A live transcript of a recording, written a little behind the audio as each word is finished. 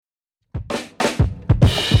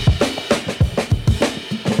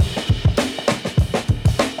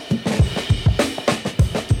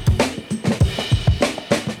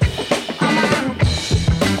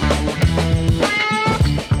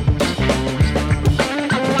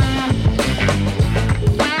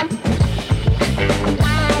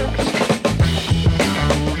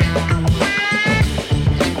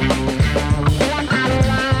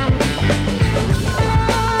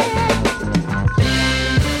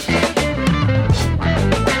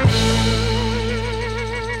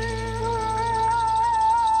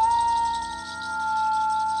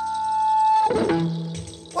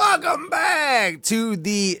back to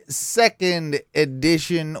the second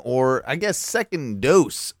edition, or I guess second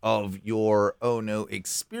dose of your Oh No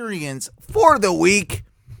experience for the week.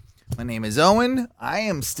 My name is Owen. I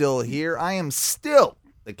am still here. I am still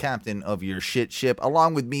the captain of your shit ship.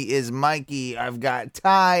 Along with me is Mikey. I've got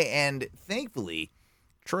Ty, and thankfully,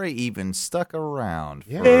 Trey even stuck around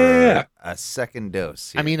for a second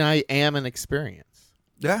dose here. I mean, I am an experience.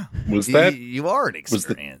 Yeah. Was that you are an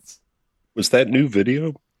experience. Was that new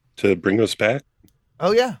video to bring us back?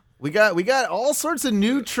 Oh yeah. We got all sorts of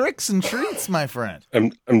new tricks and treats, my friend.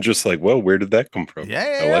 I'm just like, well, where did that come from?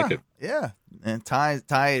 Yeah, I like it. Yeah. And Ty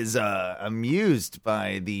is amused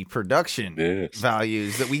by the production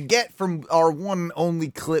values that we get from our one and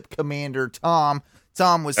only clip commander, Tom.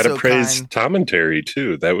 Tom was so praise kind. Commentary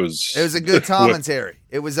too. It was a good commentary.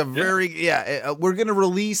 It was a very we're gonna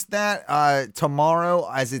release that tomorrow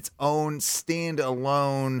as its own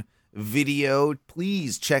standalone video.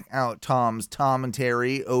 Please check out Tom's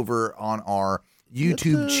commentary over on our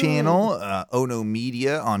YouTube channel, Ono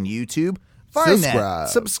Media on YouTube. Find that,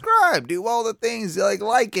 subscribe, do all the things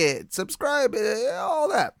like it, subscribe, all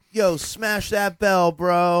that. Yo, smash that bell,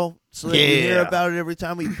 bro, so that you hear about it every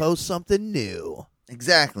time we post something new.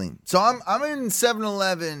 Exactly. So I'm in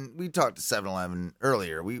 7-Eleven. We talked to 7-Eleven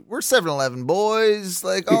earlier. We're 7-Eleven boys,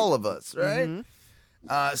 like all of us, right?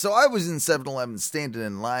 Mm-hmm. So I was in 7-Eleven standing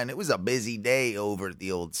in line. It was a busy day over at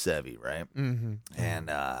the old Sevy, right? Mm-hmm. And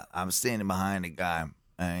I'm standing behind a guy.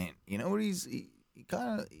 I mean, you know what he's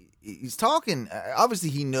talking. Obviously,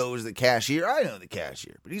 he knows the cashier. I know the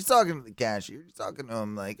cashier, but he's talking to the cashier. He's talking to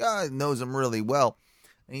him like, he knows him really well.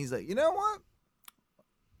 And he's like, you know what?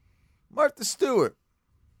 Martha Stewart,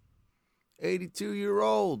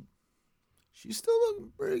 82-year-old. She's still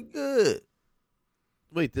looking pretty good.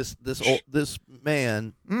 Wait, this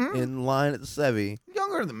man in line at the Sevy,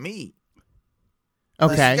 younger than me.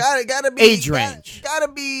 Okay, gotta be age range.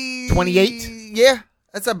 Gotta be 28. Yeah,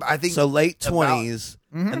 I think so. Late 20s,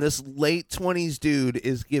 and this late 20s dude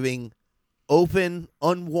is giving open,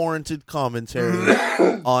 unwarranted commentary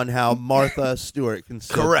on how Martha Stewart can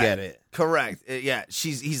still get it. Correct. Yeah,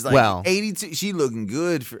 he's like 82. She looking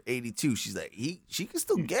good for 82. She's like she can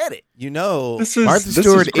still get it. You know, Martha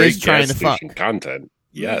Stewart is trying to fuck. Content.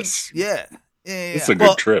 Yes. Yeah. It's a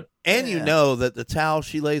good trip. And you know that the towel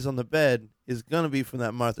she lays on the bed is gonna be from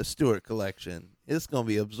that Martha Stewart collection. It's gonna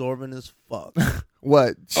be absorbent as fuck.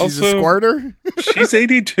 What? She's Also, a squirter? She's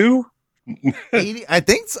 82. 80, I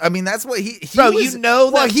think so. I mean, that's what he Bro, was, you know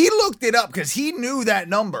that. Well, he looked it up because he knew that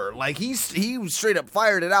number. Like he straight up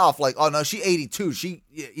fired it off. Like, oh no, she 82. She,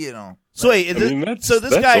 you know. So wait, so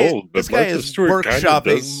this guy is Stewart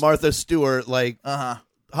workshopping Martha Stewart like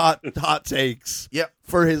hot takes. Yep.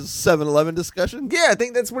 For his 7-Eleven discussion. Yeah, I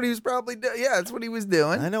think that's what he was probably doing. Yeah, that's what he was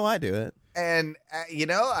doing. I know I do it. And you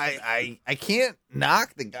know, I can't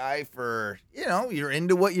knock the guy for, you know, you're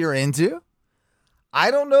into what you're into. I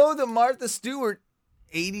don't know that Martha Stewart,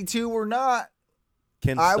 82 or not,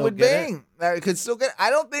 I would bang. I could still get it. I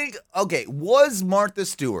don't think. Okay, was Martha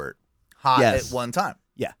Stewart hot at one time?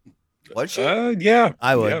 Yeah. Was she? Yeah.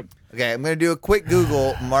 I would. Yeah. Okay, I'm going to do a quick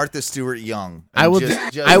Google Martha Stewart Young. I will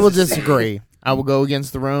disagree. I will go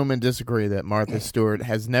against the room and disagree that Martha Stewart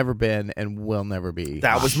has never been and will never be.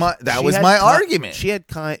 That was my argument. She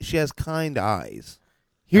has kind eyes.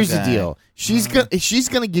 Here's the deal. She's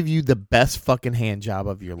gonna give you the best fucking hand job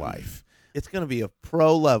of your life. It's gonna be a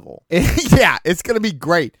pro level. Yeah, it's gonna be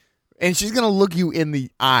great. And she's gonna look you in the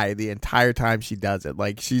eye the entire time she does it.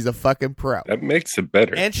 Like she's a fucking pro. That makes it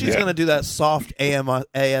better. And she's gonna do that soft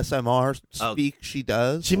ASMR speak she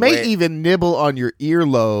does. She may even nibble on your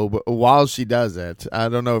earlobe while she does it. I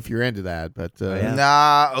don't know if you're into that, but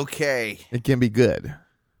nah, okay. It can be good.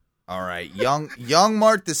 All right. Young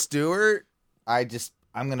Martha Stewart.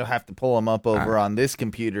 I'm going to have to pull him up over on this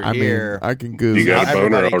computer here. I can Google. You got a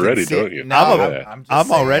boner already, don't you? No,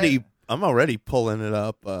 I'm already pulling it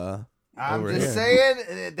up. I'm just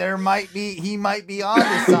saying he might be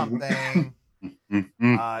onto something.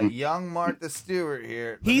 Young Martha Stewart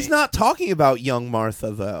here. He's not talking about young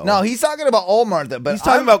Martha though. No, he's talking about old Martha, but he's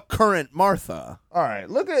talking about current Martha. All right,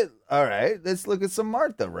 let's look at some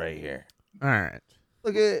Martha right here. All right.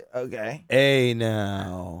 Okay. Hey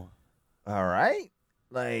now. All right.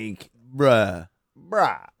 Like bruh.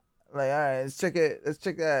 Like, all right, let's check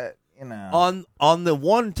that, you know. On the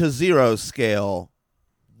 1 to 0 scale,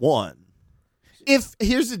 1.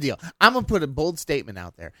 Here's the deal. I'm gonna put a bold statement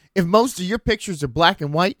out there. If most of your pictures are black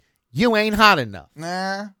and white, you ain't hot enough.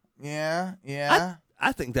 Nah. Yeah.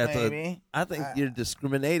 I think that's maybe. I think you're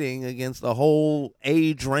discriminating against the whole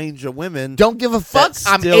age range of women. Don't give a fuck.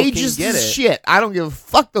 I'm ageist as shit. I don't give a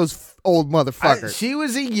fuck. Those old motherfucker. She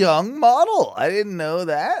was a young model. I didn't know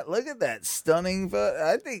that. Look at that stunning photo.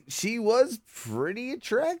 I think she was pretty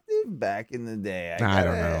attractive back in the day. I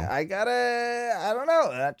don't know. I don't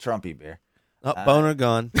know. That Trumpy bear. Oh, boner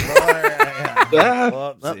gone. Whoopsies.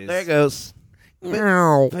 Oh, there it goes.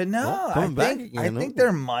 But no, coming back I again. think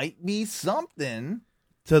there might be something.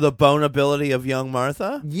 To the bonability of young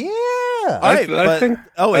Martha? Yeah. All right, I think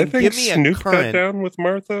give me Snoop a got current. down with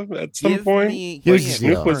Martha at some Give point. me Here's a the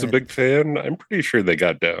Snoop deal. was a current. big fan. I'm pretty sure they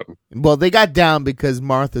got down. Well, they got down because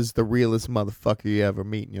Martha's the realest motherfucker you ever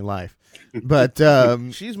meet in your life. But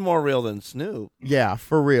She's more real than Snoop. yeah,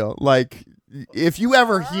 for real. Like, if you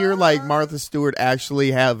ever hear like Martha Stewart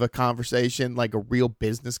actually have a conversation, like a real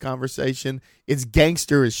business conversation, it's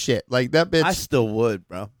gangster as shit. Like that bitch. I still would,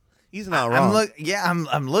 bro. He's not wrong.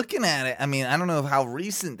 I'm looking at it. I mean, I don't know how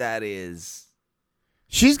recent that is.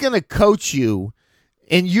 She's gonna coach you,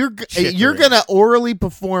 and you're Chicory. gonna orally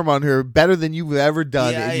perform on her better than you've ever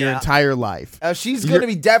done Yeah, in your yeah. entire life. She's You're-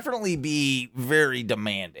 going to definitely be very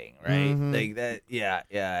demanding, right? Mhm. Like that.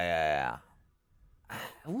 Yeah.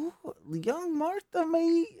 Ooh, young Martha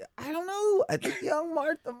may. I don't know. I think young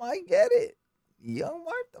Martha might get it. Young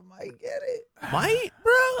Martha might get it. Might,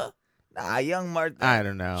 bro? Nah, young Martha. I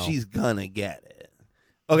don't know. She's gonna get it.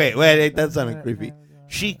 Okay, wait, that sounded creepy.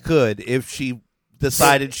 She could if she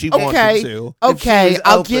decided she wanted to. Okay, If she was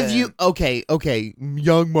I'll open. give you. Okay,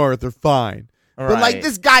 young Martha, fine. But like Right.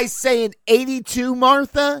 this guy's saying 82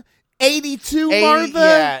 Martha, 82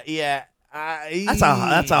 Martha. Yeah. That's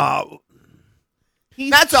a.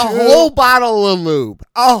 That's a whole bottle of lube.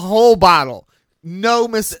 A whole bottle. No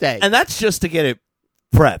mistake. and that's just to get it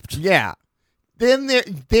prepped. yeah. Then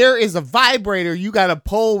there is a vibrator you got to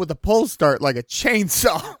pull with a pull start like a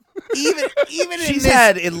chainsaw. even in She's this,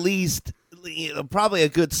 had at least probably a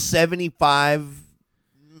good 70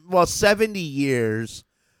 years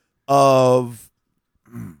of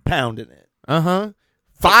pounding it. Uh-huh.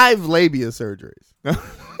 5 labia surgeries.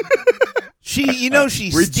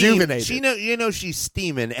 She's Rejuvenated. she's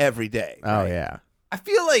steaming every day. Oh right? yeah. I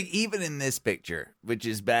feel like even in this picture, which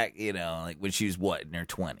is back, like when she was in her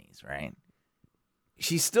 20s, right?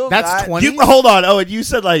 She's still That's got 20? Hold on, Owen. You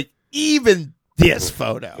said like even this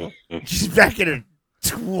photo. She's back in her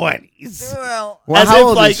 20s. Well, Well, As how if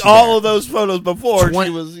old is like she all there? of those photos before Twen-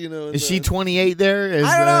 she was, in Is she the- 28 there?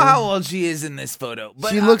 I don't know how old she is in this photo,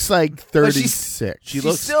 but she looks like but she's- 36. She she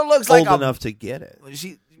looks still looks old like a- enough to get it.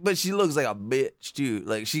 But she looks like a bitch too.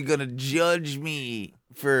 Like she's gonna judge me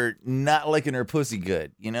for not liking her pussy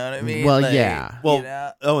good. You know what I mean? Well, Like, yeah. Well, you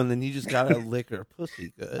know? oh, and then you just gotta lick her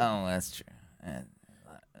pussy good. Oh, that's true.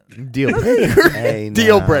 Deal breaker. Hey,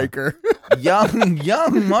 Deal now. breaker.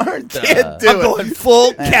 Young Martha. Can't do I'm it. going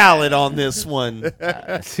full Khaled on this one. Nah,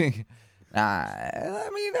 I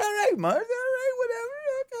mean, all right, Martha. All right, whatever.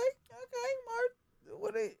 Okay, Martha.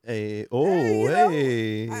 What? Hey,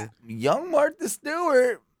 Hey, young Martha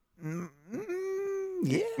Stewart.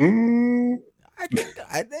 Yeah. I think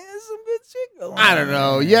there's some good shit going on. I don't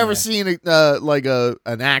know. You ever Yeah. seen like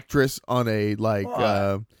an actress on a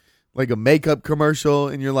What? like a makeup commercial,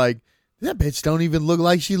 and you're like, that bitch don't even look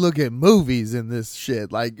like she look at movies in this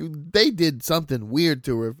shit. Like they did something weird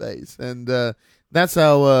to her face, and that's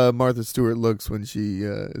how Martha Stewart looks when she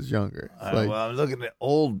is younger. It's like, well, I'm looking at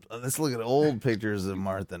old. Let's look at old pictures of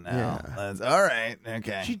Martha now. Yeah. That's all right.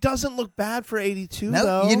 Okay. She doesn't look bad for 82, No,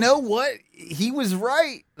 though. you know what? He was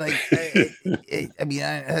right. Like, I mean,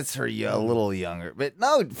 that's her a little younger, but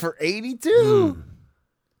no, for 82.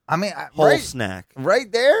 I mean, whole snack.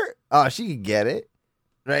 right there. Oh, she could get it.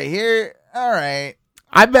 Right here. All right.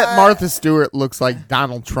 I bet Martha Stewart looks like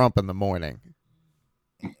Donald Trump in the morning.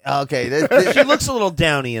 Okay. She looks a little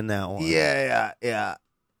downy in that one. Yeah.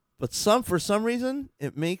 But for some reason,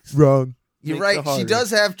 it makes Wrong. You're Makes right. it harder. She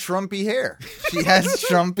does have Trumpy hair. She has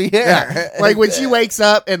Trumpy hair. Yeah, like when she wakes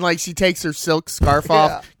up and like she takes her silk scarf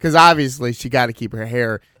off, because obviously she got to keep her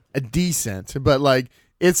hair decent, but like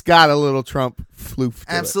it's got a little Trump floof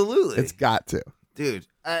to it. Absolutely. It's got to. Dude,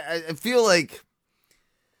 I feel like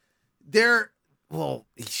well,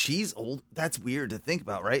 she's old. That's weird to think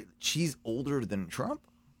about, right? She's older than Trump.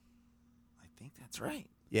 I think that's right.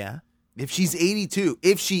 Yeah. If she's 82,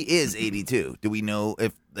 if she is 82, do we know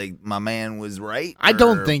if like my man was right? I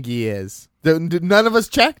don't think he is. None of us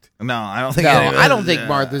checked. No, I don't think. No, any of I don't us, think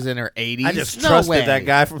Martha's in her 80s. I just No trusted way. that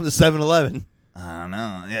guy from the 7-Eleven. I don't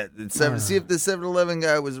know. Yeah, see if the 7-Eleven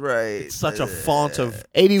guy was right. It's such a font of truth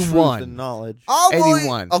 81. and knowledge. Oh, boy.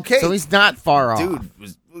 81. Okay, So he's not far off. dude,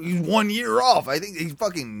 he's 1 year off. I think he's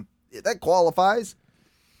fucking. That qualifies.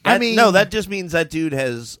 I mean- no, that just means that dude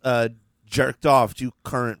has jerked off to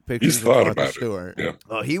current pictures He's of thought Martha about Stewart. it. Yeah.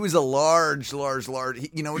 Oh, he was a large.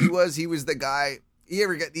 You know what he was? He was the guy. You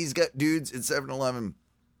ever get these dudes at 7-Eleven?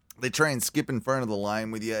 They try and skip in front of the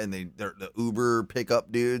line with you, and they're the Uber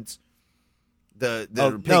pickup dudes. No,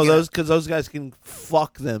 those guys can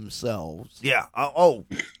fuck themselves. Yeah.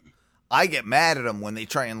 I get mad at them when they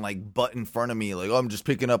try and like butt in front of me, like, oh, I'm just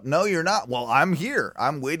picking up. No, you're not. Well, I'm here.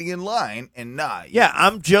 I'm waiting in line, and Yeah,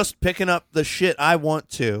 I'm just picking up the shit I want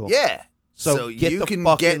to. Yeah. So get you the can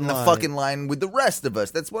fucking get in the line. fucking line with the rest of us.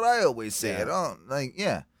 That's what I always say. Yeah. I don't like,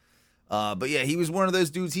 yeah. But yeah, he was one of those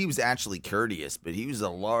dudes. He was actually courteous, but he was a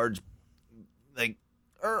large,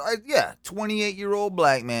 28-year-old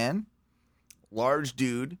black man, large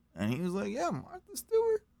dude, and he was like, yeah, Martha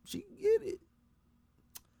Stewart, she can get it.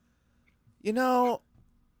 You know,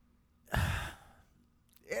 I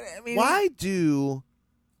mean, why do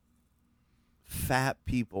fat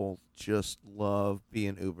people just love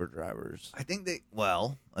being Uber drivers? I think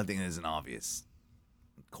there's an obvious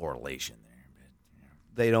correlation there.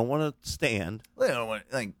 But They don't want to stand. they don't want,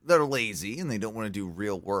 they're lazy and they don't want to do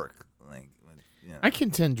real work. I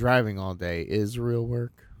contend driving all day is real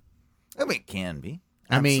work. I mean, it can be.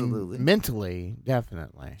 I Absolutely. mean, mentally,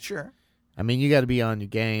 definitely. Sure. I mean, you got to be on your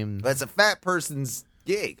game. That's a fat person's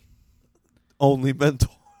gig. Only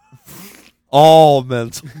mental. All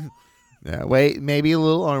mental. Yeah, wait, maybe a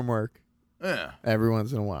little arm work Yeah. every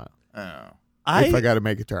once in a while. Oh. If I got to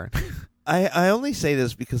make a turn. I only say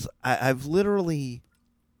this because I've literally,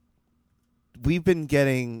 we've been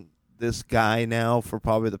getting this guy now for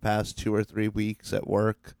probably the past 2 or 3 weeks at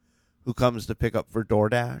work who comes to pick up for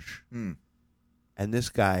DoorDash. Hmm. And this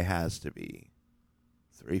guy has to be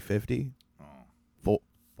 $350,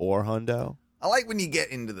 $400. I like when you get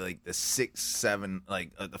into the 6, 7,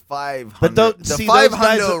 the 500. But the see,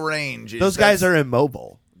 500 range. Those guys are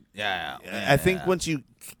immobile. Yeah. I think once you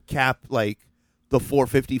cap the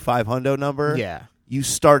 450, 500 number, Yeah. you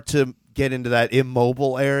start to get into that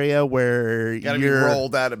immobile area where you gotta be you're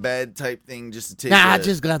rolled out of bed type thing just to take. Nah, I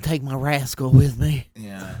just got to take my rascal with me.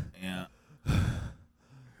 Yeah.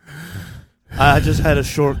 I just had a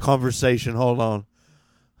short conversation. Hold on.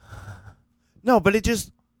 No, but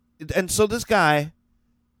and so this guy,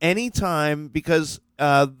 anytime, because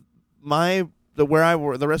the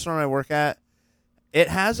restaurant I work at, it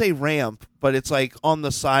has a ramp, but it's like on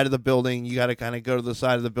the side of the building. You got to kind of go to the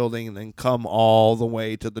side of the building and then come all the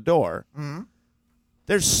way to the door. Mm-hmm.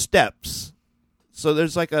 There's steps, so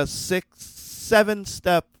there's like a 6-7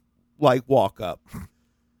 step walk up,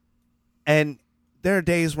 and there are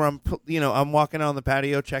days where I'm walking on the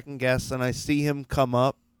patio checking guests, and I see him come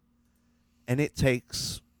up, and it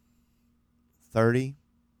takes 30,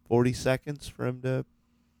 40 seconds for him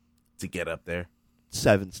to get up there.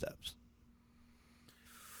 7 steps.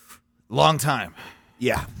 Long time.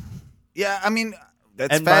 Yeah. Yeah, I mean,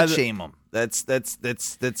 that's And by fat the- shame them. That's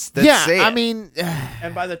Yeah, say I it. mean,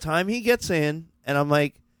 And by the time he gets in, and I'm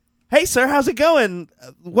like, "Hey, sir, how's it going?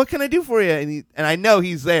 What can I do for you?" And I know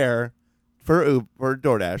he's there for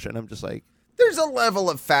DoorDash, and I'm just like, there's a level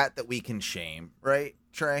of fat that we can shame, right,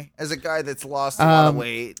 Trey? As a guy that's lost a lot of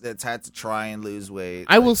weight, that's had to try and lose weight.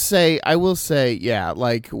 I will say, yeah,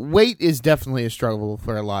 weight is definitely a struggle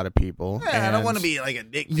for a lot of people. I don't and- want to be like a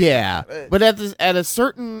dick. Yeah, but at a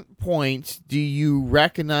certain point, do you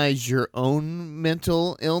recognize your own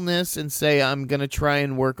mental illness and say, I'm going to try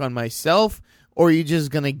and work on myself? Or are you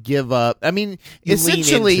just going to give up? I mean, You lean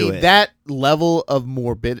essentially, into it. that level of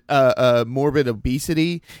morbid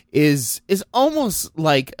obesity is almost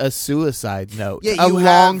like a suicide note. Yeah, a you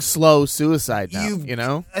long, have- slow suicide note, you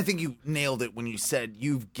know? I think you nailed it when you said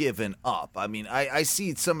you've given up. I mean, I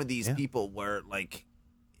see some of these people where,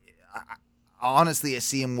 honestly, I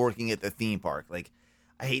see them working at the theme park.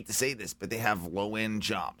 I hate to say this, but they have low-end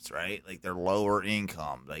jobs, right? They're lower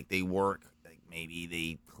income. They work, maybe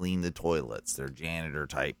they clean the toilets. They're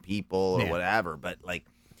janitor-type people or whatever. But,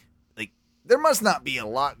 there must not be a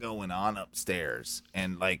lot going on upstairs.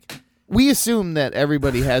 And, we assume that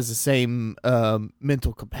everybody has the same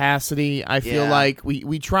mental capacity. I feel Yeah. like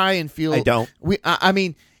we try and feel. I don't. I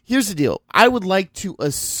mean, here's the deal. I would like to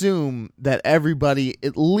assume that everybody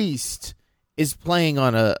at least is playing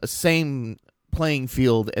on a same playing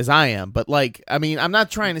field as I am. But I mean, I'm not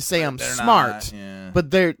trying to say I'm they're smart. not, yeah. But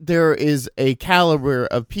there is a caliber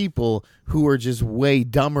of people who are just way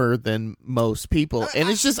dumber than most people, and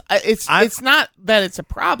it's just it's not that it's a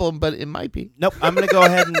problem, but it might be. nope. I'm going to go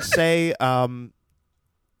ahead and say,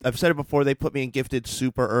 I've said it before. They put me in gifted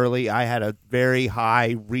super early. I had a very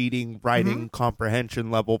high reading, writing comprehension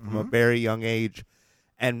level from a very young age,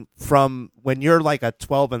 and from when you're like a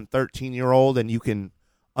 12 and 13-year-old, and you can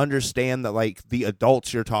understand that like the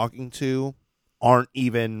adults you're talking to aren't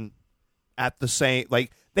even at the same,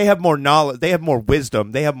 like they have more knowledge, they have more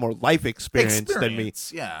wisdom, they have more life experience than me.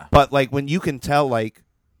 Yeah. But like when you can tell, like,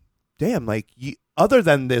 damn, like other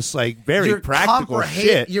than this, like very Your practical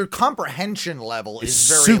shit, your comprehension level is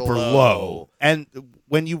very super low. And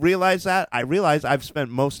when you realize that, I realize I've spent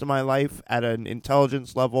most of my life at an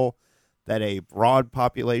intelligence level that a broad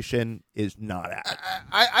population is not at.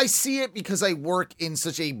 I see it because I work in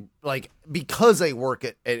such a, like, because I work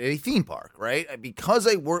at a theme park, right? Because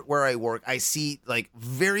I work where I work, I see, like,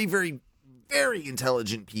 very, very, very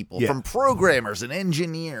intelligent people, from programmers and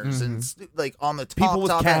engineers and, like, on the top. People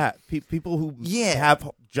with people who have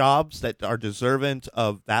jobs that are deserving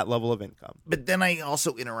of that level of income. But then I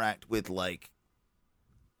also interact with, like,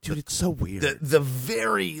 dude, it's so weird. The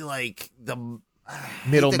very, like, the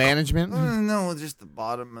Middle management? No, just the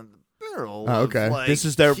bottom of the barrel. Oh, okay. Of, like, this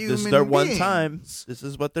is their one beings. time. This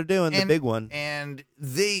is what they're doing, the big one. And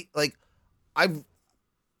they, like,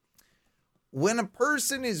 when a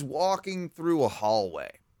person is walking through a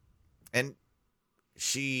hallway and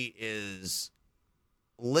she is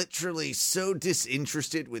literally so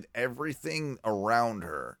disinterested with everything around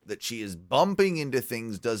her that she is bumping into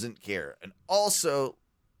things, doesn't care, and also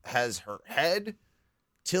has her head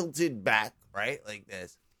tilted back, right, like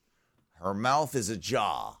this. Her mouth is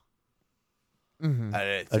ajar. Mm-hmm.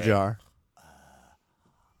 A jar.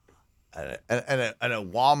 And a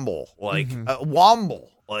womble, like a womble,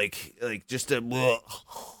 like just a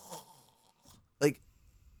like.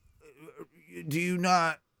 Do you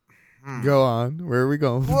not Go on. Where are we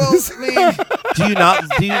going? Well, I mean, do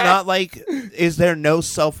you not like? Is there no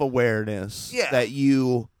self-awareness that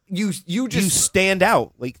you stand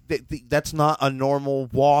out? Like that's not a normal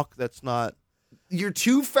walk. That's not. You're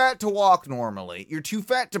too fat to walk normally. You're too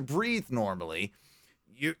fat to breathe normally.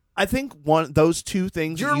 I think those two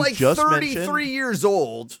things. You're you like just 33 mentioned, years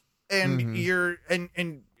old, and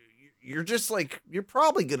you're just like, you're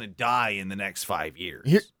probably gonna die in the next 5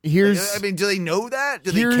 years. Here's I mean, do they know that?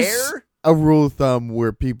 Do they here's care? a rule of thumb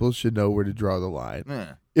where people should know where to draw the line.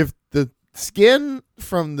 Yeah. If the skin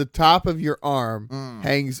from the top of your arm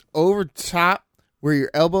hangs over top where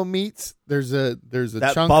your elbow meets, there's a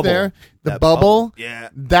That chunk bubble. there. The That bubble. Yeah.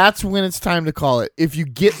 That's when it's time to call it. If you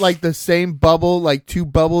get like the same bubble, like two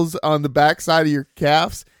bubbles on the backside of your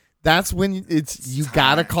calves, that's when you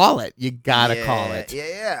gotta call it. You gotta call it.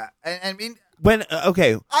 Yeah. I mean, when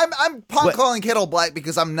okay, I'm calling Kettle black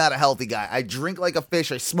because I'm not a healthy guy. I drink like a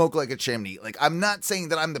fish. I smoke like a chimney. Like, I'm not saying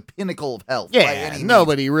that I'm the pinnacle of health. by Yeah, any means.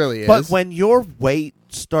 nobody really is. but when your weight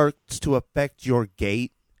starts to affect your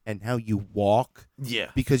gait and how you walk,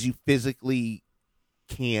 because you physically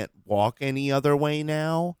can't walk any other way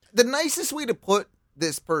now. The nicest way to put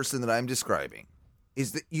this person that I'm describing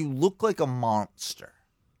is that you look like a monster.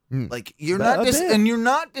 Like, you're not and you're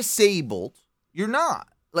not disabled. You're not.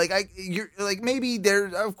 Like, you're like, maybe there,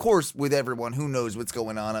 of course, with everyone who knows what's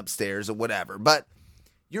going on upstairs or whatever, but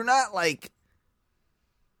you're not like,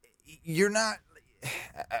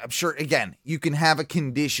 I'm sure, again, you can have a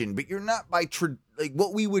condition, but you're not by like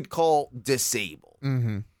what we would call disabled.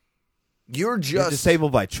 Mm-hmm. You're You're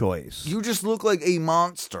disabled by choice. You just look like a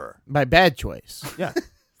monster. By bad choice. Yeah.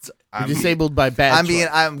 You're disabled by bad choice.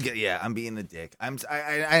 I'm being a dick. I don't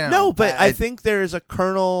know. No, but I think there is a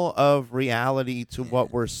kernel of reality to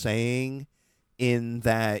what we're saying, in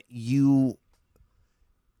that you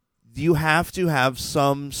have to have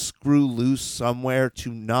some screw loose somewhere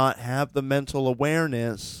to not have the mental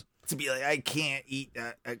awareness to be like, I can't eat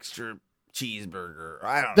that extra cheeseburger. Or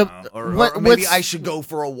I don't know. Or maybe I should go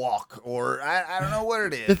for a walk. Or I don't know what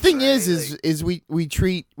it is. The thing right? is we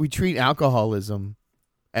treat alcoholism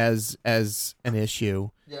as an issue.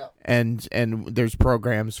 Yeah. And there's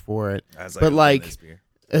programs for it. But like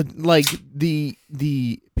the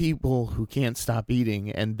people who can't stop eating,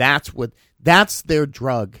 and that's their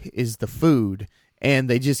drug, is the food, and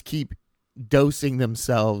they just keep dosing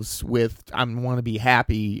themselves with I want to be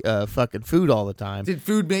happy fucking food all the time. Did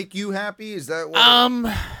food make you happy? Is that what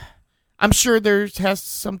I'm sure has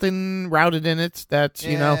something routed in it that,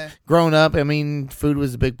 you know, growing up, I mean, food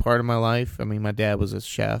was a big part of my life. I mean, my dad was a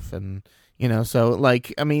chef, and, you know, so,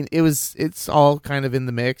 like, I mean, it's all kind of in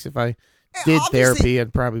the mix. If I did therapy,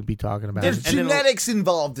 I'd probably be talking about there's it. genetics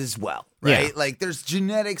involved as well, right? Yeah. Like, there's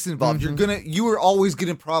genetics involved. You are always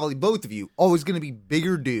going to, probably both of you, always going to be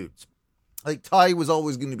bigger dudes. Like, Ty was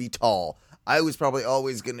always going to be tall. I was probably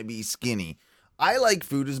always going to be skinny. I like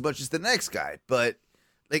food as much as the next guy, but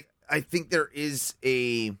I think there is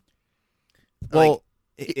a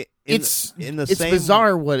it's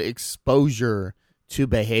bizarre what exposure to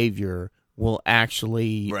behavior will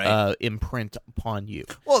actually Right. imprint upon you.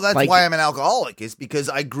 Well, that's Like- why I'm an alcoholic, is because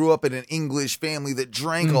I grew up in an English family that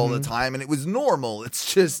drank all the time, and it was normal.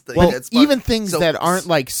 It's just like, Well, it's even things so- that aren't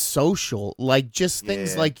like social, like just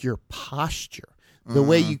things Yeah. like your posture, the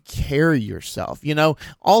way you carry yourself,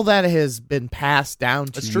 all that has been passed down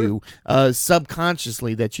to That's you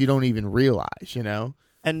subconsciously that you don't even realize,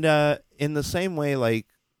 And in the same way, like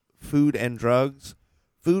food and drugs,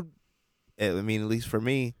 food, I mean, at least for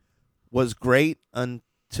me, was great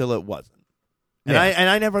until it wasn't. And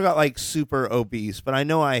Yeah. I never got like super obese, but I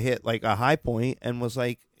know I hit like a high point and was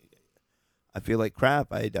like, I feel like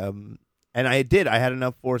crap. And I did. I had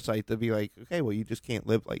enough foresight to be like, okay, well, you just can't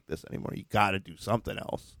live like this anymore. You got to do something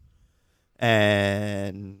else.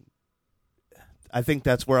 And I think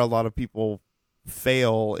that's where a lot of people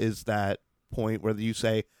fail, is that point where you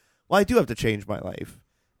say, well, I do have to change my life.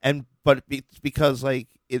 But it's because like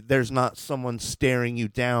there's not someone staring you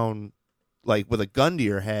down like with a gun to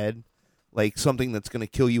your head, like something that's going to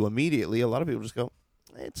kill you immediately. A lot of people just go,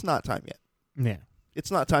 it's not time yet. Yeah. It's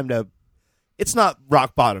not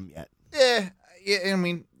rock bottom yet. Yeah, I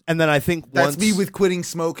mean, And then I think that's once me with quitting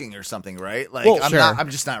smoking or something, right? Like, Well, I'm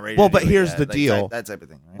just not ready. Well, to but do it here's yet. the Like, deal. that type of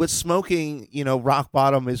thing. Right? with smoking, rock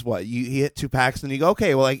bottom is what you hit 2 packs and you go,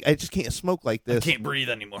 okay, well, I just can't smoke like I this. can't breathe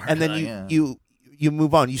anymore. And then Yeah. you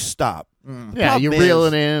move on, you stop. Yeah, you problem reel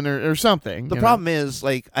is- it in or something. The problem is,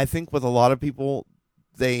 like, I think with a lot of people,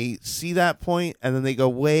 they see that point and then they go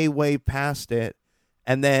way, way past it,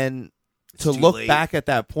 and then It's to too look late. back at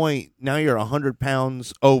that point, now you're 100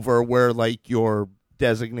 pounds over where like you're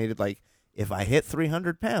designated. Like, if I hit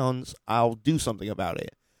 300 pounds, I'll do something about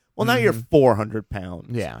it. Well, now you're 400 pounds.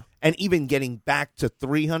 Yeah. And even getting back to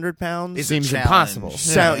 300 pounds It's a seems challenge. impossible.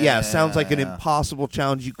 sounds like an Yeah. impossible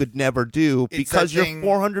challenge you could never do It's because that you're thing-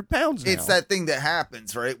 400 pounds now. It's that thing that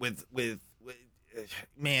happens, right? With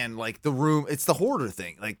man, like the room. It's the hoarder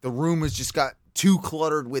thing. Like the room has just got too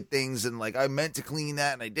cluttered with things, and like I meant to clean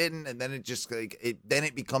that and I didn't, and then it just like it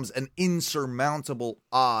becomes an insurmountable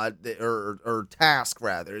odd or task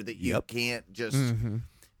rather that you Yep. can't just. Mm-hmm.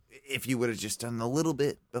 If you would have just done a little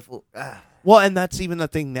bit before. Well, and that's even the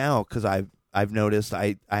thing now, because I've noticed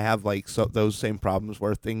I have like those same problems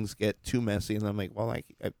where things get too messy, and I'm like, well,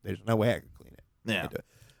 there's no way I can clean it. Yeah.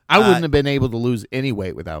 I wouldn't have been able to lose any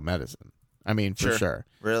weight without medicine. I mean, for Sure. sure.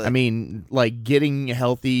 Really? I mean, like getting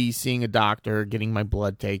healthy, seeing a doctor, getting my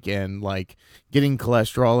blood taken, like getting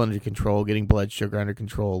cholesterol under control, getting blood sugar under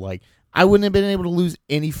control. Like, I wouldn't have been able to lose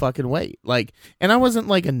any fucking weight. Like, and I wasn't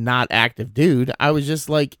like a not active dude. I was just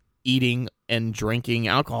like eating and drinking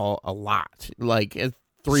alcohol a lot. Like,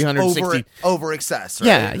 360. over excess. Right?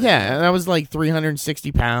 Yeah, yeah. And I was like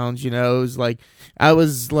 360 pounds, It was like, I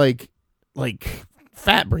was like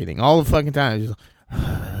fat breathing all the fucking time. Just,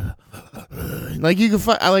 like, you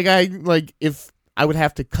could, if I would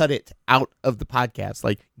have to cut it out of the podcast,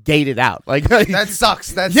 like, gate it out. Like, That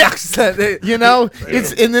sucks. That Yeah. sucks. That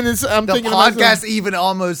I'm the thinking about podcast even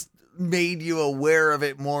almost made you aware of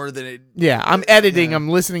it more than it. yeah, I'm editing, I'm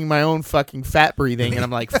listening to my own fucking fat breathing, and I'm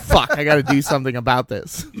like, fuck, I got to do something about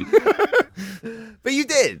this. But you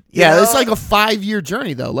did. Yeah, it's like a 5-year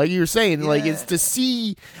journey, though. Like you were saying, like Yeah. it's to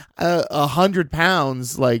see 100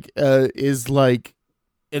 pounds, like is like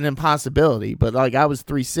an impossibility. But like I was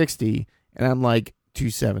 360, and I'm like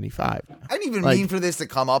 275. I didn't even like- mean for this to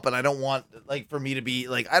come up, and I don't want for me to be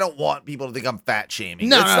like I don't want people to think I'm fat shaming.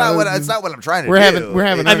 No, It's not what I'm trying to we're do.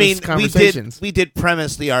 having I mean, earnest conversations. we did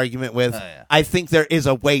premise the argument with, Oh, yeah. I think there is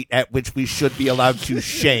a weight at which we should be allowed to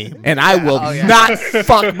shame. And I will Oh, yeah. not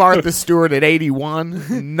fuck Martha Stewart at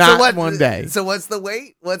 81. Not one day. So what's the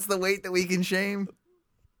weight? What's the weight that we can shame?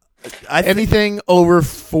 I think Anything over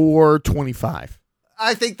 425.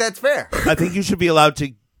 I think that's fair. you should be allowed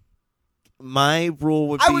to. My rule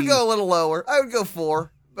would be. I would go a little lower. I would go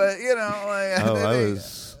 4, but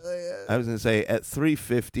Oh, I was going to say at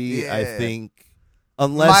 350. I Yeah. think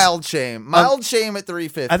unless mild shame at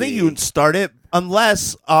 350. I think you would start it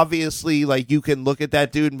unless obviously like you can look at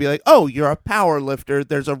that dude and be like, oh, you're a power lifter.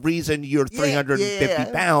 There's a reason you're 350 yeah.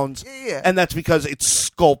 pounds, Yeah. and that's because it's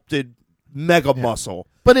sculpted mega muscle.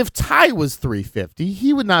 But if Ty was 350,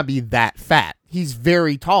 he would not be that fat. He's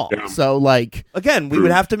very tall. Yeah. So, like, Again, we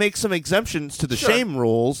would have to make some exemptions to the Sure. shame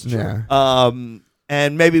rules. yeah.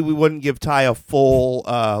 And maybe we wouldn't give Ty a full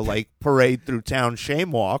like parade through town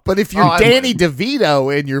shame walk. But if you're I Danny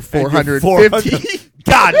DeVito and you're And you're 450,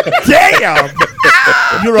 God damn,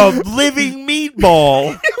 you're a living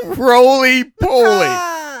meatball. roly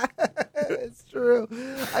poly. It's true.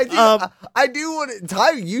 true. I do. I do want to.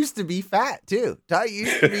 Ty used to be fat too. Ty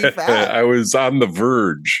used to be fat. I was on the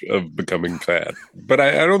verge of becoming fat, but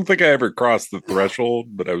I don't think I ever crossed the threshold,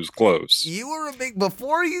 but I was close. You were a big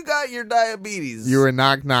before you got your diabetes. You were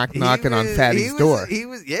knocking on Fatty's door. He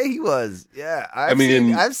was. Yeah, he was. Yeah, I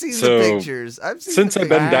mean, I've seen so the pictures. Since I've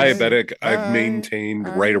been pictures. diabetic, I've maintained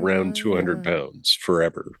right around 200 pounds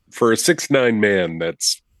forever. For a 6'9" man,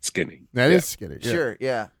 that's skinny. That Yeah. is skinny. Yeah. Sure.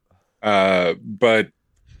 Yeah. But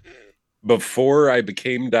before I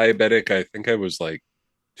became diabetic, I think I was like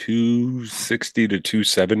 260 to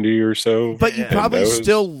 270 or so. But you Yeah, probably that was-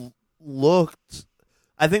 still looked.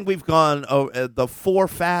 I think we've gone. The 4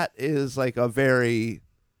 fat is like a very.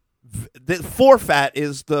 The 4 fat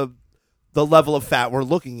is the level of fat we're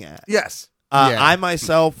looking at. Yes. Yeah. I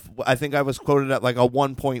myself, I think I was quoted at like a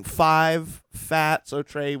 1.5 fat. So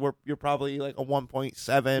Trey, you're probably like a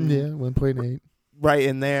 1.7. Yeah, 1.8. Right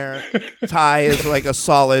in there. Ty is like a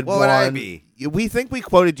solid What 1. would I be? We think we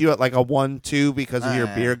quoted you at like a 1.2 because of your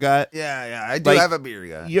beer gut. Yeah. Yeah. I do Like, have a beer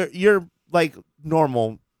guy. You're like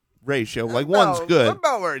normal ratio. Like one's good.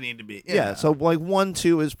 About where I need to be. Yeah. So like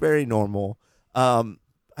 1.2 is very normal.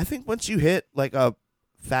 I think once you hit like a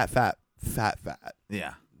fat,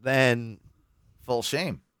 Yeah. then Full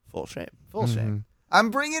shame. full shame. Full Mhm. shame. I'm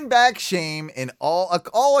bringing back shame in all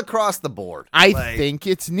across the board. I Like, think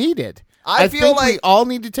it's needed. I think feel like we all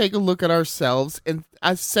need to take a look at ourselves and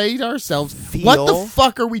say to ourselves, Feel- what the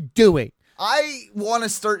fuck are we doing? I want to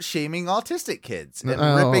start shaming autistic kids and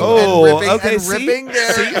Oh. ripping, Oh, and ripping, okay, and see? ripping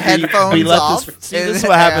their See, headphones we let off. this is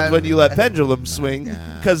what happens when you let pendulum swing,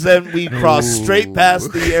 because then we cross straight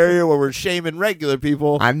past the area where we're shaming regular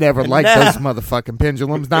people. I never And liked now- those motherfucking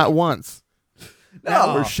pendulums, not once. Now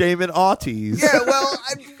No. we're shaming auties. Yeah, well,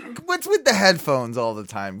 what's with the headphones all the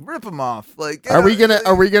time? Rip them off. Like, Are we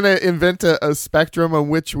gonna invent a spectrum on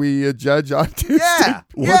which we judge autistic? Yeah,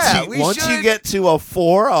 yeah. we Once you should. get to a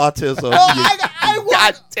 4 autism, Well, you- I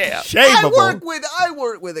work. shameable. I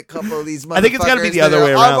work with a couple of these motherfuckers. I think it's gotta be the that other are,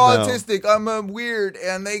 way I'm around, though. autistic. I'm weird,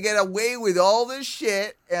 and they get away with all this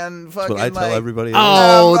shit and That's fucking what I tell like, everybody.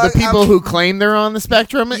 Oh, I'm- the people I'm- who claim they're on the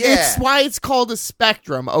spectrum. Yeah. It's why it's called a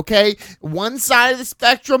spectrum, okay? One side of the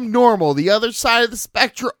spectrum, normal. The other side of the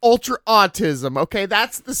spectrum, ultra autism, okay?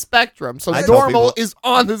 That's the spectrum. So I tell normal people- is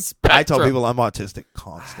on the spectrum. I tell people I'm autistic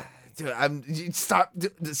constantly. Dude, stop.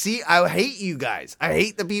 See, I hate you guys. I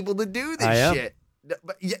hate the people that do this I am. shit.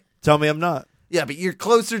 But Tell me I'm not. yeah, but you're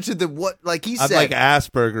closer to the what? Like he I'm said, like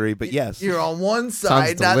Aspergery, but yes. you're on one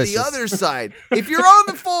side, not delicious. the other side. If you're on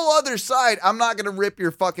the full other side, I'm not gonna rip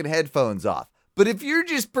your fucking headphones off. But if you're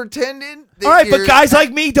just pretending, that All right, but you're- guys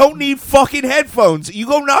like me don't need fucking headphones. You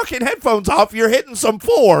go knocking headphones off, you're hitting some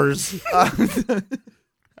 4s.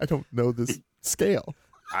 I don't know this scale.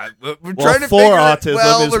 we're trying to 4 figure autism it.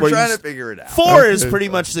 Well, is we're where you trying to s- figure it out. 4 is Okay. pretty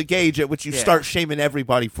much the gauge at which you Yeah. start shaming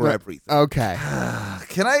everybody for everything. Okay.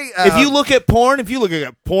 Can I? If you look at porn, if you look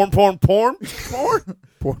at porn, Poor,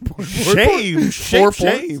 shame, Four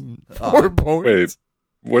shame. Poor points. Wait,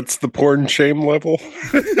 what's the porn shame level?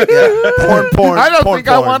 Porn. I don't porn, think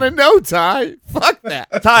I porn. want to know, Ty. Fuck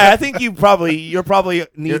that. Ty, I think you're probably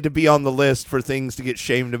need to be on the list for things to get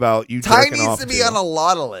shamed about. You Ty jerking needs off to be on a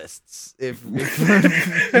lot of lists. If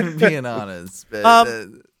we're being honest, but,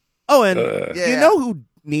 Oh, and Yeah. you know who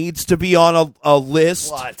needs to be on a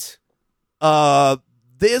list? what?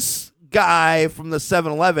 This guy from the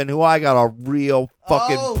 7-Eleven who I got a real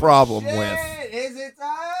fucking Oh, problem shit. with. Is it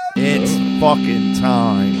time? It's fucking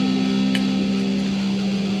time.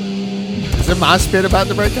 Is the mosh pit about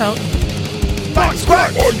to break out? Mike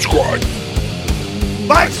Scripes! One squad.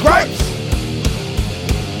 Mike Scripes!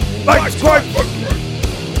 Mike Scripes!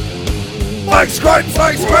 Mike Scripes!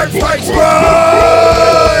 Mike Scripes! Mike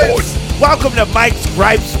Scripes! Welcome to Mike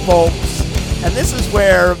Scripes, folks. And this is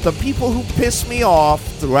where the people who piss me off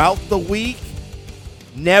throughout the week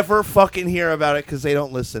never fucking hear about it because they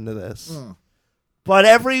don't listen to this. But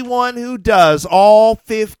everyone who does, all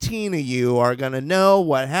 15 of you, are going to know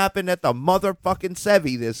what happened at the motherfucking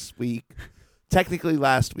Sevi this week. Technically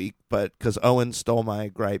last week, but because Owen stole my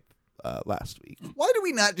gripe last week. Why do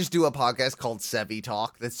we not just do a podcast called Sevi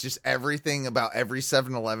Talk? That's just everything about every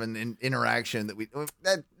 7-Eleven interaction that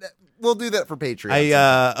we'll do that for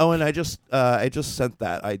Patreon. Owen, I just sent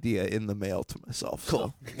that idea in the mail to myself.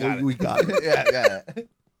 Cool. So we got it. yeah, got it.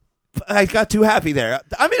 I got too happy there.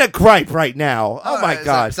 I'm in a gripe right now. Oh my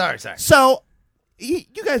god. Sorry. So, you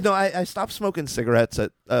guys know I stopped smoking cigarettes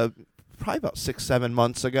at probably about 6-7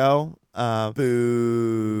 months ago.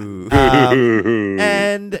 Boo.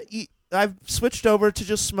 And I've switched over to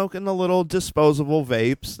just smoking the little disposable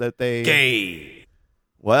vapes that they. Gay.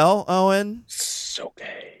 Well, Owen, So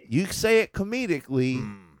gay. You say it comedically,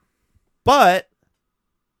 but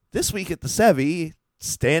this week at the Sevi,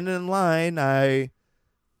 standing in line, I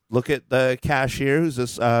look at the cashier, who's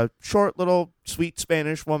this short little sweet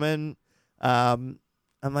Spanish woman. I'm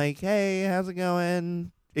like, hey, how's it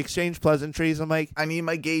going? Exchange pleasantries. I'm like, I need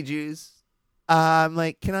my gay juice. I'm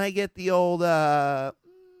like, can I get the old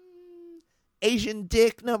Asian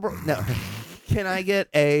dick number? No. Can I get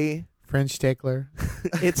a French tickler.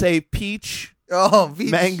 It's a peach Oh,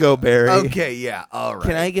 peach. mango berry. Okay, yeah, all right.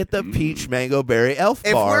 Can I get the peach mango berry elf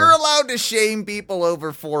If bar? we're allowed to shame people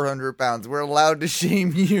over 400 pounds, we're allowed to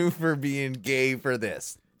shame you for being gay for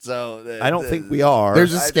this. So I don't think we are.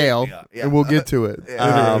 There's a I think scale, we are, yeah. and we'll get to it.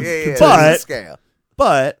 Yeah, Um, there's but- a scale.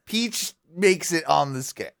 But Peach makes it on the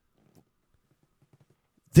scale.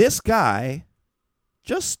 this guy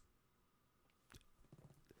just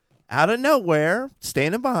out of nowhere,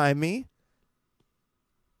 standing behind me,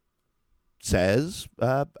 says,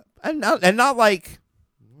 and not like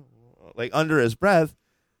under his breath,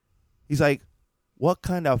 he's like, "What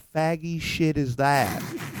kind of faggy shit is that?"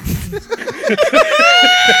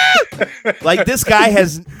 Like, this guy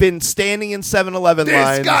has been standing in 7-Eleven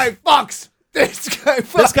lines. This guy fucks. This guy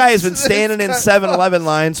fucks. This guy has been This standing in guy 7-Eleven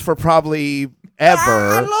lines for probably ever.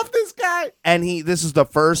 I love this guy. And this is the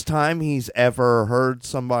first time he's ever heard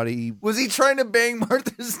somebody. Was he trying to bang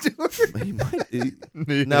Martha Stewart? He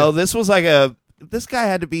might, no, this was like this guy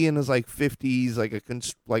had to be in his like 50s,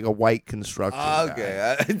 like a white construction guy.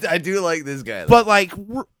 Okay, I do like this guy. But like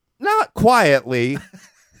not quietly.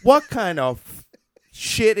 What kind of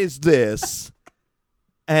shit is this?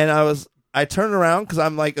 And I turned around because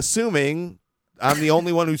I'm like assuming I'm the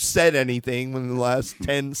only one who said anything in the last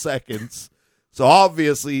 10 seconds. So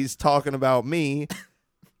obviously he's talking about me.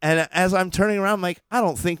 And as I'm turning around, I'm like, I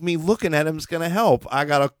don't think me looking at him is going to help. I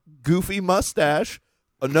got a goofy mustache,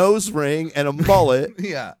 a nose ring, and a mullet.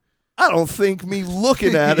 yeah. I don't think me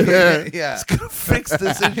looking at him Yeah. is going to fix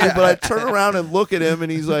this issue. But I turn around and look at him,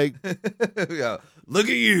 and he's like, Yeah. Look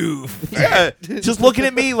at you. yeah, just looking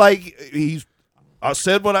at me like I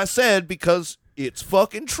said what I said because it's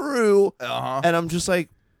fucking true. Uh-huh. And I'm just like,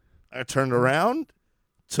 I turned around,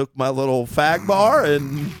 took my little fag bar,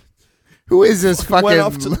 and Who is this Went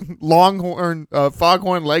off fucking longhorn,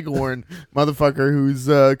 foghorn, leghorn motherfucker who's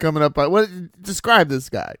coming up? What? Describe this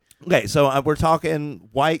guy. okay. So we're talking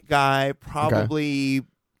white guy, probably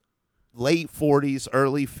late 40s,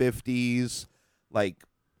 early 50s, like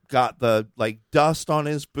got the like dust on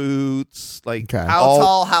his boots, like Okay. How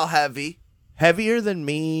tall, how heavy? heavier than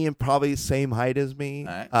me, and probably the same height as me.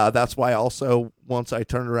 All right. That's why also once I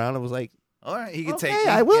turned around, I was like, All right, he can okay, take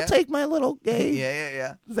me. I will yeah. take my little gay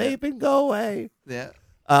Yeah. vape and go away. Yeah.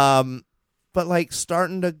 But like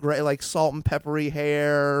starting to gray, like salt and peppery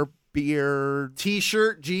hair, beard,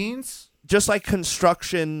 T-shirt, jeans. just like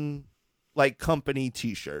construction, like company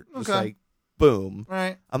T-shirt, just Okay. like boom.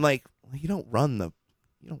 Right. I'm like, well, you don't run the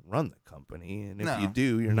company, and if No. you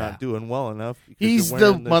do, you're not doing well enough. because He's you're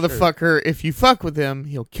the wearing shirt. motherfucker. If you fuck with him,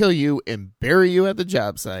 he'll kill you and bury you at the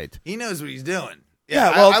job site. He knows what he's doing.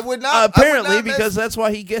 Yeah, well, I would not. apparently, I would not because that's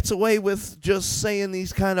why he gets away with just saying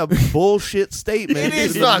these kind of bullshit statements it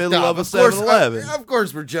is in the fucked middle up. of a course, 7-Eleven. Of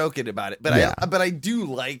course, we're joking about it, but Yeah. I do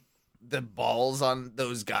like the balls on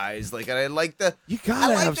those guys. Like, and I like the. You I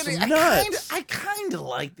gotta like have that some it- nuts. I kind of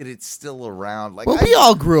like that it's still around. Like, Well, I, we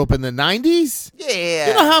all grew up in the 90s. yeah.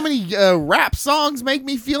 You know how many rap songs make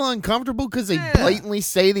me feel uncomfortable because they Yeah. blatantly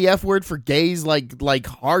say the F word for gays, like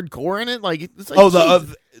hardcore in it? Like, it's like, Oh,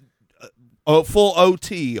 Jesus. full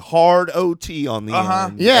OT, hard OT on the Uh-huh.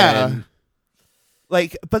 end. Yeah. And,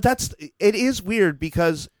 like, but it is weird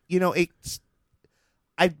because, you know,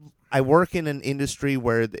 I work in an industry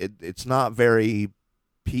where it's not very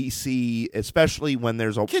PC, especially when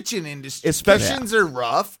there's a kitchen industry. Especially- Kitchens are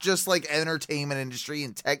rough, just like entertainment industry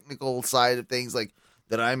and technical side of things, like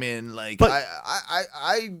that I'm in. Like, But-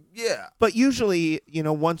 yeah. But usually, you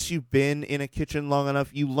know, once you've been in a kitchen long enough,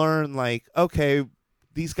 you learn like, okay,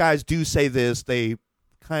 these guys do say this. They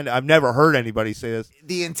kind of, I've never heard anybody say this.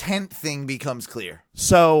 The intent thing becomes clear.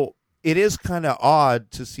 So it is kind of odd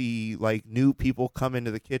to see like new people come into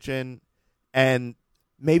the kitchen and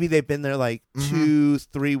maybe they've been there like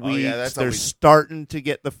 2-3 weeks. Oh, yeah, that's They're always- starting to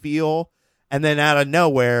get the feel. And then out of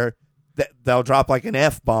nowhere, they'll drop like an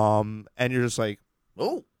F-bomb and you're just like,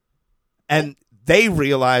 Oh, and they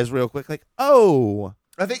realize real quick, like, oh,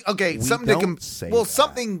 I think okay. We Something to don't say that.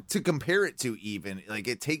 something to compare it to. Even like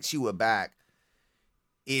it takes you aback.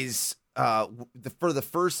 Is for the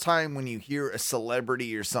first time when you hear a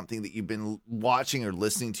celebrity or something that you've been watching or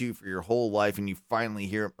listening to for your whole life, and you finally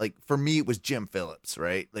hear, like for me, it was Jim Phillips,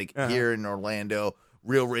 right? Like Uh-huh. here in Orlando,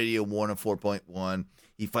 Real Radio 104.1.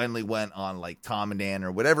 he finally went on like Tom and Dan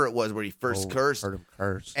or whatever it was where he first cursed. Heard him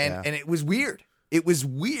curse. And it was weird. It was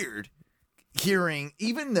weird hearing,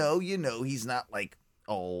 even though he's not like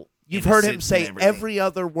all. You've heard him innocent say and everything. every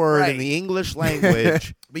other word in the English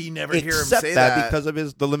language, But you never hear him except say that because of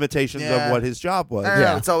the limitations Yeah. of what his job was. I don't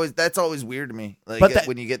know, Yeah. that's always weird to me. Like But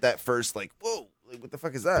when you get that first like, whoa, like what the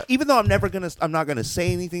fuck is that? Even though I'm not gonna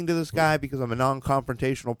say anything to this guy because I'm a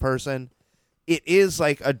non-confrontational person, it is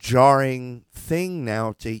like a jarring thing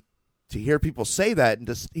now to hear people say that and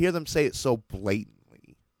to hear them say it so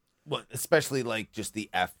blatantly. What, especially like just the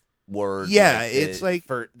F word. Yeah, it's like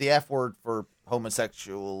for the F word for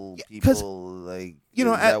homosexual 'cause, people. Like, you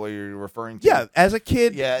know, is that what you're referring to? Yeah, as a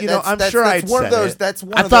kid, yeah. I'm that's sure that's I'd one of said those. it. That's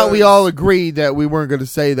one. I of thought those, we all agreed that we weren't going to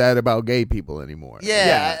say that about gay people anymore.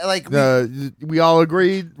 Yeah, like We all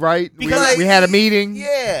agreed, right? Because we had a meeting.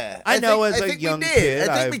 Yeah, I know think, as I a think young we did. kid, I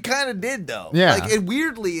think I've- we kind of did though. Yeah. like and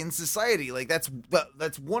weirdly in society, like that's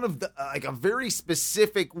one of the like a very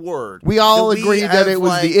specific word. We all that we agreed that have, it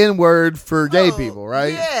was like, the N word for gay oh, people,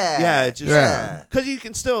 right? Yeah, Yeah, it's just Yeah. because you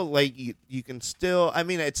can still like you can still. I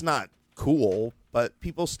mean, it's not cool, but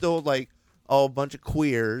people still like a bunch of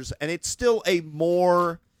queers, and it's still a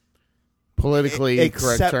more Politically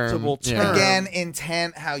correct acceptable term. term. Again,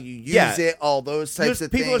 intent, how you use Yeah. it, all those types of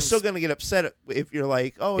people things. are still going to get upset if you're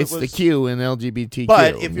like, oh, It's it was the Q in LGBTQ.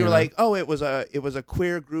 But if you you're know? like, oh, it was a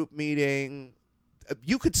queer group meeting,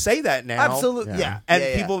 you could say that now. Absolutely, yeah. And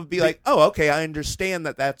Yeah. people would be like, "Oh, okay, I understand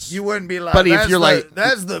that. That's You wouldn't be like, But if that's you're the- like-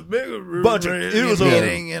 that's the bigger Bunch of- it was a-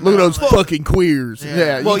 meeting, and look at those I'm like, fucking queers. Yeah.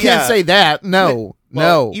 Yeah, Well, you can't yeah. say that. No,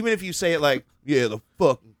 well, no. Even if you say it like, yeah, the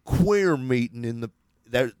fucking queer meeting in the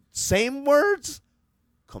same words,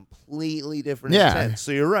 completely different Yeah. intent.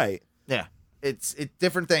 So you're right. Yeah, it's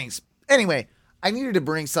different things. Anyway, I needed to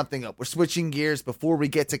bring something up. We're switching gears before we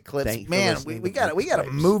get to clips. Thank you for Man, listening we to got to Clips.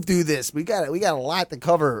 move through this. We got a lot to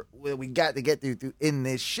cover. We got to get through in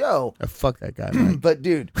this show. Oh, fuck that guy. Mike. But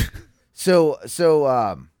dude, so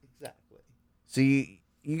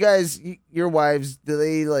you guys, your wives, do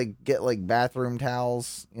they like get like bathroom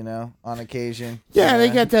towels? On occasion. Yeah, they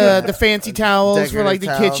got the fancy towels for like the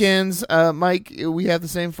Decorative kitchens. Mike, we have the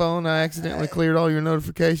same phone. I accidentally cleared all your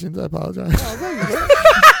notifications. I apologize.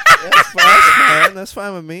 That's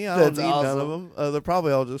fine with me. I don't That's need none of awesome. them. They're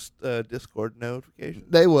probably all just Discord notifications.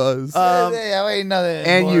 They was. Yeah, wait, nothing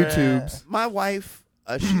and more, YouTubes. My wife,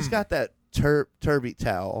 she's got that Turby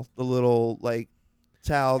towel, the little like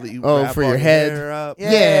towel that you Oh, wrap for all your head? hair up.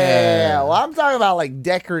 Yeah. Well, I'm talking about like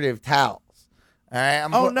decorative towels. All right.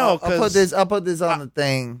 No, I'll put this on the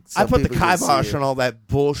thing. so I put the people can see kibosh it. on all that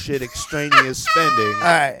bullshit extraneous spending.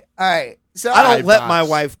 All right. So I don't let Kibosh. my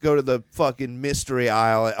wife go to the fucking mystery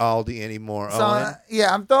aisle at Aldi anymore. So Owen.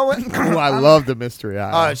 yeah, I'm throwing. Oh, I love the mystery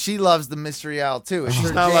aisle. She loves the mystery aisle too. It's She's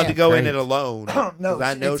her not allowed to jam. go in Great. it alone. No, 'cause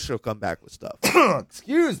I know it's- she'll come back with stuff.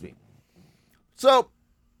 Excuse me. So,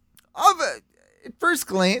 at first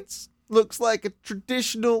glance, looks like a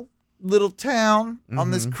traditional little town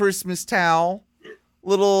on this Christmas towel.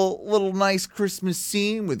 Little nice Christmas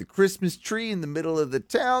scene with a Christmas tree in the middle of the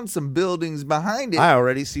town, some buildings behind it. I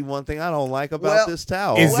already see one thing I don't like about Well, this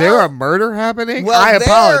towel. Is there a murder happening? well, I there-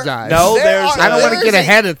 apologize. No, There there's are- I don't want to there's get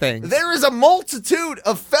ahead of things. There is a multitude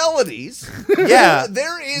of felonies. Yeah.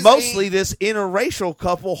 there is mostly this interracial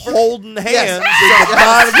couple holding hands Yes. at the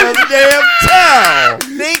bottom of the damn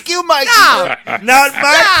towel? Thank you, Mike. Not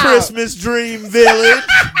my Christmas dream village.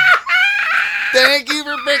 Thank you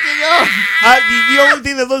for picking up. The only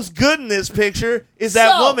thing that looks good in this picture is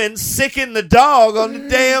that So- woman sicking the dog on the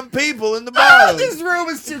damn people in the bottom. This room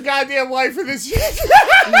is too goddamn white for this shit.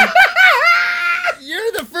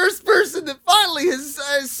 You're the first person that finally has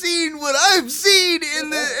seen what I've seen in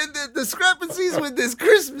the discrepancies with this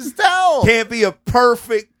Christmas towel. Can't be a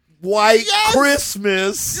perfect white Yes.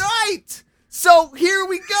 Christmas. Right. So here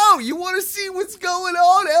we go. You want to see what's going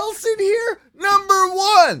on else in here? Number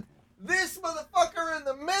one. This motherfucker in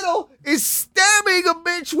the middle is stabbing a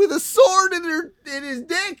bitch with a sword in his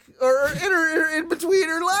dick or in between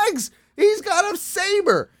her legs. He's got a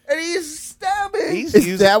saber and he's stabbing. He's Is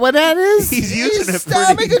using, that what that is? he's using He's it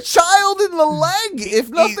stabbing pretty. a child in the leg. If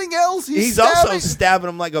nothing else, He's stabbing. also stabbing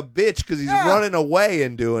him like a bitch because he's Yeah. running away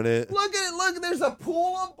and doing it. Look at it. Look, there's a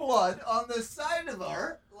pool of blood on the side of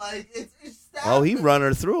her. Like it's stabbing. Oh, he run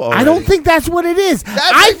her through already. I don't think that's what it is.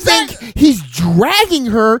 That's I exact- think he's dragging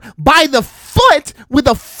her by the foot with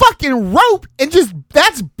a fucking rope and just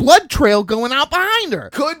that's blood trail going out behind her.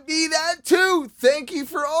 Could be that too. Thank you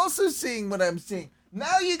for also seeing what I'm seeing.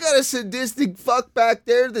 Now you got a sadistic fuck back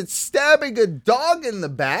there that's stabbing a dog in the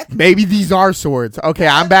back. Maybe these are swords. Okay,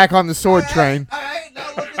 I'm back on the sword train. All right,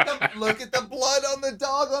 now Look at the blood on the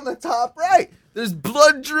dog on the top right. There's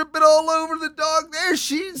blood dripping all over the dog there.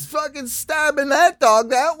 She's fucking stabbing that dog.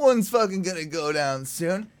 That one's fucking gonna go down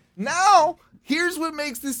soon. Now, here's what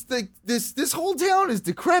makes this whole town is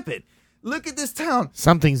decrepit. Look at this town.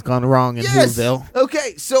 Something's gone wrong in Whoville.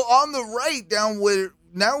 Okay, so on the right down where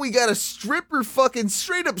now we got a stripper fucking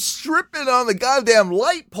straight up stripping on the goddamn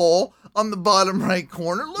light pole on the bottom right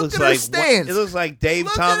corner. Look at her stance. It looks like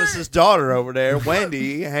Dave Thomas's daughter over there,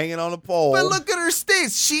 Wendy, hanging on a pole. But look at her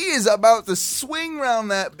stance. She is about to swing around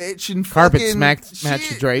that bitch and Carpets fucking match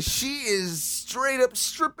the drapes. She is straight up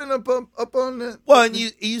stripping up on the. Well, and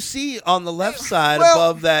you see on the left side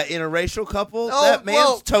above that interracial couple, that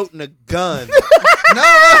man's toting a gun.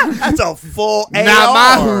 No, that's a full AR. Not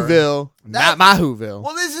my Whoville. Not my Whoville.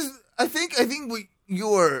 Well, this is. I think what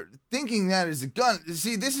you're thinking that is a gun.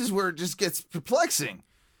 See, this is where it just gets perplexing,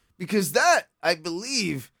 because that I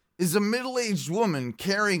believe is a middle-aged woman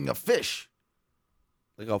carrying a fish.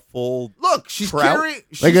 Like a full look. She's trout? carrying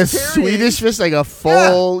like a Swedish fish, like a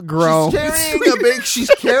full-grown. She's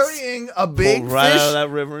carrying a big right fish out of that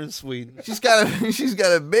river in Sweden. She's got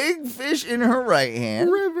a big fish in her right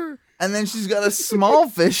hand, and then she's got a small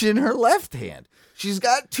fish in her left hand. She's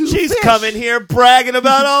got two fish. She's coming here bragging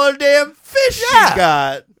about all her damn fish she's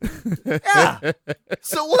got. Yeah.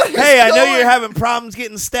 So what? Hey, I know you're having problems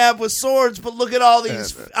getting stabbed with swords, but look at all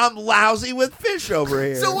these. I'm lousy with fish over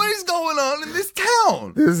here. So what is going on in this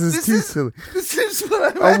town? This is too silly. This is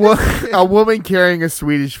what I'm a woman carrying a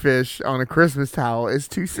Swedish fish on a Christmas towel is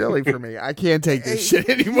too silly for me. I can't take this shit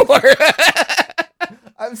anymore.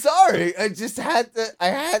 I'm sorry. I just had to.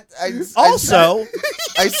 I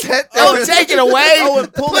said. Oh, take it away. Oh,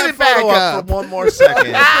 and pull that photo up for one more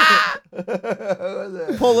second.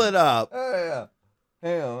 Pull it up. Oh yeah.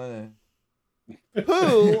 Hang on.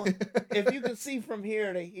 Who, if you can see from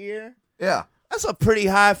here to here, yeah, that's a pretty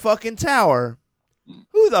high fucking tower.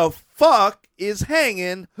 Who the fuck is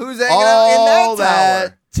hanging? Who's hanging out in that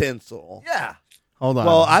tower? Tinsel. Yeah. Hold on.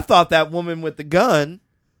 Well, I thought that woman with the gun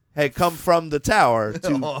had come from the tower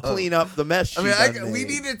to clean up the mess. We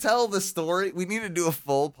need to tell the story. We need to do a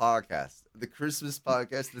full podcast, the Christmas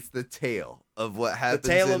podcast. It's the tale of what happens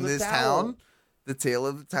in this town. The tale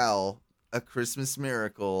of the towel, a Christmas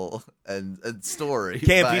miracle, and a story.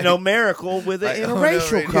 Can't be no miracle with an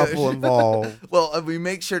interracial couple involved. Well, we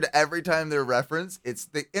make sure to every time they're referenced, it's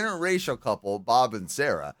the interracial couple, Bob and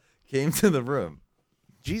Sarah, came to the room.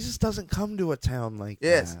 Jesus doesn't come to a town like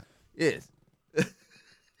that. Yes.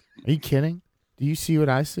 Are you kidding? Do you see what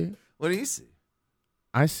I see? What do you see?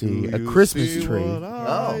 I see a Christmas tree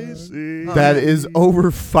that is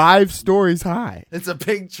over 5 stories high. It's a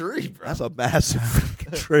big tree, bro. That's a massive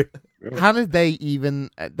tree. How did they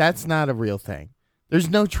even? That's not a real thing. There's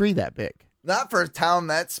no tree that big. Not for a town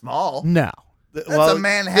that small. No. That's a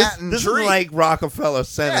Manhattan this tree. Is like Rockefeller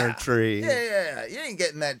Center tree. Yeah. You ain't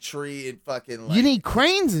getting that tree in fucking. You need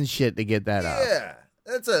cranes and shit to get that up. Yeah,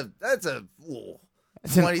 that's a.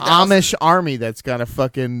 It's an Amish army that's got to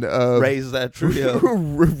fucking raise that tree up.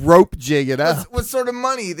 Rope jig it up. What sort of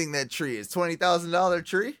money you think that tree is? $20,000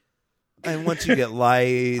 tree? And once you get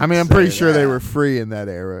lights, I mean, I'm pretty sure they were free in that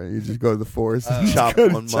era. You just go to the forest and chop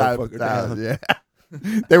one motherfucker down. Yeah,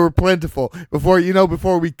 they were plentiful before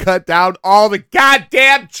we cut down all the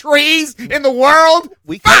goddamn trees in the world.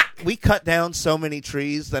 We cut down so many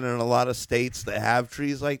trees that in a lot of states that have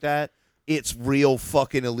trees like that, it's real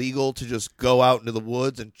fucking illegal to just go out into the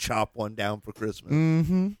woods and chop one down for Christmas.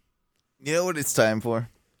 Mm-hmm. You know what it's time for?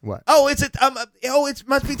 What? Oh, it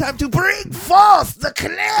must be time to bring forth the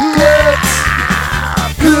clips.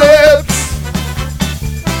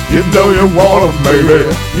 You know you want 'em, baby.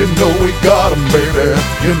 You know we got 'em, baby.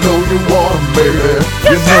 You know you want 'em, baby.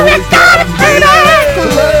 You know we got 'em, baby.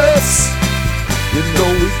 Clips. You know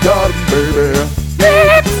we got 'em, baby.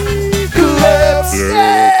 Clips.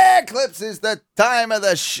 Yeah, Clips is the time of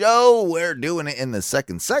the show. We're doing it in the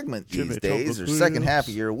second segment these days, or second half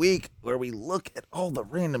of your week, where we look at all the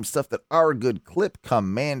random stuff that our good clip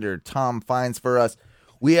commander Tom finds for us.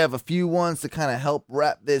 We have a few ones to kind of help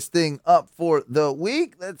wrap this thing up for the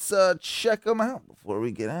week. Let's check them out before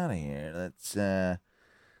we get out of here. Let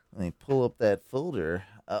me pull up that folder.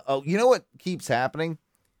 You know what keeps happening?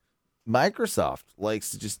 Microsoft likes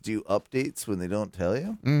to just do updates when they don't tell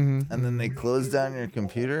you, and then they close down your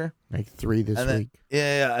computer. Like 3 this week.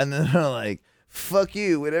 Yeah, and then they're like, "Fuck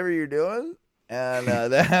you, whatever you're doing." And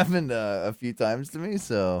that happened a few times to me.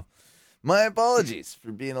 So, my apologies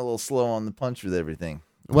for being a little slow on the punch with everything.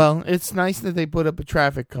 Well, it's nice that they put up a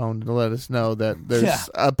traffic cone to let us know that there's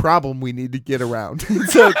a problem we need to get around.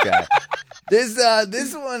 It's okay.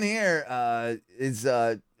 This one here is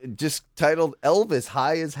just titled Elvis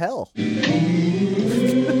High as Hell. I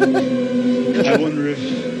wonder if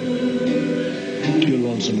you're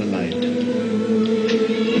lonesome tonight.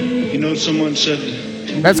 You know, someone said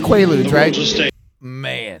That's Quaaludes, the right? world's a stage.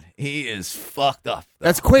 Man, he is fucked up.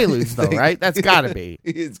 That's Quaaludes, though, right? That's gotta be.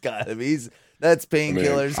 It's gotta be. That's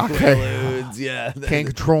painkillers, Okay. Quaaludes. Yeah. Can't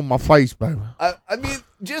control my face, baby. I mean,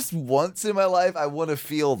 just once in my life, I want to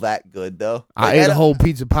feel that good, though. I Like, ate a don't- whole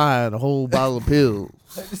pizza pie and a whole bottle of pills.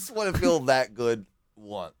 I just want to feel that good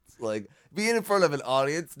once. Like, being in front of an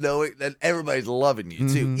audience, knowing that everybody's loving you,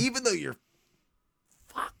 too. Mhm. Even though you're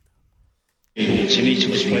And each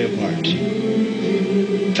of us play a part.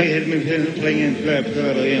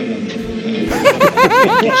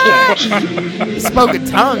 Smoking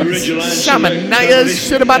tongues. Shamanaya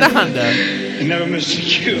shit about a Honda. And never missed a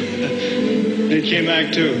cue. And it came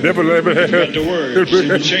back to Never. got the words.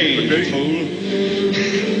 It changed, fool.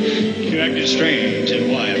 You acted strange, and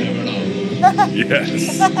why, I never know.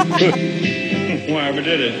 Yes. Why I ever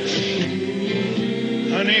did it.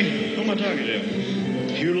 Honey, who am I talking to?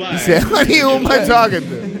 You lied. He said, honey, who am I talking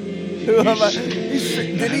to? Who am I?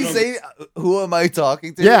 Did he say, who am I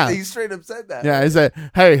talking to? Yeah. He straight up said that. Yeah, he said,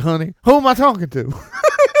 hey, honey, who am I talking to?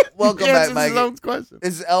 Welcome He back, answers his Mike. own question.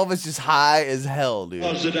 Is Elvis just high as hell, dude?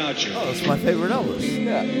 What's it out you? That's my favorite Elvis.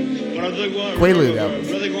 Yeah. But I'd rather go on, Quaalude I'd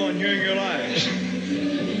Elvis. rather go on hearing your lies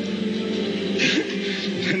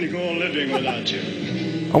than to go on living without you.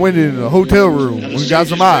 I went in a hotel room. We got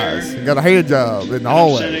some eyes. And got a hand job in the I'm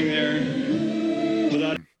hallway. sitting there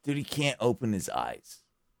without Dude, he can't open his eyes.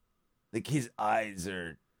 Like, his eyes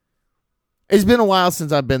are... It's been a while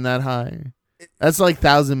since I've been that high. That's like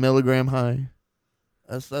 1,000 milligram high.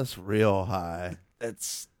 That's real high.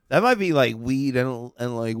 That's... That might be like weed and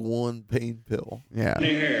like one pain pill. Yeah.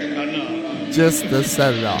 any hair. I know. Just to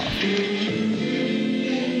set it off. And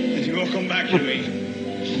you won't come back to me.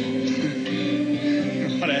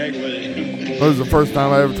 What the heck was it? That was the first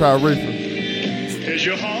time I ever tried reefer. Is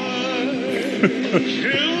your heart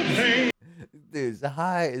still pain? Dude, it's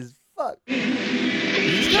high as fuck.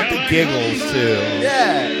 He's got the giggles too.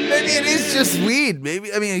 Yeah. Maybe it is just weed.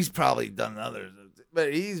 Maybe... I mean, he's probably done others.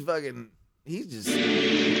 But he's fucking... He's just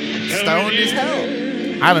stoned as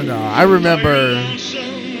hell. I don't know. I remember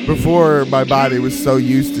before my body was so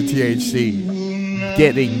used to THC,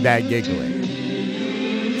 getting that giggling.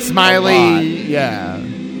 A lot. Smiley, yeah.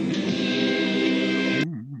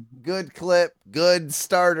 Good clip. Good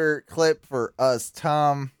starter clip for us,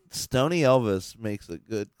 Tom. Stony Elvis makes a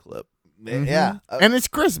good clip. Yeah. And it's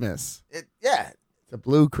Christmas. Yeah. It's a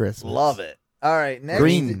blue Christmas. Love it. All right. Next.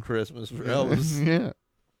 Green. Christmas for Elvis. Yeah.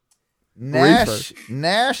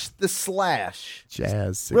 Nash the Slash. Jazz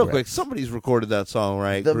Real cigarettes. quick, somebody's recorded that song,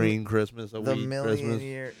 right? The- Green Christmas, a The wheat million Christmas.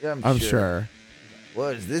 year. I'm sure.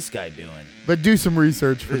 What is this guy doing? But do some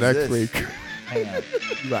research for Who's next this? week. Hang on.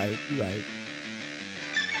 Right.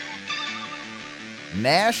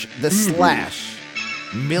 Nash the Slash.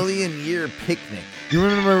 Million Year Picnic. You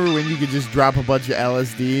remember when you could just drop a bunch of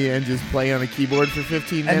LSD and just play on a keyboard for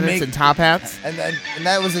 15 And minutes make- and top hats? And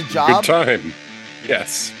that was a Good job. time.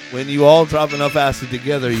 Yes. When you all drop enough acid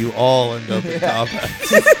together, you all end up in top hats.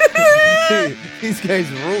 These guys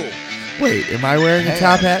rule. Wait, am I wearing a Hang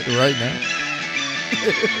top on. hat right now?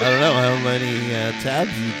 I don't know how many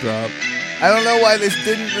tabs you dropped. I don't know why this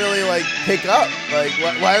didn't really like pick up. Like,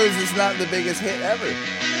 why was this not the biggest hit ever?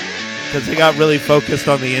 Because they got really focused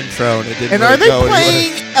on the intro and it didn't And really are they go anywhere.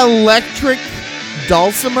 playing electric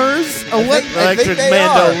dulcimers? I what? think Electric they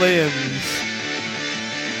mandolins?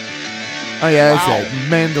 Oh yeah, that's Wow. it.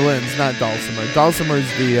 Mandolins, not dulcimer. Dulcimer's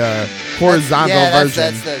the horizontal That's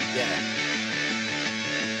version. the yeah.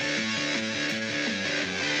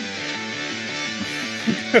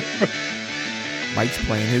 Mike's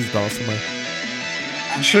playing his dulcimer.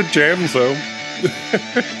 Should jam though.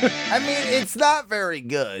 I mean, it's not very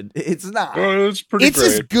good. It's not. Oh, it's pretty It's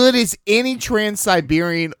great. as good as any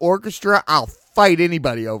Trans-Siberian Orchestra. I'll fight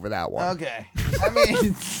anybody over that one. Okay. I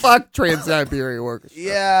mean, Fuck Trans-Siberian Orchestra.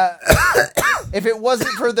 yeah. If it wasn't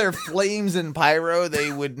for their flames and pyro,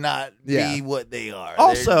 they would not Yeah. be what they are.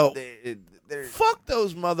 Also- they're Fuck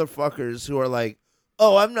those motherfuckers who are like,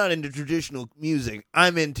 oh, I'm not into traditional music.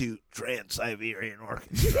 I'm into Trans-Siberian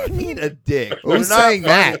Orchestra. I mean a dick. Who's They're not saying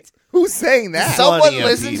funny. that? Who's saying that? someone Plenty of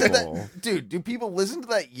listens to people. that. Dude, do people listen to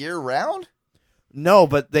that year round? No,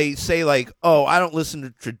 but they say like, oh, I don't listen to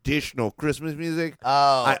traditional Christmas music. Oh,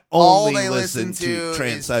 I all only they listen listen to to is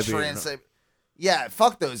Trans-Siberian. Yeah,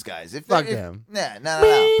 fuck those guys. Fuck them. Nah,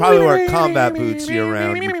 no. Probably wear combat boots year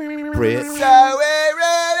round, you Brit. So it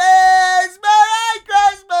is Merry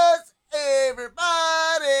Christmas.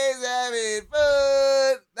 Everybody's having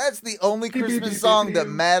fun. That's the the only Christmas song that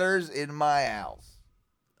matters in my house.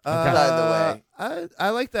 By the way. I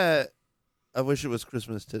like that. I wish it was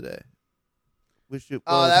Christmas today. Wish it was.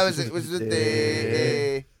 Oh, that was Christmas the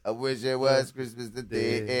day. I wish it was Christmas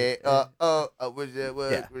today. I wish it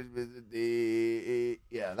was Christmas today.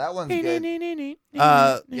 Yeah, that one's good.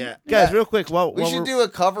 Yeah, guys, real quick. We should do a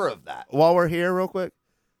cover of that. While we're here, real quick.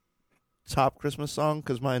 Top Christmas song,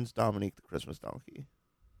 because mine's Dominique the Christmas Donkey.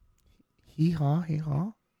 Hee haw, hee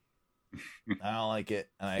haw. I don't like it.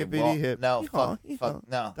 And I Hippity won't. hip. No, Hee-haw, fuck,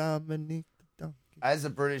 no. Dominique the Donkey. As a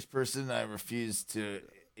British person, I refuse to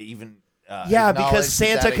even. Yeah, acknowledge because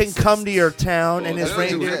Santa that can come to exists. your town and his For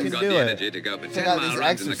those who reindeer haven't can got do the it. energy to go for 10 Check out mile these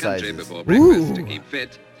runs in the country exercises. before breakfast to Ooh. keep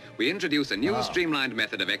fit, we introduce a new streamlined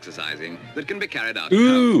method of exercising that can be carried out at home.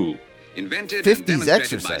 Ooh. Invented 50s and demonstrated by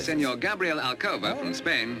exercises. Senor Gabriel Alcova from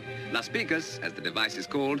Spain, Las Picas, as the device is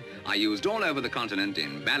called, are used all over the continent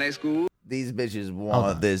in ballet school. These bitches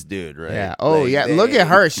want this dude, right? Yeah. Oh, Like, yeah. they- Look at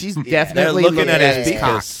her. She's They're definitely looking at his cock.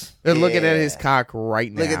 penis. They're looking at his Yeah. cock right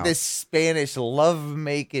now. Look at this Spanish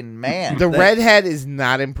love-making man. The redhead is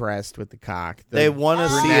not impressed with the cock. The They want to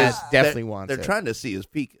see brunette his. definitely they're, wants They're it. trying to see his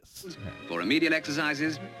pecus. For remedial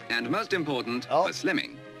exercises, and most important, Oh. for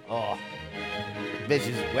slimming. Oh, bitch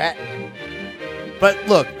is wet. But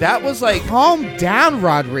look, that was like. Calm down,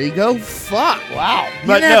 Rodrigo. Fuck. Wow. You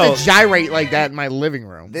But didn't have no. to gyrate like that in my living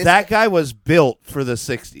room. This- That guy was built for the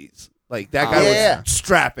 60s. Like, that guy Yeah. was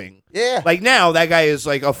strapping. Yeah. Like, now, that guy is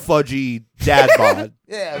like a fudgy dad bod.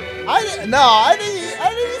 Yeah. I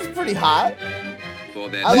think he's pretty hot. For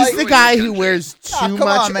their I He's like- the guy who wears Ah, too come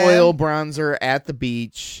much on, man. oil bronzer at the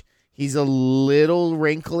beach. He's a little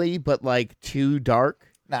wrinkly, but like too dark.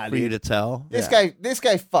 Nah, For you dude. to tell. This guy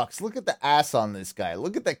fucks. Look at the ass on this guy.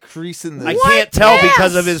 Look at that crease in the. I can't tell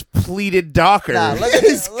because of his pleated docker. Nah, look at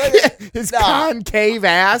His, this. his concave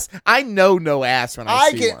ass. I know no ass when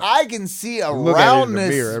I see one. I can see a Look at it in the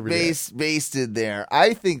mirror roundness every day. basted there.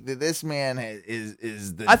 I think that this man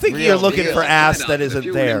is the. I think real you're looking deal. for ass Tied that up with a isn't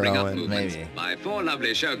few there, limbering up Owen. movements Maybe. By 4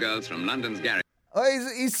 lovely showgirls from London's garage. Oh,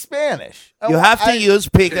 he's Spanish. You Oh, have to I- use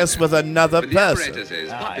pecus with another But the person. apparatus is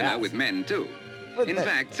Ah, popular yeah. with men too. But In that-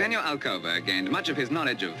 fact, Senor Alcova gained much of his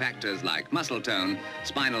knowledge of factors like muscle tone,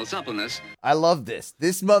 spinal suppleness, I love this.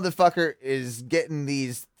 This motherfucker is getting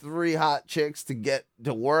these 3 hot chicks to get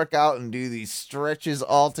to work out and do these stretches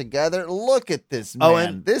all together. Look at this man. Oh,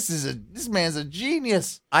 and- this man's a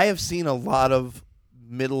genius. I have seen a lot of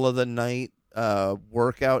middle of the night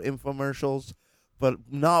workout infomercials, but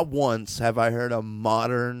not once have I heard a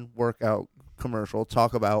modern workout commercial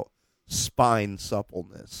talk about spine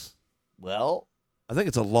suppleness. Well, I think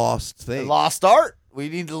it's a lost the thing. lost art. We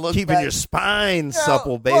need to look Keeping back. your spine Yeah,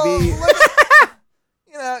 supple, baby. well, look at-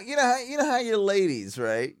 you know how your ladies,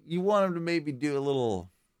 right? You want them to maybe do a little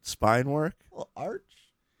Spine work. arch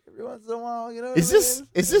every once in a while. You know, Is this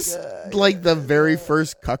like the very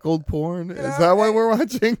first cuckold porn? Is that what we're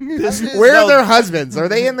watching? This- Where no. are their husbands? Are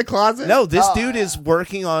they in the closet? No, this Oh. dude is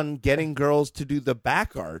working on getting girls to do the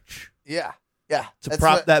back arch Yeah. to That's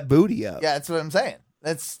prop what- that booty up. Yeah, that's what I'm saying.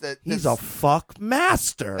 That's He's a fuck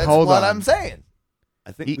master. That's Hold what on. I'm saying.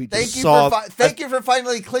 I think we Thank just you saw. thank you for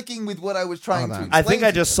finally clicking with what I was trying Hold to. on. I think explain I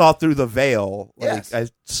to just you. saw through the veil. Like Yes. I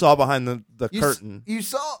saw behind the You curtain. You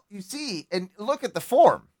see, and look at the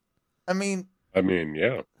form. I mean, I mean,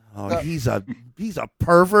 yeah. Oh, he's a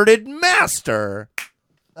perverted master.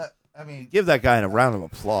 I mean, Give that guy a round of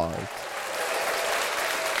applause.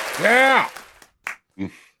 Yeah.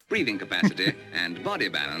 breathing capacity, and body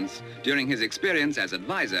balance during his experience as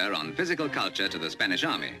advisor on physical culture to the Spanish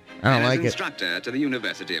army I don't and like as it. instructor to the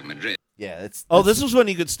University of Madrid. yeah, it's Oh, this was when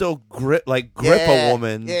you could still grip yeah, a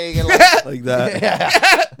woman Yeah, you get like that.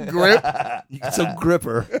 yeah. Grip. You can still grip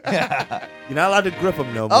her. You're not allowed to grip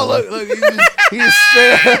him no more. Oh, look, he's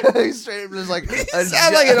straight, he's straight up just like Sounds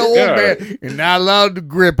like an old Yeah. man. You're not allowed to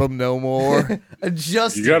grip him no more.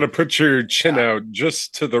 adjusting. You got to put your chin out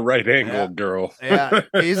just to the right angle, girl. Yeah,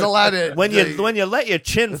 he's allowed to. When you let your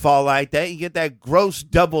chin fall like that, you get that gross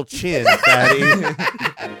double chin, fatty.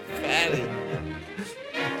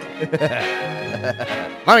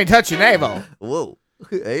 Let me touch your navel. Whoa,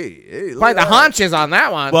 hey, look Quite at the that. haunches on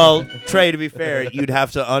that one. Well, Trey, to be fair, you'd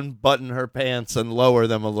have to unbutton her pants and lower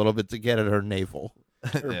them a little bit to get at her navel.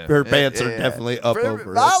 Her pants are definitely up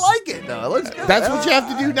over I it. like it though. It looks good. that's what you have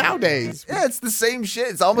to do nowadays. Yeah, it's the same shit.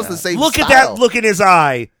 It's almost the same. Look at style. that look in his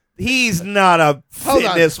eye. He's not a Hold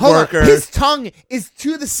on, fitness hold on. worker. His tongue is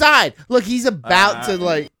to the side. Look, he's about to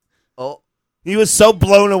like. Oh, He was so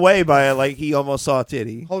blown away by it, like he almost saw a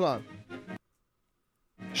titty. Hold on.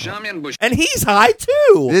 Charmian Bush And he's high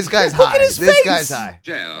too. This guy's Look high. at his This face. guy's high.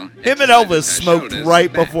 Joe. Him and Elvis smoked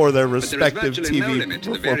right before their respective TV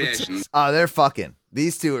performances. Oh, they're fucking.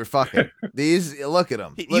 These two are fucking. Look at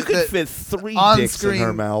them. You could fit 3 on dicks in her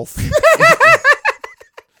screen. mouth.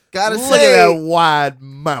 Gotta Look say, at that wide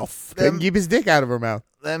mouth. Couldn't keep his dick out of her mouth.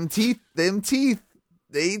 them teeth,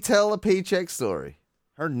 they tell a paycheck story.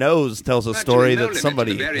 Her nose tells a story that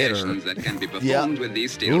somebody hit her. That can be performed Yeah. with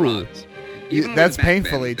these steel Ooh. rods. Even That's with back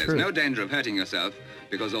painfully bends, true. There's no danger of hurting yourself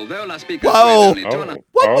because although Las Picas Whoa. weighed only 2.5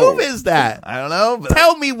 What Oh. move is that? I don't know, but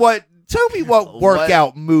Tell me what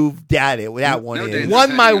workout move that one No is. danger.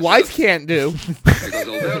 One my wife can't do. because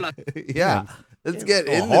although Las yeah. Let's get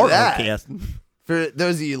Oh, into hard that. casting. For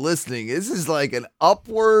those of you listening, this is like an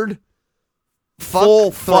upward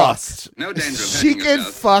Full thrust. no danger of She hurting could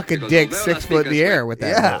yourself fuck a because dick although 6 Las foot in the Picas air weigh- with that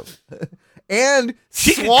Yeah. move. And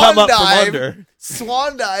She could swan come up from dive, under.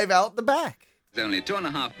 Swan dive out the back. It's only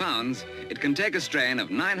 2.5 pounds. It can take a strain of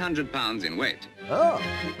 900 pounds in weight. Oh.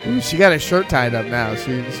 Ooh, she got her shirt tied up now.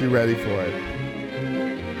 She ready for it.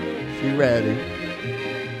 She ready.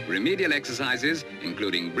 Remedial exercises,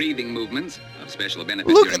 including breathing movements of special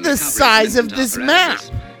benefit. Look during at the recovery size from of this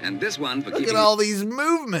paralysis, and this one for Look keeping at all these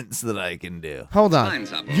movements that I can do. Hold on.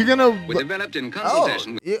 spines up. You're gonna. We developed in Oh,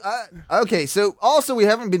 consultation with yeah, okay. So also, we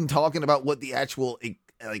haven't been talking about what the actual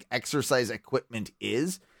like exercise equipment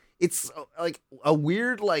is. It's like a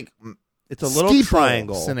weird like It's a little steeple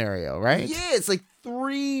triangle. scenario, right? yeah, it's like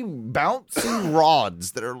 3 bouncy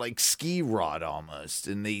rods that are like ski rod almost,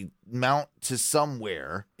 and they mount to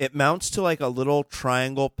somewhere. It mounts to like a little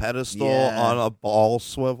triangle pedestal Yeah. on a ball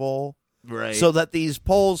swivel. Right. So that these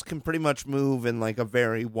poles can pretty much move in like a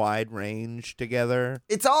very wide range together.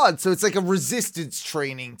 it's odd. So it's like a resistance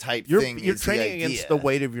training type You're thing. you're is the training against idea. the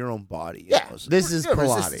weight of your own body. Yeah. almost. This is Yeah,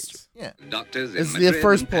 Pilates. resistance. Yeah. doctors in This is the Madrid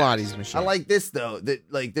first and Paris. Pilates machine. I like this though. That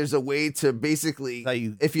like there's a way to basically, How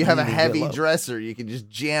you if you have a really heavy get low. dresser, you can just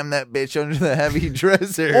jam that bitch under the heavy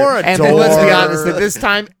dresser. Or a And door. then let's be honest, at this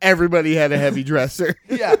time, everybody had a heavy dresser.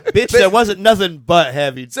 yeah, Bitch, there wasn't nothing but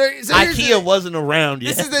heavy. So here's the- IKEA wasn't around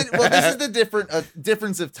yet. This is the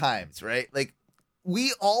difference of times, right? Like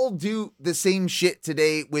we all do the same shit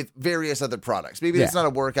today with various other products. Maybe it's Yeah. not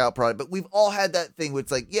a workout product, but we've all had that thing where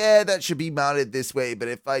it's like, yeah, that should be mounted this way, but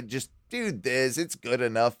if I just do this, it's good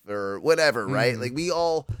enough or whatever, right? Like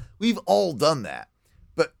we've all done that.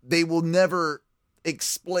 But they will never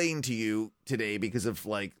explain to you today because of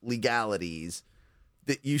like legalities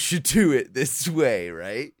that you should do it this way,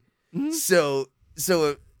 right? So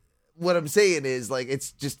what I'm saying is like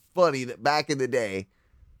it's just funny that back in the day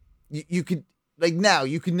you could like now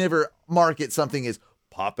you could never market something as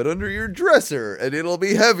pop it under your dresser and it'll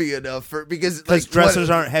be heavy enough for because like dressers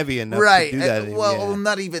what- aren't heavy enough right to do that. and- well yeah.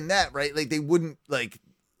 not even that, right? Like they wouldn't like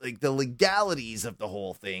the legalities of the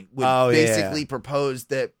whole thing would Oh, yeah. basically propose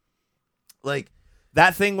that like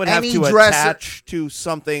That thing would have Any to dresser- attach to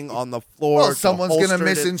something on the floor. well, to someone's going to holster it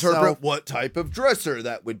misinterpret itself. what type of dresser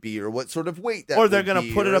that would be or what sort of weight that Or they're going going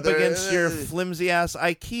to put it up against your flimsy ass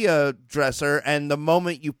IKEA dresser, and the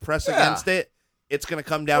moment you press Yeah. against it, it's going to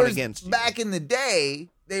come down Whereas against you. back in the day,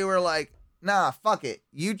 they were like, nah, fuck it.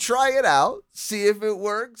 You try it out, see if it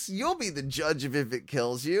works. You'll be the judge of if it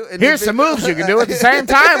kills you. And Here's if some it- moves you can do at the same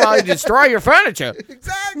time while you destroy your furniture.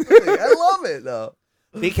 Exactly. I love it, though.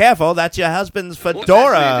 Be careful, that's your husband's What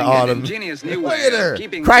fedora fascinating and on him. ingenious new Look way at her. of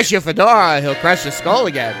keeping Crush your fedora, he'll crush your skull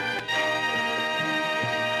again.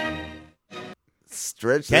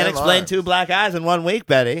 Stretch Can't them explain arms. 2 black eyes in 1 week,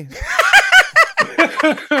 Betty.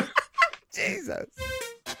 Jesus.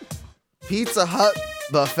 Pizza Hut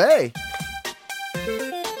buffet.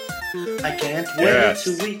 I can't wait Yes.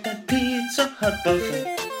 to eat that Pizza Hut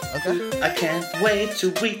buffet. Okay. I can't wait to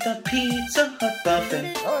eat that Pizza Hut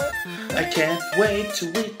buffet. All right. I can't wait to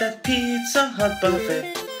eat that Pizza Hut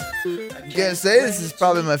buffet. I'm going to say this is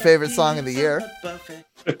probably my favorite song of the year.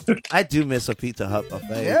 I do miss a Pizza Hut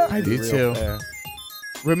buffet. Yeah. I to be do real too. fair.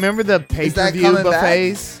 Remember the that pay-per-view coming back?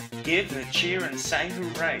 buffets? Give a cheer and say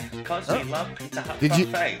hooray, cause we love Pizza Hut Did you-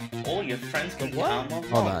 buffet. All your friends can come along.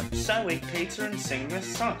 Hold on. So eat pizza and sing this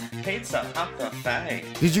song. Pizza Hut buffet.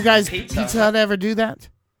 Did you guys Pizza Pizza Hut ever do that?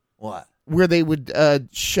 What? Where they would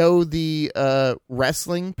show the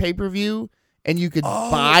wrestling pay-per-view and you could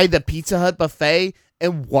buy the Pizza Hut buffet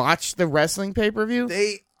and watch the wrestling pay-per-view?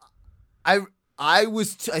 I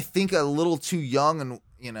was, I think, a little too young and,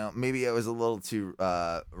 you know, maybe I was a little too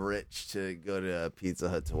rich to go to Pizza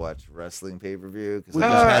Hut to watch wrestling pay-per-view.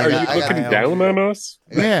 Are you looking down on us?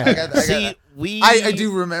 Yeah. See, I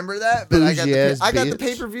do remember that, but I got Bougie ass the bitch.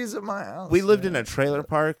 pay-per-views at my house. We lived in a trailer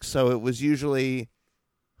park, so it was usually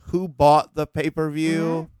who bought the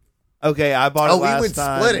pay-per-view Okay, I bought it Oh, we last would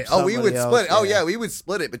time. split it. Oh, we would Somebody split it. else, Oh, yeah, we would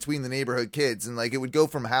split it between the neighborhood kids, and like it would go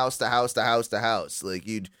from house to house to house to house. Like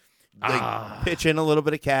you'd, like, Pitch in a little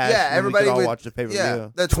bit of cash. yeah, and everybody we could all would watch the pay-per-view. Yeah,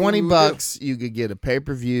 that's what we would do. $20, you could get a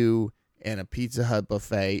pay-per-view and a Pizza Hut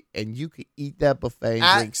buffet, and you could eat that buffet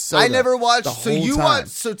and drink soda. I never watched. the So whole you time. watched.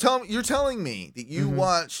 So you're telling me that you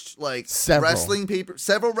watched like Several.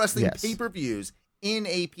 several wrestling Yes. pay-per-views in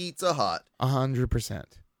a Pizza Hut. 100%.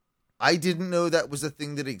 I didn't know that was a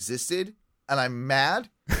thing that existed, and I'm mad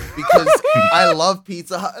because I love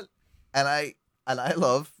Pizza Hut and I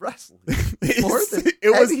love wrestling more than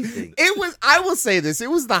anything. It was. I will say this. It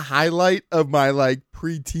was the highlight of my like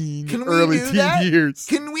preteen, Can we early do teen that? years.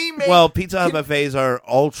 Can we make? Well, Pizza Hut buffets are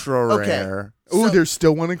ultra Okay. rare. Ooh, so- there's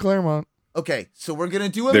still one in Claremont. Okay, so we're gonna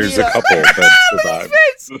do a There's a meetup. couple that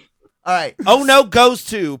survived. All right. Oh no, goes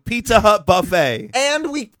to Pizza Hut buffet. And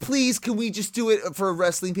can we just do it for a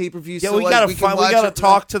wrestling pay-per-view? Yeah, so, we like, gotta can find. We watch gotta it,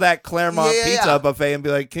 talk to that Claremont Yeah, Pizza yeah. buffet and be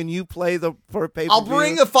like, "Can you play for pay per view?" I'll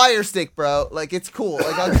bring a fire stick, bro. Like it's cool.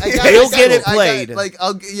 Like They'll get it played.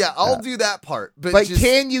 I'll do that part. But, But just,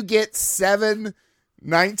 can you get 7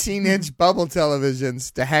 19-inch bubble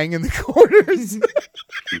televisions to hang in the corners?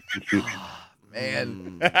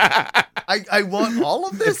 man, I want all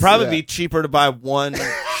of this. It'd probably be cheaper to buy one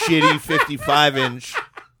shitty 55-inch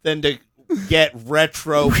than to get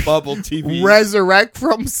retro bubble TV. Resurrect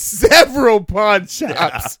from several pawn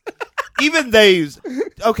shops. Even these.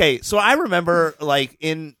 Okay, so I remember like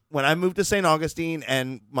when I moved to St. Augustine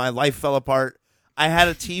and my life fell apart, I had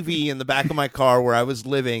a TV in the back of my car where I was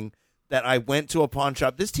living that I went to a pawn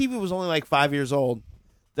shop. This TV was only like 5 years old.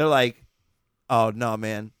 They're like, "Oh no,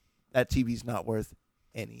 man, that TV's not worth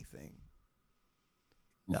anything.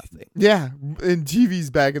 Nothing." Yeah, in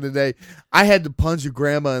TVs back in the day, I had to punch a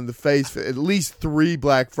grandma in the face for at least 3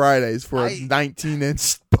 Black Fridays for a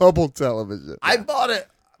 19-inch bubble television. I bought it,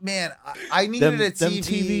 man. I needed a Them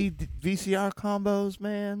TV. TV VCR combos,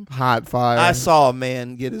 man. Hot fire. I saw a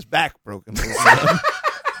man get his back broken.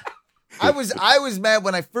 I was mad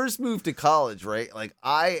when I first moved to college, right? Like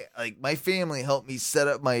my family helped me set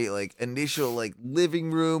up my like initial like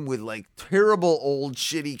living room with like terrible old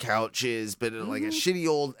shitty couches, but like a shitty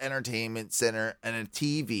old entertainment center and a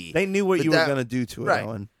TV. They knew what But you that- were going to do to it, right.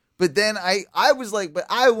 Owen. But then I was like, but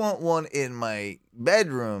I want one in my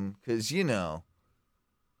bedroom because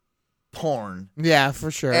porn. Yeah,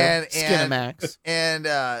 for sure. And- Skinamax. And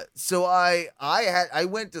so I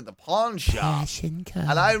went to the pawn shop.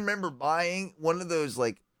 And I remember buying one of those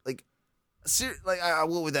what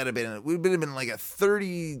would that have been? It would have been like a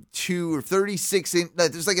 32 or 36 inch. No,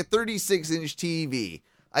 there's like a 36-inch TV.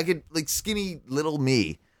 I could like skinny little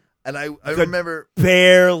me, and I remember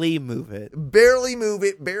Barely move it. barely move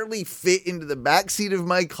it, barely fit into the back seat of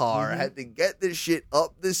my car. I had to get this shit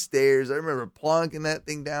up the stairs. I remember plonking that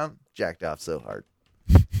thing down, jacked off so hard.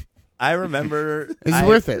 I remember. It's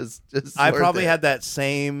worth it. Just I worth probably it. had that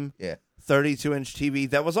same Yeah. 32-inch TV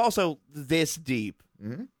that was also this deep.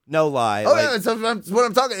 Mhm. No lie. Oh like, yeah, that's what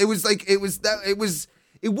I'm talking. It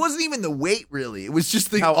wasn't even the weight really. It was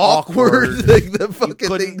just the How awkward, awkward. like the you fucking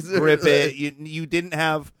couldn't things. that grip were, it. like- You didn't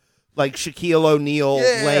have like Shaquille O'Neal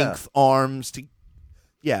Yeah. length arms to.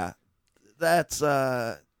 Yeah, that's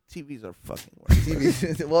TVs are fucking worth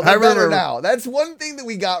it. TV. Well, I they're better remember- now. That's one thing that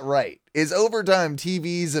we got right. Is over time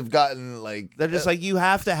TVs have gotten like They're just like, you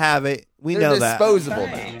have to have it. We they're know that. disposable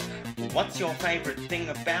now. Hey, what's your favorite thing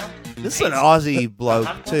about This is an Pizza Aussie bloke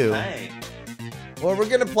Hut too. buffet? Well, we're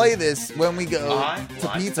gonna play this when we go I to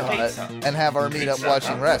like Pizza pizza. Hut and have our meetup Pizza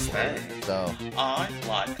watching Hut wrestling. buffet. So I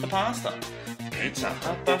like the pasta. Pizza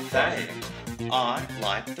Hut buffet. I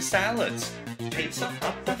like the salads. Pizza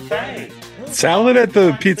Hut buffet. Salad at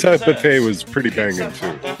the Pizza Hut buffet was pretty Pizza banging too.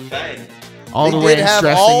 Hut buffet. All They the did ranch have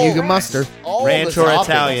dressing all- you can muster. all Ranch the or toppings.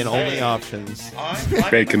 Italian, only options. I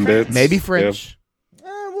like Bacon the bits. Maybe French.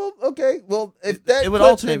 Well, okay. Well, if that It would clip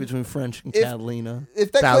alternate did- between French and if- Catalina.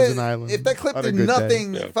 if that Thousand clip, Island if that clip on a did good day.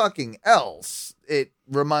 nothing Yeah. fucking else, it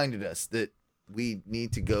reminded us that we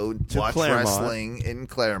need to go watch Claremont. wrestling in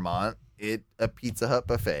Claremont at a Pizza Hut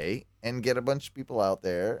buffet and get a bunch of people out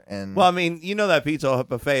there. And Well, I mean, you know that Pizza Hut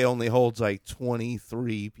buffet only holds like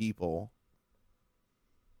 23 people.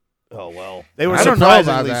 oh well, They were I don't know about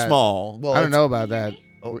surprisingly that. small. well, I don't it's- know about that.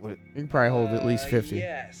 Oh, You can probably hold at least 50.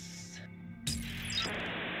 Yes.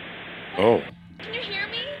 Oh, Can you hear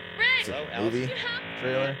me? it's Rick! a movie You have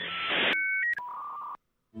trailer.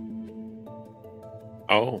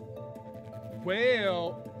 oh.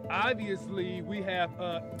 Well, obviously we have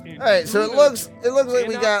All right, so it looks like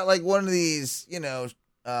we got like one of these,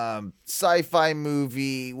 sci-fi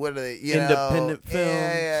movie. What are they? Independent films.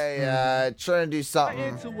 Yeah. Trying to do something.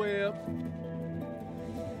 interwebs.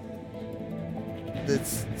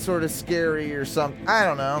 that's sort of scary or something. I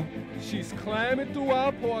don't know. She's climbing through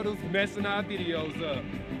our portals, messing our videos up.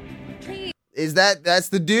 That's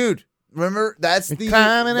the dude. Remember? That's the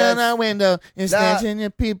climbing that's, on our window and snatching your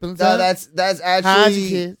people. No, that's Hide your actually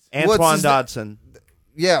kids. Antoine Dodson.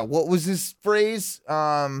 Yeah, what was his phrase? They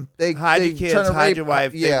Hide your kids, hide rape, your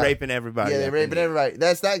wife. yeah. They're raping everybody. Yeah, they're raping everybody.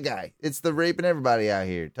 That's that guy. It's the raping everybody out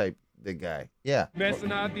here type. The guy. Yeah.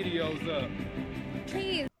 Messing our videos up.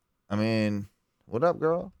 Please. I mean, what up,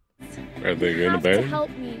 girl? Are they going to have to bed? help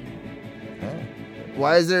me.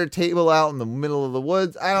 Why is there a table out in the middle of the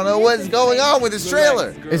woods? I don't know what's going on with this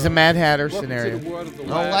trailer. It's a Mad Hatter Welcome scenario. to the world of the I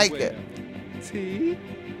don't Wild like West. it. T.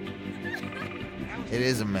 It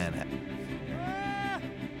is a Manhattan.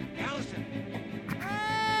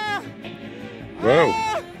 Whoa.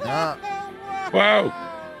 Wow.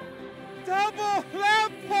 Double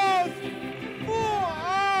lamppost! Full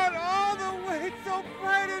on, all the way, so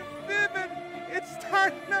bright and vivid. It's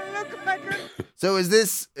starting to look like a... So is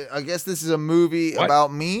this? I guess this is a movie What?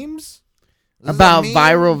 about memes. This is a About meme?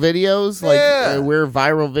 viral videos, like Yeah. where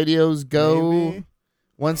viral videos go Maybe.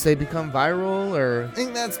 once they become viral, or I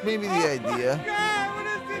think that's maybe the idea. God, what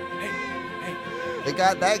is it? They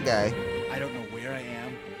got that guy. I don't know where I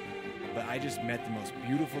am, but I just met the most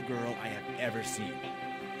beautiful girl I have ever seen.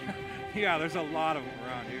 Yeah, there's a lot of them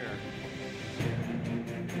around here.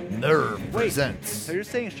 Nerve Wait, presents. so you're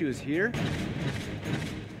saying she was here?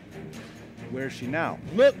 Where is she now?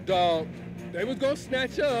 Look, dog, they was gonna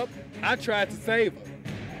snatch her up. I tried to save her.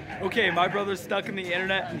 Okay, my brother's stuck in the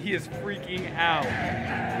internet and he is freaking out.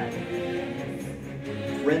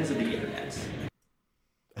 Friends of the internet.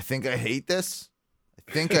 I think I hate this.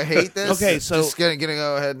 I think I hate this. Okay, so- just gonna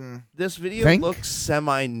go ahead and This video Think? looks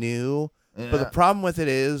semi-new, but the Yeah. problem with it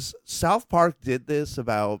is South Park did this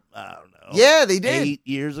about, I don't know, Yeah, they did. 8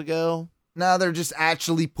 years ago. Now they're just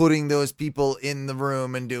actually putting those people in the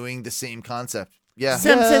room and doing the same concept. Yeah.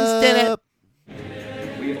 Simpsons did it.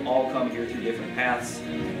 We have all come here through different paths.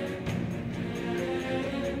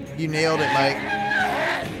 You nailed it, Mike.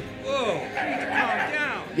 Whoa, calm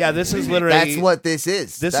down. Yeah, this is literally... That's what this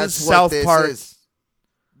is. This That's is what South this Park. is.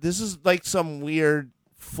 This is like some weird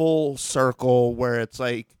full circle where it's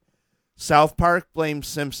like South Park blames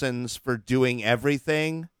Simpsons for doing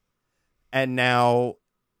everything, and now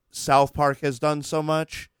South Park has done so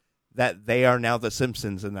much that they are now the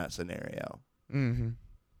Simpsons in that scenario. Mm-hmm.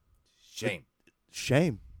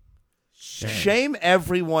 Shame. Shame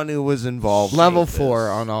everyone who was involved. Level with this. 4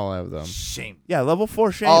 on all of them. Shame. Yeah, level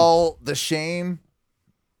 4 shame. All the shame.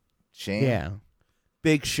 Shame. Yeah.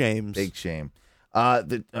 Big shames. Big shame. All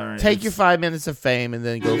right, Take your 5 minutes of fame and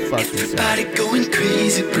then go fuck yourself. going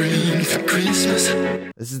crazy, praying for Christmas.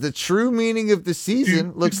 This is the true meaning of the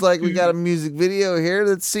season. Looks like we got a music video here.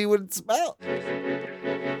 Let's see what it's about.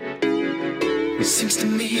 It seems to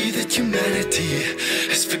me that humanity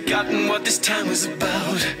has forgotten what this time was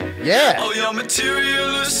about. Yeah. All your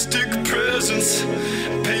materialistic presents,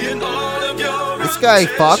 paying all of your This guy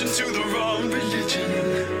attention fucked. to the wrong religion.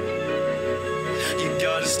 You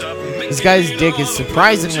gotta stop making This guy's it dick all is about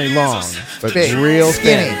surprisingly long, Jesus. but Big. real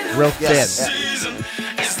Skinny. thin. Real Yes. thin. Season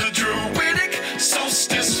is the Druidic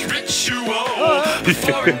solstice ritual.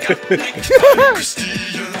 Before it got nicked by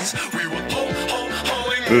Christians, we were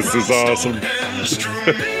holding This is awesome.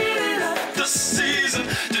 the season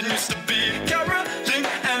didn't used to be caroling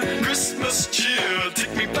and Christmas cheer.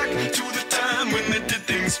 Take me back to the time when they did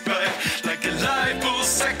things right, like a live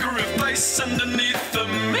sacrifice underneath the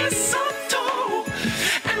mistletoe,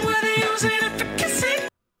 and where they using it for kissing.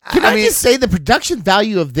 Can I, mean- just say the production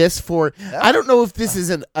value of this for... I don't know if this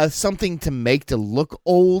is something to make to look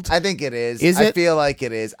old. I think it is. Is I it? feel like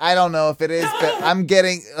it is. I don't know if it is, but I'm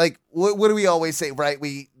getting like what do we always say, right?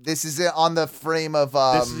 This is on the frame of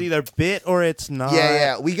This is either bit or it's not.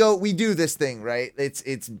 yeah. We do this thing, right? It's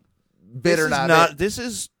bit This or is not. Bit. This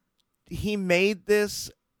is he made this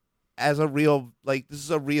as a real this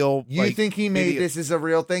is a real. You like, think he made video. this as a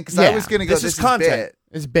real thing? Because I Yeah. was gonna go. This is content. bit.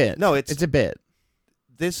 It's bit. No, it's a bit.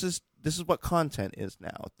 This is what content is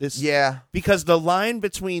now. This Yeah. because the line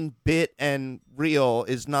between bit and real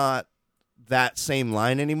is not that same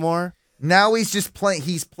line anymore. Now he's just playing.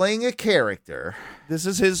 He's playing a character. This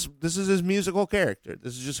is his musical character.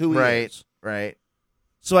 This is just who he Right. is. Right.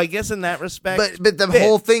 So I guess in that respect, But the bit.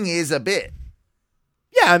 whole thing is a bit.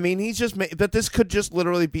 Yeah, I mean, he's just but this could just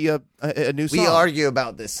literally be a new song. We argue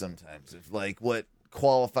about this sometimes, of like what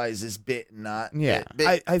qualifies as bit and not. Yeah.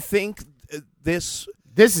 Bit. I think this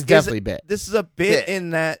This is definitely bit. This is a bit Bit. in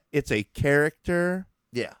that it's a character,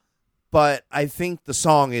 Yeah. but I think the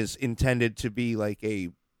song is intended to be like a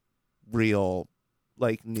real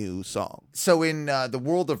like new song. So in the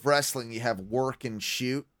world of wrestling, you have work and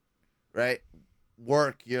shoot, right?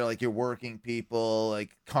 Work, you're working people,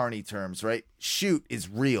 like carny terms, right? Shoot is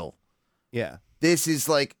real. Yeah. This is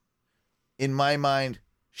like, in my mind,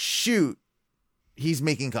 shoot, he's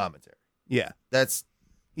making commentary. Yeah.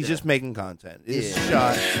 He's just making content. It's Yeah.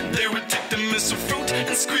 shot. They would take the missile fruit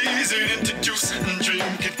and squeeze it into juice and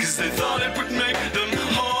drink it because they thought it would make them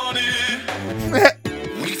horny.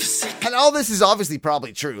 And all this is obviously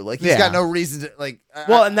probably true. Like, he's got no reason to, like,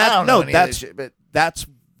 Well, I and that don't know any of this that's shit, but that's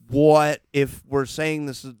what, if we're saying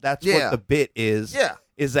this is, that's Yeah. what the bit is. Yeah.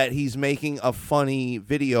 Is that he's making a funny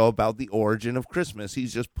video about the origin of Christmas.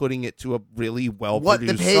 He's just putting it to a really well what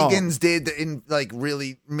produced the pagans did in, like,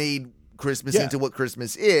 really made Christmas Yeah. into what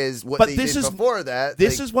Christmas is. What But they this did is before that.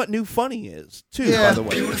 This like, is what New Funny is, too, Yeah. by the way.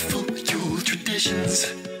 Beautiful Yule traditions.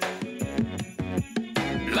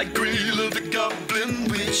 Like Greel of the Goblin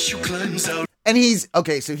Witch who climbs out. And he's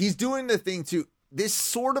so he's doing the thing too. This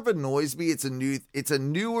sort of annoys me. It's a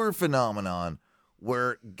newer phenomenon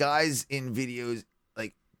where guys in videos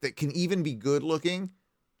like that can even be good looking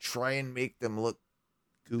try and make them look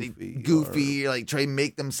goofy, like try and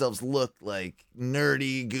make themselves look like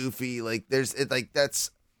nerdy, goofy. Like it's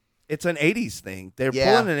an 80s thing. They're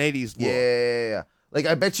Yeah. pulling an 80s look. Yeah. Like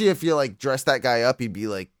I bet you if you like dress that guy up, he'd be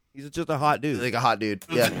like he's just a hot dude. Like a hot dude.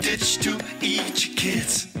 Yeah. Ditch to eat your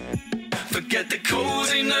kids. Forget the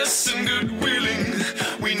coziness and good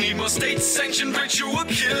willing. We need more state-sanctioned ritual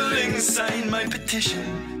killing. Sign my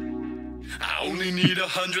petition. I only need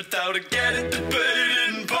 100,000 to get it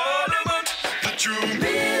debated in Parliament. The true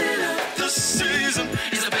meaning of the season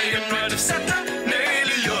is the pagan rite of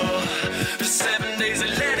Saturnalia. For 7 days of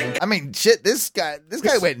letting. I mean, shit. This guy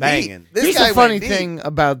went banging. deep. This Here's guy the funny went deep. thing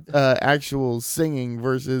about actual singing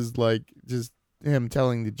versus like just him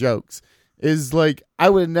telling the jokes is like I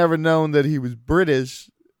would have never known that he was British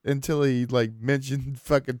until he like mentioned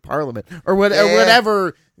fucking Parliament or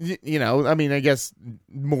whatever. You know, I mean, I guess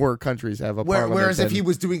more countries have a Parliament. Whereas if than- he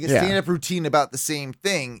was doing a Yeah. stand-up routine about the same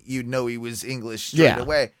thing, you'd know he was English straight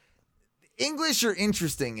away. English are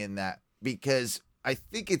interesting in that because I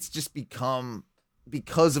think it's just become,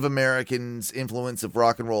 because of Americans' influence of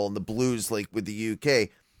rock and roll and the blues, like with the UK,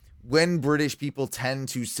 when British people tend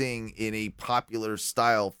to sing in a popular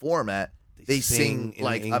style format, they sing in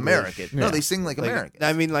like English. American. No, Yeah. they sing like American.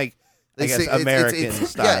 I mean, like, I guess sing- American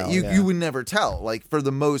style. Yeah, you would never tell. Like for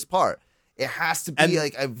the most part, it has to be And-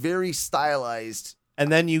 like a very stylized.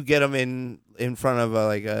 And then you get them in front of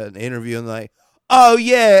an interview and like, oh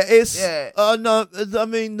yeah, it's no, I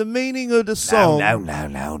mean the meaning of the song.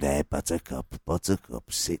 No, there, Buttercup,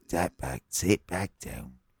 sit back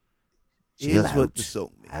down. Here's what the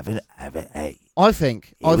song means. Have it, hey. I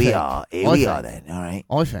think Here I we think- are. I Here we think- are then, all right?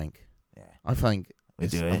 I think. Yeah. I think We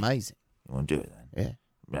it's do it. amazing. You want to do it then? Yeah.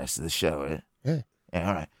 Rest of the show, eh? Yeah. Yeah,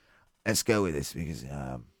 all right. Let's go with this because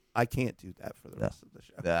I can't do that for the rest of the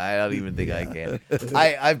show. No, I don't even think I can.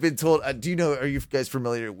 I've been told. Do you know? Are you guys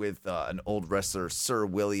familiar with an old wrestler, Sir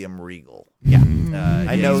William Regal? Yeah,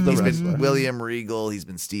 I know the he's wrestler. been William Regal. He's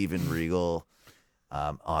been Steven Regal.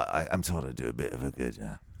 I'm told to do a bit of a good.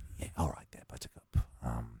 Yeah, all right, there, Buttercup.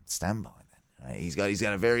 Stand by then. All right, he's got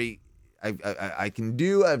a very. I can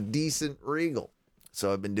do a decent Regal.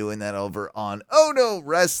 So I've been doing that over on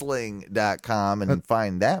OhNoWrestling.com and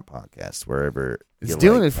find that podcast wherever It's you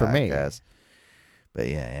doing like it for me. podcasts. But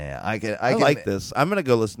yeah, I can. I like this. I'm gonna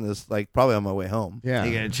go listen to this like probably on my way home. Yeah.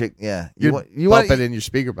 You gonna check? Yeah, You want bump it in your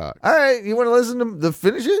speaker box. All right, you want to listen to the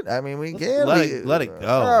finish it? I mean, we can. let it go.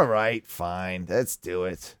 All right, fine. Let's do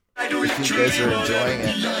it. If you guys are enjoying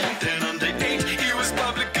it. Then on day 8, he was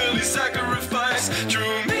publicly sacrificed.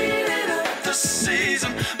 True meaning of the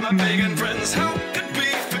season. My pagan friends, how could we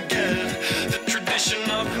forget the tradition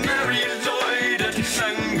of Mary Lloyd at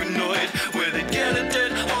Sanguinoid, where they get a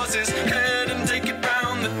dead horse's head and take it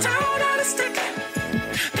round the town on a stick.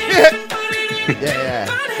 Yeah,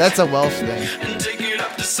 that's a Welsh thing. And take it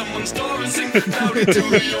up to someone's door and sing out to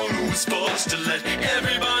the owner who's forced to let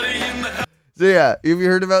everybody in the house. So yeah, have you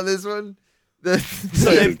heard about this one? The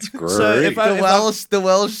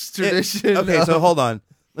Welsh tradition. Okay, so of- hold on.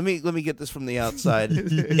 Let me get this from the outside.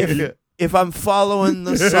 If I'm following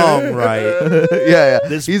the song right, yeah.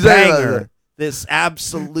 This He's right about banger, that. this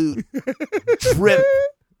absolute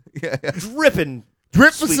dripping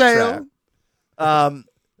Drip for sweet sale. track.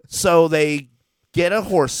 So they get a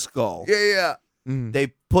horse skull. Yeah. They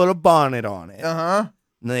put a bonnet on it. Uh-huh.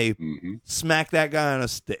 And they smack that guy on a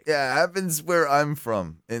stick. Yeah, it happens where I'm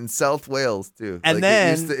from in South Wales too. And Like,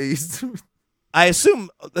 then it used to- I assume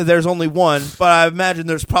there's only one, but I imagine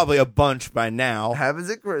there's probably a bunch by now. Happens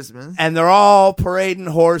at Christmas. And they're all parading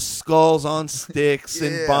horse skulls on sticks Yeah.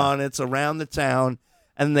 and bonnets around the town.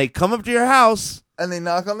 And they come up to your house. And they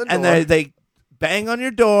knock on the door. And they bang on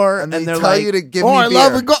your door. And And they they're tell like, you to give Oh, me I beer.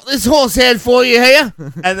 love we got this horse head for you here.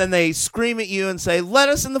 and then they scream at you and say, let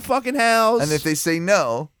us in the fucking house. And if they say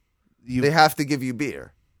no, they have to give you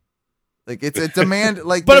beer. Like it's a demand.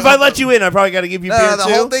 Like, But if I let you in, I probably got to give you beer the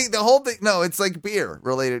too. whole thing. No, it's like beer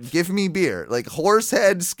related. Give me beer. Like horse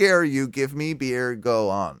head scare you. Give me beer. Go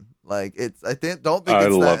on. Like it's. I don't think I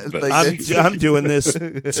it's love that. this. Like, I'm doing this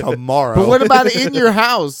tomorrow. But what about in your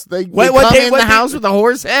house? They Wait, come day- in what the day- house with a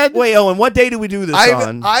horse head? Wait, Owen, what day do we do this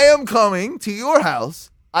on? I am coming to your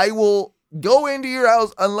house. I will go into your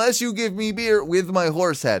house unless you give me beer with my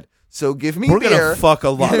horse head. So give me We're beer. gonna fuck a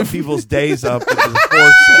lot of people's days up with this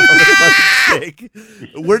horse stick.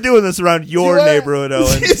 We're doing this around your neighborhood,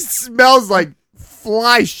 Owen. It smells like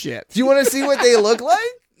fly shit. Do you want to see what they look like?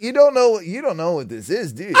 You don't know. You don't know what this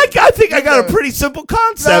is, do you? I think I got a pretty simple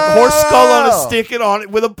concept: No. horse skull on a stick and on it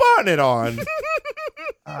with a bonnet on.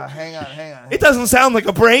 Hang on. It doesn't sound like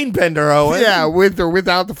a brain bender, Owen. Yeah, with or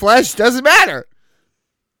without the flesh doesn't matter.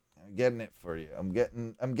 I'm getting it for you. I'm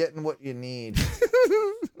getting what you need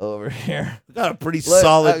over here. Got a pretty Look,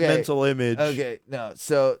 solid okay, mental image. Okay, no,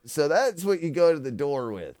 so that's what you go to the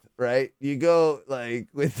door with, right? You go like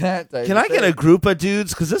with that type Can of I get thing. a group of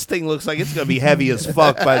dudes? Because this thing looks like it's going to be heavy as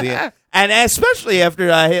fuck by the end. And especially after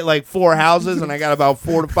I hit like 4 houses and I got about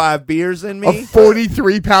 4 to 5 beers in me. A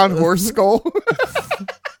 43-pound horse skull.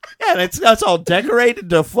 Yeah, and that's all decorated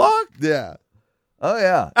to fuck. Yeah. Oh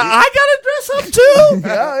yeah. I got to dress up too?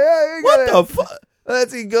 Yeah. You What gotta- the fuck?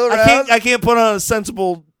 Let's see, go around. I can't put on a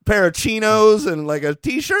sensible pair of chinos and like a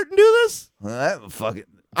t-shirt and do this? Fuck it.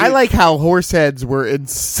 I like how horse heads were in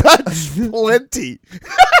such plenty.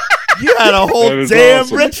 You had a That whole is damn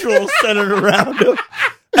awesome. ritual centered around him.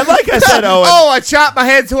 And like I said, Owen. Oh, I chopped my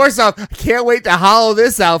head's horse off. I can't wait to hollow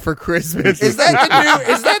this out for Christmas. Is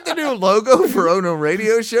that the new logo for Ono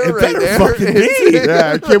Radio Show It right better there? fucking be.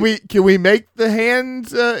 Yeah, can we make the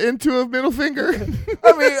hand into a middle finger? I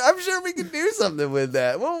mean, I'm sure we could do something with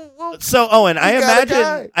that. We'll So Owen, I got a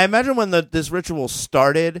guy. imagine when this ritual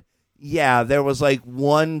started, yeah, there was like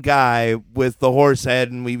one guy with the horse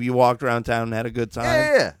head and we walked around town and had a good time.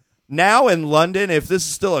 yeah. Now in London, if this is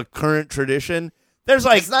still a current tradition, there's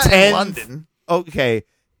like It's not 10 in London. Okay.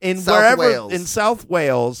 In South wherever Wales. in South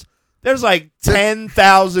Wales, there's like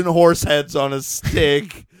 10,000 horse heads on a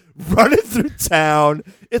stick running through town.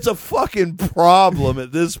 It's a fucking problem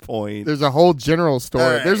at this point. There's a whole general store. All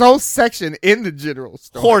right. There's a whole section in the general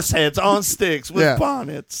store. Horse heads on sticks with Yeah.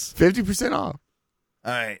 bonnets. 50% off.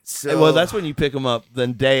 All right. So Well, that's when you pick them up the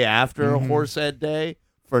day after Mm-hmm. Horse Head Day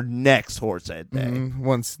for next Horse Head Day.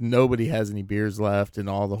 Once nobody has any beers left and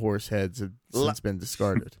all the horse heads have since been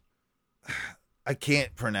discarded. I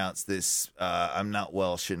can't pronounce this. I'm not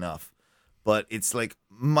Welsh enough, but it's like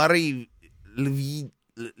Mari. I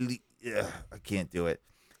can't do it.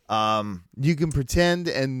 You can pretend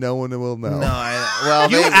and no one will know. No, well,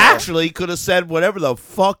 You they will. actually could have said whatever the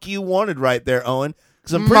fuck you wanted right there, Owen.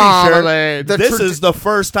 Because I'm pretty Marmalade. sure this is the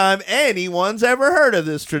first time anyone's ever heard of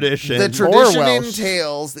this tradition. The tradition Welsh.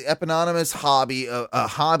 entails the eponymous hobby of a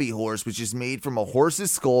hobby horse, which is made from a horse's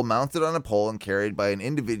skull mounted on a pole and carried by an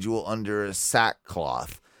individual under a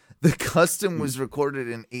sackcloth. The custom was recorded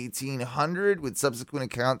in 1800, with subsequent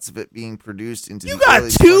accounts of it being produced into You the got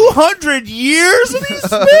early 200 years of this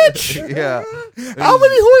bitch? Yeah. How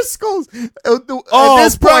many horse skulls? Oh, At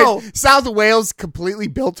this bro. point, South Wales completely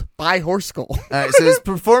built by horse skull. All right, so it's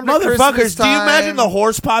performed at Christmas Motherfuckers, do you time. imagine the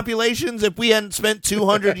horse populations if we hadn't spent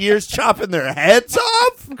 200 years chopping their heads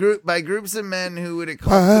off? By groups of men who would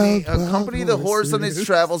accompany the horse on its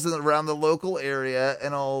travels around the local area,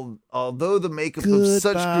 and although the makeup of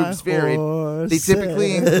such groups varied, they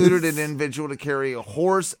typically included an individual to carry a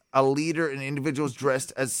horse, a leader, and individuals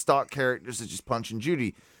dressed as stock characters such as Punch and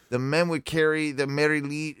Judy. The men would carry the merry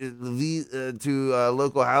lead to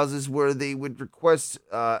local houses where they would request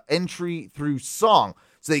entry through song.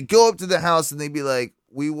 So they go up to the house and they'd be like,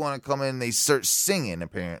 "We want to come in." And they start singing,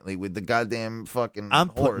 apparently, with the goddamn fucking I'm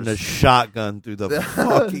horse. putting a shotgun through the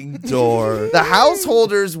fucking door. The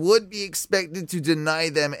householders would be expected to deny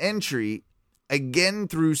them entry, again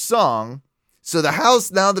through song. So the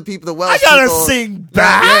house, now the people, the Welsh I gotta people, sing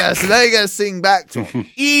back? Yeah, so now you gotta sing back to them.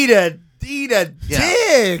 Eat a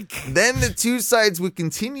dick. Then the two sides would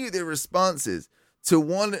continue their responses to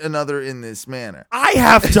one another in this manner. I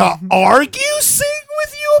have to argue sing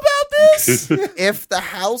with you about this? If the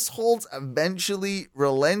households eventually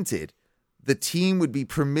relented, the team would be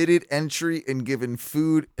permitted entry and given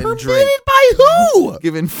food and drink. Permitted by who?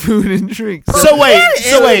 Given food and drink. So wait,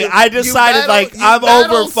 I You decided battle- you I'm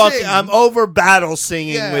battle over fucking, sing. I'm over battle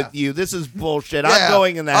singing Yeah. with you. This is bullshit. Yeah. I'm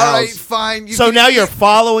going in the All house. right, fine. You So can now eat- you're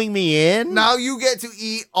following me in? Now you get to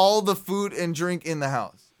eat all the food and drink in the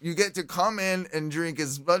house. You get to come in and drink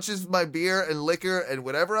as much as my beer and liquor and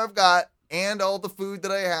whatever I've got and all the food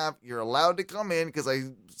that I have. You're allowed to come in because I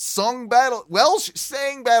sang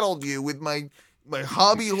battled you with my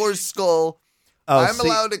hobby horse skull. Oh, I'm see-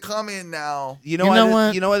 allowed to come in now. You know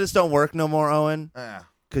what? You know why this don't work no more, Owen? Ah.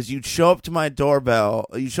 Because you'd show up to my doorbell,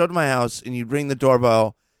 you'd show up to my house, and you'd ring the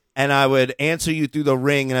doorbell, and I would answer you through the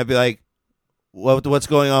ring, and I'd be like, "What's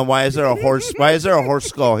going on? Why is there a horse? Why is there a horse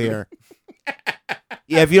skull here?"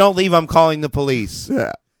 Yeah, if you don't leave, I'm calling the police.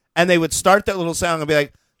 Yeah. And they would start that little sound and be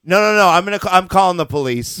like, "No, I'm calling the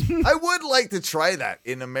police." I would like to try that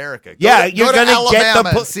in America. Yeah, go you're to gonna get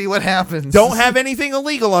Alabama the and see what happens. Don't have anything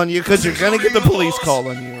illegal on you because you're gonna get the police call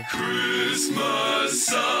on you. Christmas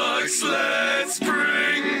sucks, let's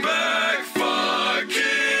bring back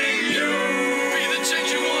fucking you. Be the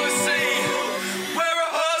change you wanna see. Wear a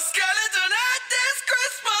horse skeleton at this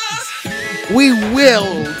Christmas. We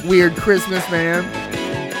will, Weird Christmas Man.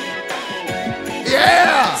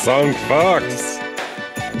 Yeah! Song Fox.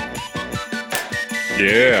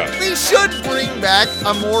 Yeah. We should bring back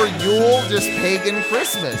a more Yule, just pagan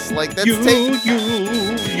Christmas. Like, let's take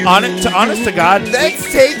Honest to God,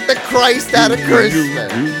 let's take the Christ out of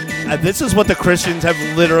Christmas. This is what the Christians have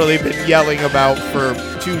literally been yelling about for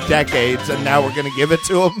 2 decades, and now we're going to give it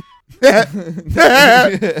to them.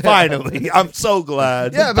 Finally, I'm so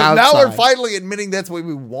glad. Yeah, but About now we're time. finally admitting that's what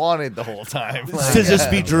we wanted the whole time. Like, To just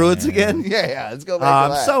be druids again? yeah, let's go back to I'm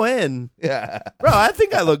that. so in. Yeah. Bro, I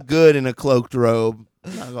think I look good in a cloaked robe.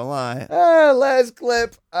 I'm not gonna lie. Last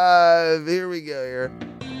clip. Here we go here.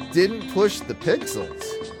 Didn't push the pixels.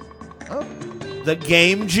 Oh. The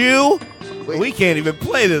Game Jew? Wait. We can't even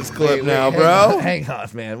play this clip Wait, now, hang bro. on, hang on,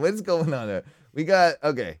 man. What's going on there? We got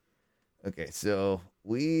okay, so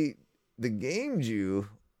the Game Jew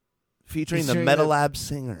Featuring the featuring Metal the- Lab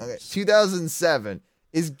Singers. Okay, 2007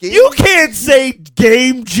 is Game. You can't say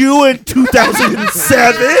Game Jew in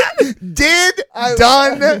 2007. Did,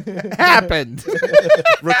 done, happened.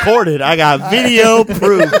 Recorded. I got video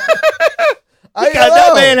proof. I That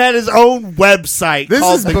know. man had his own website. This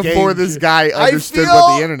called is the before Game this Jew. guy understood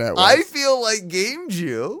what the internet was. I feel like Game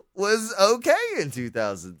Jew was okay in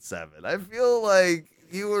 2007. I feel like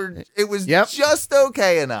it was Yep. just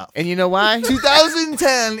okay enough. And you know why?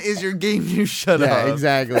 2010 is your Game Jew shut up. Yeah,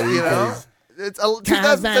 exactly. You know? because It's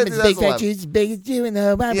 2010, 2011. the biggest Jew in the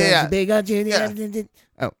whole Bible. Yeah. The big old Jew. Yeah.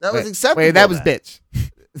 Oh, That was wait. acceptable Wait, that was then. bitch.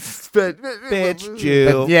 Bitch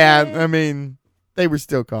Jew. But yeah, I mean, they were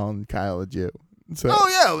still calling Kyle a Jew. So Oh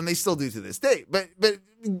yeah, and they still do to this day. But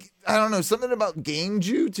I don't know, something about Game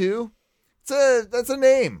Jew too. That's a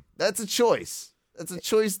name. That's a choice. That's a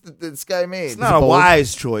choice that this guy made. It's not a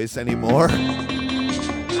wise choice anymore.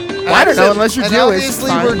 I don't know, unless you're and Jewish. obviously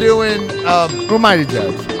fine. we're doing Who am I to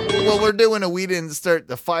judge? well, we're doing a we didn't start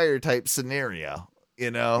the fire type scenario. You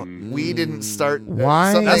know, we didn't start.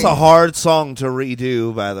 Why? something- That's a hard song to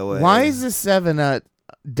redo, by the way. Why is the 7-Up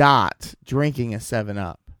dot drinking a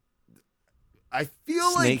 7-Up? I feel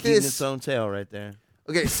like Snake eating its this. own tail right there.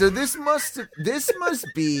 Okay, so this must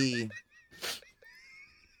be.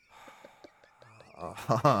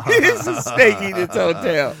 It's a snake eating its own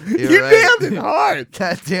tail. You're You right. nailed it hard.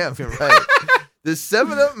 God damn, you're right. The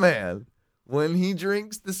 7-Up man, when he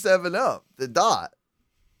drinks the 7-Up, the dot,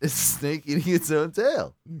 is a snake eating its own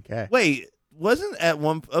tail. Okay. Wait, wasn't at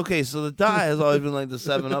one... Okay, so the die has always been like the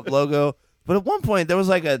 7-Up logo, but at one point there was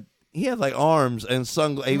like he had like arms and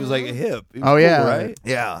he was like a hip. He was Oh, yeah. cool, right?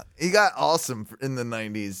 Yeah, he got awesome in the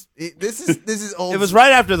 90s. This is old. It was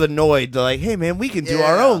right after the Noid. They're like, hey man, we can do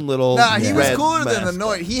our Yeah. own little. Nah, he was red cooler than the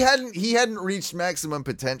mascot. Noid. He hadn't reached maximum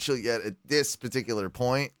potential yet at this particular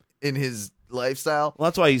point in his lifestyle. Well,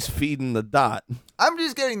 that's why he's feeding the dot. I'm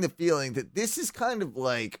just getting the feeling that this is kind of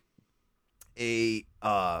like a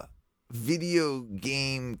video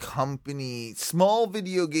game company, small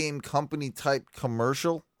video game company type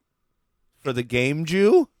commercial For the Game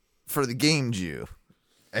Jew? for the Game Jew.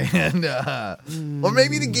 And or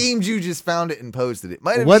maybe the Game Jew just found it and posted it.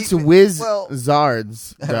 Might have What's even-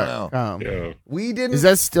 WizZards? I don't know. Yeah. We didn't. Is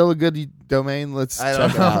that still a good domain? Let's I check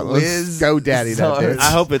don't it out. know. Let's go daddy that WizZards. bitch.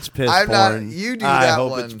 I hope it's piss I'm not- porn. you do I that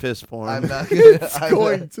hope one. it's piss porn. I'm not gonna, It's I'm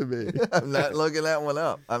going not- to be. I'm not looking that one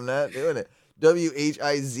up. I'm not doing it.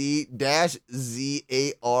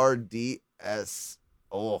 WHIZ-ZARDS.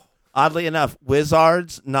 Oh. Oddly enough,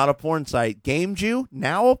 Wizards, not a porn site. Game Jew,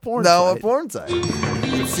 now a porn No, site. a porn site.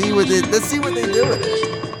 Let's see what they do with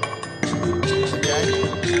it.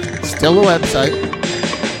 Okay. Still a website.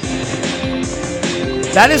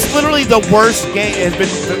 That is literally the worst game. It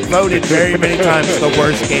has been voted very many times the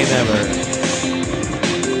worst game ever.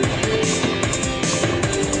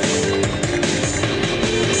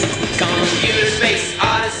 Computer Space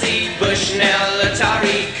Odyssey, Bushnell,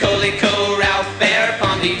 Atari, Coleco, Ralph Fair,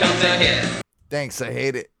 Palm becomes a hit. Thanks, I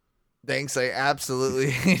hate it. Thanks, I absolutely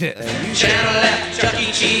hate it. Channel F, Chuck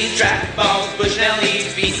E. Cheese, track balls, Bushnell needs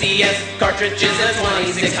VCS cartridges of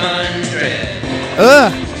 2600.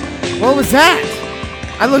 Ugh. What was that?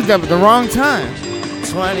 I looked up at the wrong time.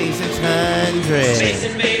 2600. Space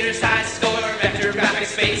Invaders, High Score, Vector Graphics,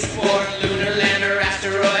 Space 4, Lunar Lander,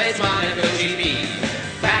 Asteroids, Monaco GP,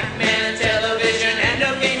 Pac-Man, Television,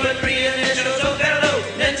 Endo Game with 3 initials, Othello,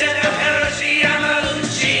 Nintendo, Hiroshima,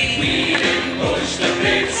 Uchi. We didn't push the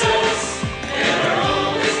pixels, they were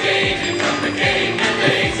always gaming from the game and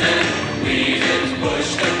things, and we didn't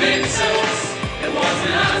push the pixels, it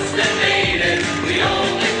wasn't us that made it, we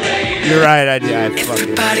only played it. You're right, I did. I fucking.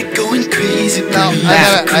 Everybody going crazy. No,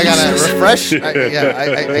 I gotta refresh. I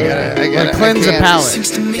gotta cleanse the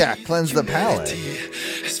palate. Yeah, cleanse the palate.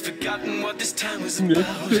 Has forgotten what this time was about.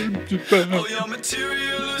 All your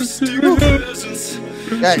materialistic presence.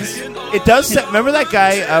 Guys, It does. Remember that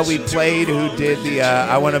guy we played who did the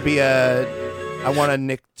I want to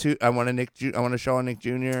show on Nick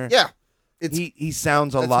Jr. Yeah. He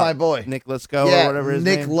sounds a That's lot. my boy. Nick Lisco Yeah, or whatever his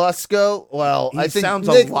Nick name. Lusko. Well, He I think sounds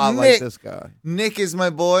Nick, a lot like Nick- this guy. Nick is my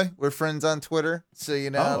boy. We're friends on Twitter, so Oh,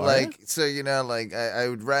 all right. I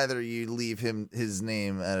would rather you leave his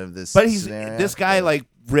name out of this. But he's scenario. this guy like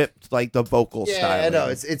ripped like the vocal Yeah, style. I know.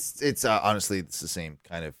 It's honestly it's the same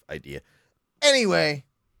kind of idea. Anyway,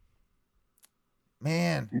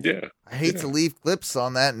 man, Yeah. I hate to leave clips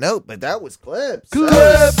on that note, but that was clips.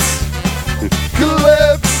 Clips.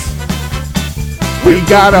 We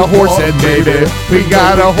got a horse head, baby. We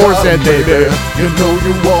got a horse head, baby. You know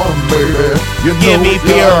you want 'em, baby. You know Give me we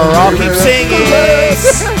beer got 'em, or I'll baby. keep singing.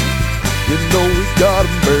 Clips. You know we got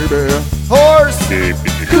 'em, baby. Horse.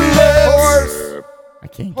 Clips. I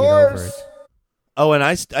can't get over it. Oh, and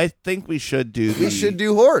I think we should do. We should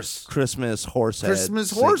do horse. Christmas horse head.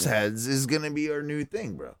 Christmas horse heads is gonna be our new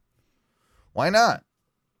thing, bro. Why not?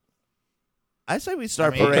 I say we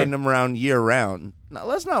start I mean, parading them around year round. Now,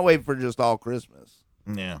 let's not wait for just all Christmas.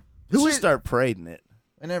 Yeah. Let's just start parading it.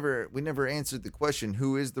 We never answered the question,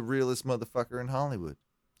 who is the realest motherfucker in Hollywood?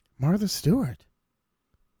 Martha Stewart.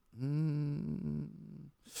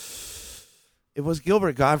 It was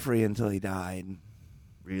Gilbert Godfrey until he died.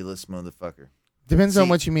 Realest motherfucker. Depends on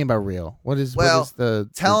what you mean by real. What is the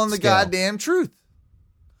telling the scale? goddamn truth.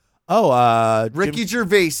 Oh, Ricky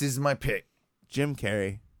Gervais is my pick. Jim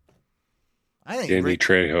Carrey. I think Danny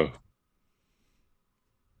Trejo.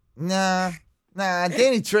 Nah,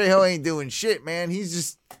 Danny Trejo ain't doing shit, man. He's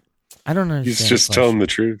just I don't understand. He's just telling the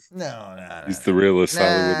truth. No. He's the realest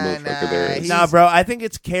Hollywood motherfucker there is. Nah, bro. I think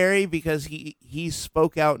it's Carey because he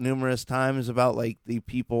spoke out numerous times about like the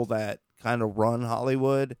people that kind of run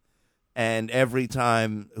Hollywood, and every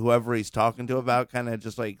time whoever he's talking to about kind of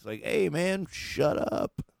just like hey man, shut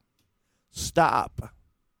up, stop.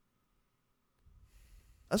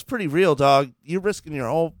 That's pretty real, dog. You're risking your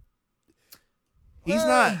whole. He's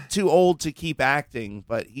not too old to keep acting,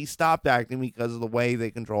 but he stopped acting because of the way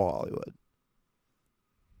they control Hollywood.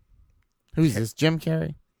 Who's this? Jim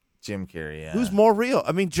Carrey? Jim Carrey, yeah. Who's more real?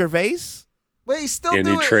 I mean, Gervais? But he's still Danny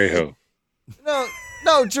doing Trejo.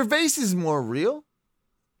 No, Gervais is more real.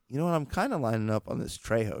 You know what? I'm kind of lining up on this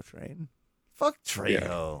Trejo train. Fuck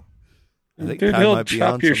Trejo. I think Dude, Ty he'll might be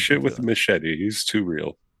chop on your something shit with to a machete. He's too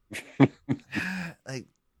real. Like,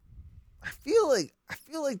 I feel like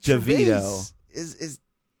Gervais DeVito. is.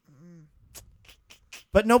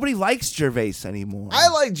 But nobody likes Gervais anymore. I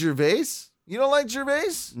like Gervais. You don't like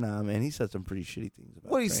Gervais? Nah, man, he said some pretty shitty things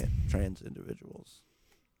about What he's- trans individuals.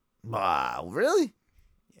 Wow, really?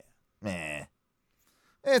 Yeah. Man.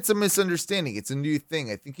 It's a misunderstanding. It's a new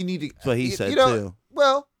thing. I think you need to. That's what he said, know, too.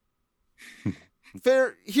 Well,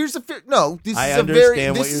 fair. Here's a fair. No, this I is a very.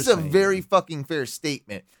 understand what This you're is a saying. very fucking fair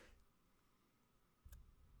statement.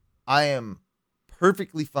 I am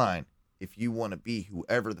perfectly fine if you want to be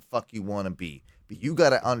whoever the fuck you want to be, but you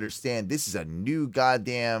got to understand this is a new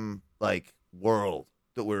goddamn like world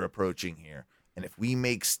that we're approaching here. And if we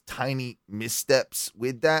make tiny missteps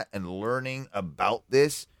with that and learning about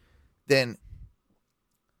this, then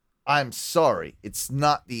I'm sorry. It's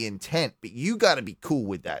not the intent, but you got to be cool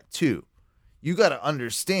with that too. You got to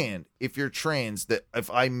understand if you're trans that if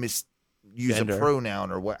I misuse Gender. a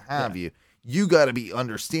pronoun or what have you, you got to be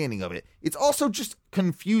understanding of it. It's also just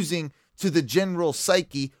confusing to the general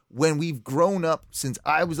psyche when we've grown up since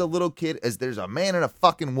I was a little kid as there's a man and a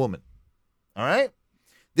fucking woman. All right?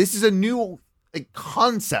 This is a new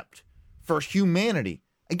concept for humanity.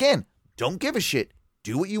 Again, don't give a shit.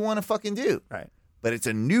 Do what you want to fucking do. Right. But it's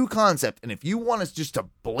a new concept. And if you want us just to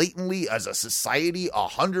blatantly, as a society,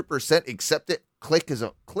 100% accept it, click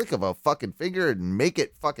of a fucking finger and make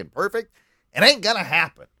it fucking perfect, it ain't gonna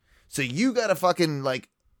happen. So you gotta fucking,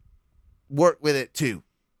 work with it too.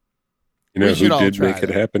 You know who did make it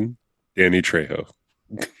happen? Danny Trejo.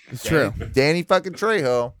 It's true. Danny fucking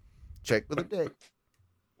Trejo. Check with a dick.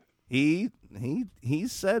 He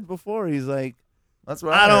said before, he's like, that's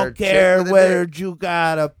what I I don't heard. care Check with a whether dick. you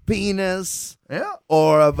got a penis Yeah.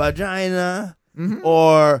 or a vagina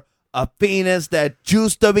or a penis that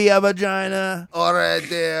used to be a vagina. Or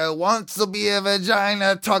there wants to be a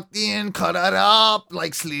vagina tucked in, cut it up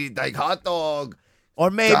like hot dog. Or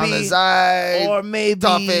maybe, Down the side,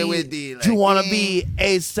 tough it with the, you want to be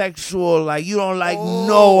asexual, like you don't like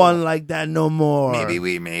no one like that no more. Maybe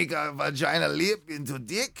we make a vagina lip into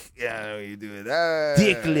dick. Yeah, we do that.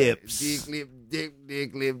 Dick lips.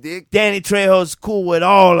 Dick lip, dick. Danny Trejo's cool with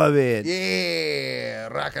all of it. Yeah,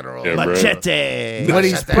 rock and roll. Yeah, bro. Machete. What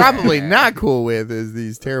he's probably not cool with is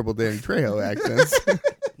these terrible Danny Trejo accents.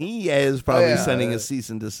 He is probably sending a cease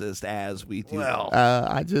and desist as we do. Well,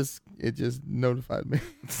 it just notified me.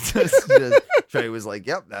 Trey was like,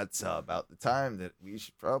 "Yep, that's about the time that we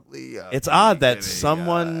should probably." It's odd that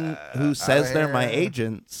someone who says they're my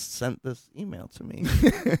agent sent this email to me.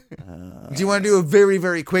 Do you want to do a very,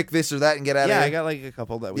 very quick this or that and get out of here? Yeah, I got like a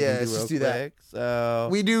couple that we can do let's real just do quick. that. So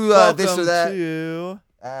we do this or welcome that. to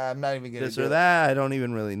I'm not even gonna this do or it. that. I don't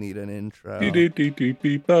even really need an intro. So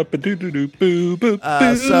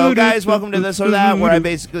So, guys, welcome to This or That, where I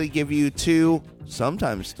basically give you 2,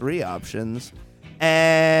 sometimes 3 options,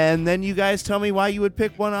 and then you guys tell me why you would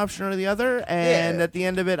pick one option or the other, and Yeah. at the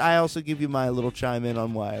end of it, I also give you my little chime in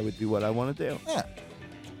on why I would do what I want to do.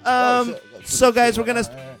 Yeah. So, guys, we're gonna.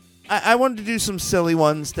 I wanted to do some silly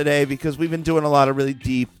ones today because we've been doing a lot of really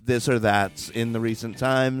deep this or that's in the recent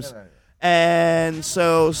times. And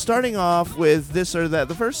so, starting off with this or that,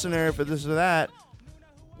 the first scenario for this or that,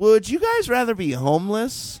 would you guys rather be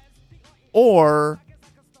homeless or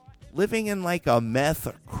living in like a meth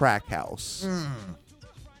or crack house?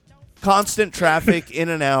 Constant traffic in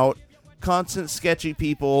and out, constant sketchy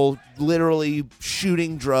people, literally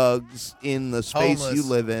shooting drugs in the space you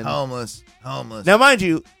live in. Homeless. Now, mind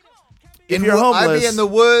you, if you're homeless, I'd be in the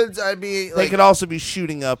woods. I'd be. they could also be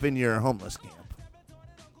shooting up in your homeless camp.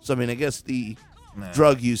 So, I mean, I guess the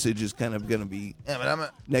drug usage is kind of going to be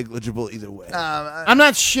negligible either way. I'm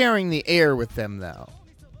not sharing the air with them, though.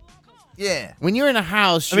 Yeah. When you're in a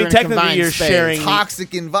house, I you're mean, in a technically confined you're space. sharing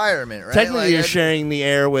Toxic environment, right? Technically, Like, you're sharing the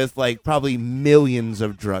air with like probably millions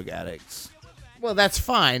of drug addicts. Well, that's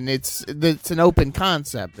fine. It's an open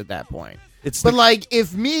concept at that point. But like,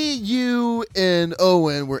 if me, you, and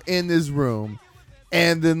Owen were in this room,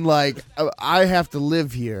 and then like I have to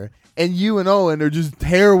live here, and you and Owen are just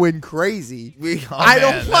heroin crazy, I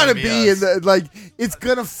don't want to be in the like. It's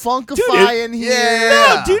gonna funkify in here.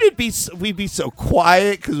 No, dude, we'd be so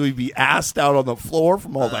quiet because we'd be assed out on the floor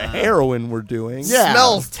from all the heroin we're doing. Yeah.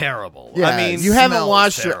 Smells terrible. Yeah, I mean, you haven't smells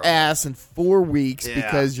washed terrible. your ass in 4 weeks Yeah.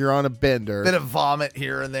 because you're on a bender. Bit of vomit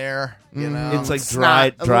here and there. You know, It's like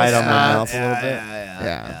Snot, dried a on my little mouth a little bit.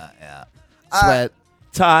 Yeah. Sweat.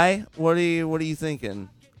 Ty, what are you thinking?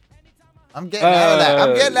 I'm getting out of that.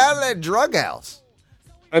 I'm getting out of that drug house.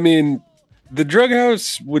 I mean, the drug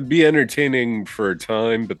house would be entertaining for a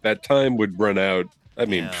time, but that time would run out. I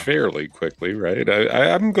mean, fairly quickly, right?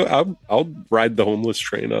 I'll ride the homeless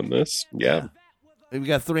train on this. Yeah. We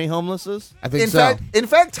got 3 homelesses. I think In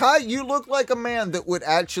fact, Ty, you look like a man that would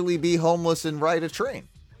actually be homeless and ride a train.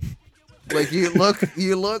 Like you look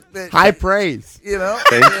that High praise. You know.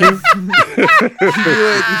 Thank you.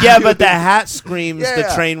 Yeah, but the hat screams Yeah, the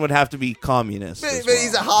yeah. train would have to be communist. But, as but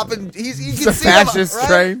he's a well. hopping. You It's can a see him, fascist right?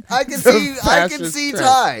 train. I can It's a see. I can fascist see train.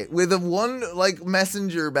 Ty with a one like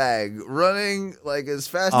messenger bag running like as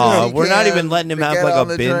fast Aw, as he we're not can even letting him to have, get like, a on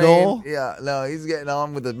the train. bindle? Yeah, no, he's getting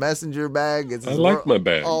on with a messenger bag. It's I his like my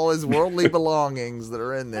bag. all his worldly belongings that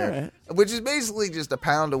are in there, All right. which is basically just a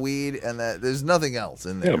pound of weed, and that there's nothing else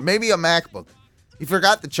in there. Yeah. Maybe a MacBook. He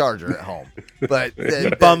forgot the charger at home, but He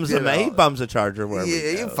bums a charger wherever Yeah,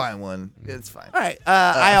 he you can goes. find one. It's fine. All right.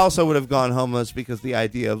 I also would have gone homeless because the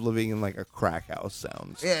idea of living in like a crack house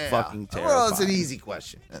sounds fucking terrifying. Well, it's an easy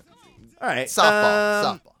question. All right.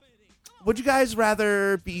 Softball. Would you guys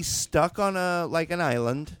rather be stuck on an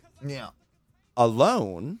island Yeah.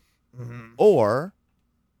 alone, Mm-hmm. or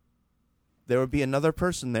there would be another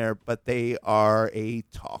person there, but they are a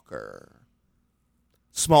talker.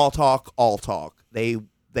 Small talk, all talk. They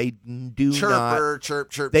do Chirper, not chirp,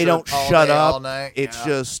 chirp. They chirp don't all shut day, up. all night. It's Yeah.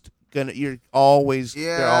 just gonna. You're always.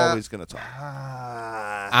 Yeah. They're always gonna talk.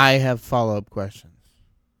 I have follow-up questions.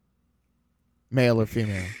 Male or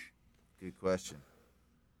female? Good question.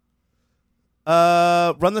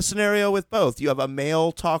 Run the scenario with both. You have a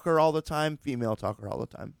male talker all the time, female talker all the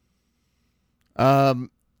time.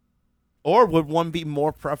 Or would one be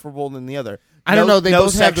more preferable than the other? I don't know. They no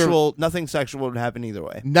both have their- sexual. Nothing sexual would happen either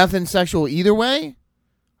way. Nothing sexual either way?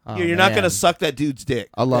 Oh, You're not man. going to suck that dude's dick.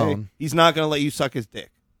 okay? Alone. He's not going to let you suck his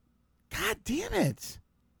dick. God damn it.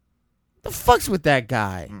 The fuck's with that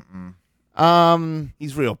guy?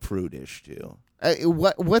 He's real prudish, too.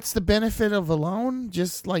 What's the benefit of alone?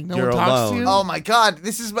 Just like no You're one talks alone. to you? Oh my God!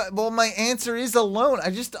 This is my answer is alone. I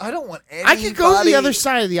don't want anybody. I could go to the other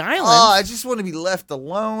side of the island. Oh, I just want to be left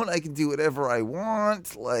alone. I can do whatever I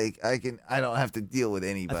want. Like I don't have to deal with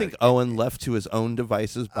anybody. I think Owen left to his own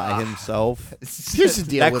devices by himself. Here's the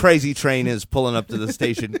deal. That with- crazy train is pulling up to the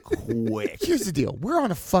station quick. Here's the deal. We're on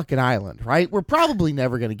a fucking island, right? We're probably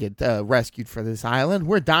never going to get rescued for this island.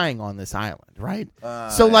 We're dying on this island, right?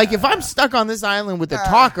 So, like, if I'm stuck on this island with a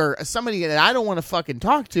talker, somebody that I don't want to fucking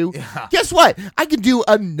talk to, guess what? I can do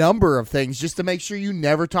a number of things just to make sure you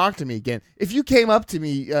never talk to me again. If you came up to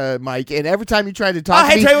me, Mike, and every time you tried to talk to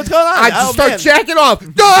hey, me, Trey, what's going on? I'd just start Man. jacking off.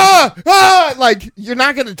 Like, you're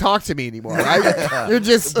not going to talk to me anymore, right? You're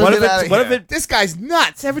just, What if it this guy's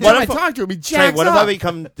nuts. Every What time I if- talk to him, he Trey, jacks what if up. I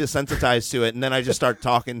become desensitized to it and then I just start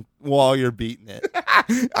talking while you're beating it?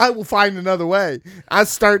 I will find another way. I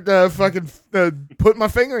start fucking putting my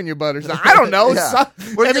finger in your butt or something. I don't know. Yeah.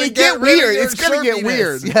 We're I gonna mean, get get rid of weird. your It's gonna get chirpiness.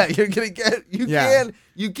 weird. Yeah, you're gonna get. Yeah.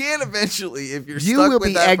 You can eventually if you're You stuck will with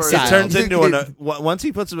be that person. exiled. It turns you into can- once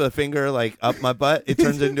he puts a finger like up my butt, it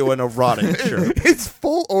turns into an erotic chirp. It's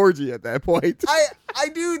full orgy at that point. I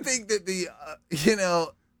do think that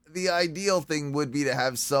the ideal thing would be to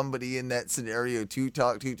have somebody in that scenario to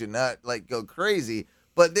talk to not like go crazy,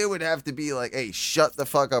 but there would have to be like, hey, shut the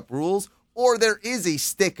fuck up rules, or there is a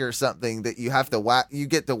stick or something that you have to whack. You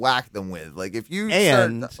get to whack them with, like if you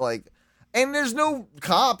start like, and there's no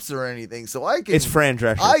cops or anything, so I can. It's Fran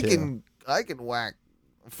Drescher, I can whack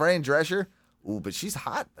Fran Drescher. Ooh, but she's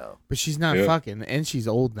hot though. But she's not fucking, and she's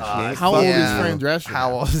old now. ain't How old is fucking- Fran Drescher?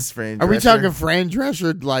 How old is Fran Drescher? Are we talking Fran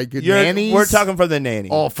Drescher like nannies? We're talking from the nanny.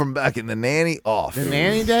 Oh, from back in the nanny? Oh, the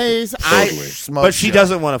nanny days? But she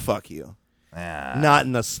doesn't want to fuck you. Ah. Not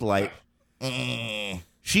in the slight.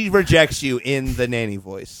 She rejects you in the nanny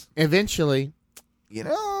voice. Eventually.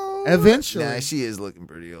 Eventually. Nah, she is looking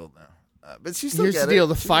pretty old now. But she's still Here's the deal.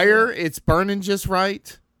 The fire, it's burning just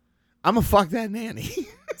right. I'm going to fuck that nanny.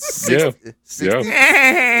 Yeah.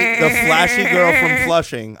 The flashy girl from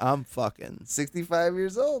Flushing. I'm fucking 65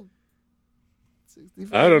 years old.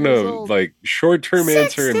 65 I don't years know. old. Like short-term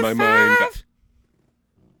answer in my mind,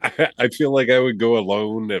 I feel like I would go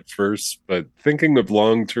alone at first, but thinking of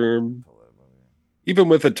long-term, even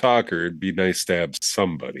with a talker, it'd be nice to have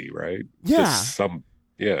somebody, right? Yeah. Just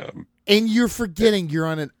yeah. And you're forgetting you're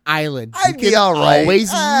on an island. I'd You be can all right.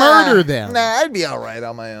 always murder them. Nah, I'd be all right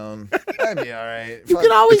on my own. I'd be all right. You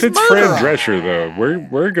can always If it's murder Fran them. Drescher, though,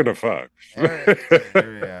 we're gonna fuck. All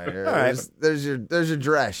right. There's your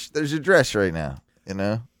Dresch. There's your Dresch right now. You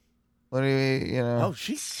know. What do you know? Oh,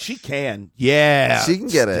 she can. Yeah. She can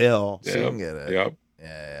get it. Still. She can get it. Yep.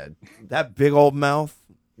 Yeah. That big old mouth.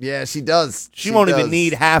 Yeah, she does. She won't does. even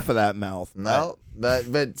need half of that mouth. No,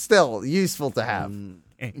 but still useful to have.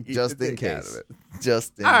 Just in case.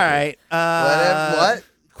 Just in All case. right. What?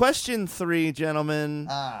 Question 3, gentlemen.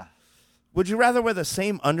 Would you rather wear the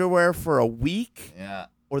same underwear for a week? Yeah.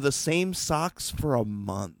 Or the same socks for a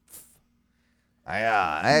month? I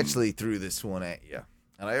actually threw this one at you,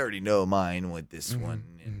 and I already know mine with this one,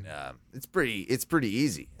 and it's pretty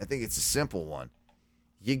easy. I think it's a simple one.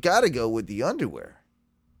 You got to go with the underwear.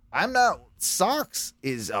 Socks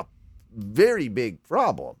is a very big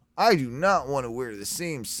problem. I do not want to wear the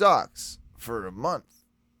same socks for a month.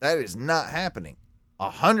 That is not happening.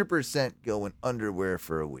 100% going underwear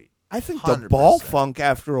for a week. I think the ball funk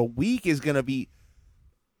after a week is going to be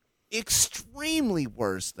extremely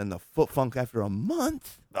worse than the foot funk after a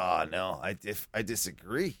month. Oh, no. I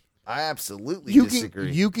disagree. I absolutely You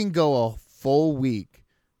disagree. you can go a full week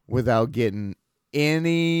without getting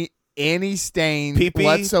any stain Pee-pee,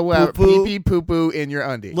 whatsoever, poo-poo. pee poo poo in your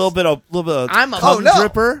undies. Little bit of I'm a cum no.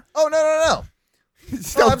 dripper. Oh, no. Don't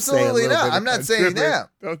say a Absolutely little not. bit I'm not of saying dripper. that.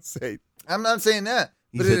 Don't say. I'm not saying that.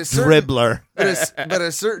 He's But a at a certain, dribbler. but at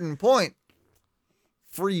a certain point,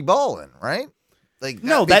 free balling, right? Like that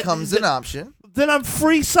No, that- becomes an option. then I'm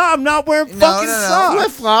free sock. I'm not wearing No, fucking no, no. socks.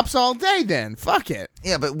 Flip flops all day. Then fuck it.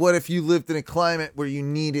 Yeah, but what if you lived in a climate where you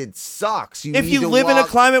needed socks? If need you to live in a walk-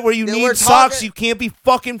 climate where you Then we're need socks, talking- you can't be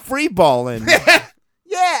fucking free balling.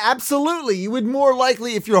 Yeah, absolutely. You would more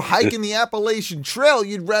likely, if you're hiking the Appalachian Trail,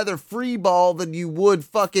 you'd rather free ball than you would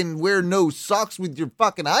fucking wear no socks with your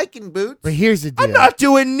fucking hiking boots. But here's the deal. I'm not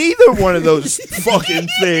doing neither one of those fucking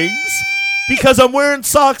things because I'm wearing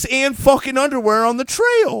socks and fucking underwear on the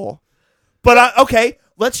trail. But okay,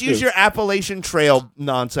 let's use your Appalachian Trail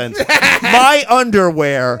nonsense. My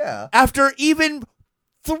underwear, after even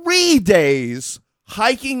 3 days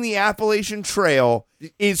hiking the Appalachian Trail,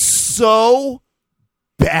 is so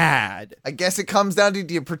bad. I guess it comes down to,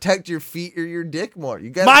 do you protect your feet or your dick more? You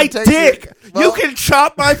got My dick. You can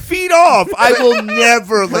chop my feet off. I will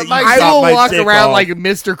never let you I chop will my walk dick around off. like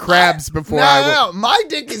Mr. Krabs before No, I will. no, my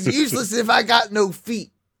dick is useless if I got no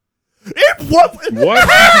feet. What? What?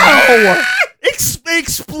 How?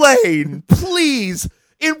 Explain, please.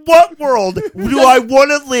 In what world do I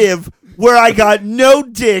want to live where I got no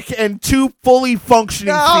dick and 2 fully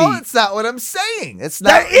functioning No, feet? it's not what I'm saying. It's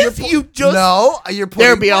That not. if you just No, you're putting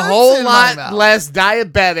There'd be a words whole in my lot mouth. less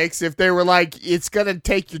diabetics if they were like, it's gonna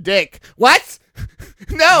take your dick. What?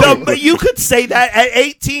 No. But you could say that at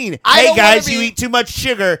 18. I Hey don't guys, wanna you be- eat too much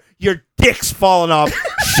sugar, your dick's falling off.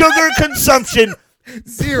 Sugar consumption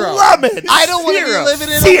Zero. plummets. I don't want to be Zero. living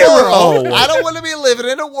in Zero. a world. I don't want to be living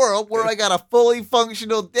in a world where I got a fully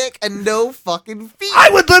functional dick and no fucking feet. I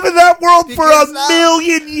would live in that world for Because a now-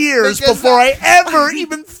 million years because before now- I ever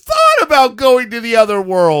even thought about going to the other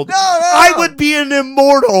world. No. I would be an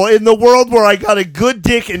immortal in the world where I got a good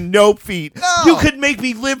dick and no feet. No. You could make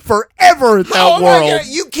me live forever in that Oh my world. God,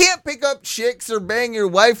 you can't pick up chicks or bang your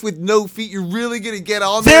wife with no feet. You're really gonna get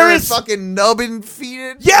on There there is- and fucking nubbing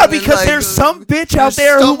feet. Yeah, because there's some bitch out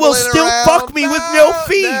there who will still fuck me with no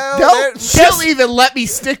feet. No, she'll Guess, even let me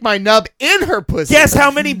stick my nub in her pussy. guess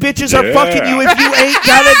how many bitches are Yeah. fucking you if you ain't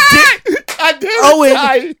got a dick? I did.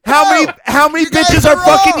 Owen, how many You guys bitches are are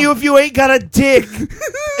fucking wrong. you if you ain't got a dick?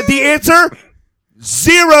 The answer: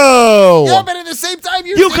 0. Yeah, but at the same time,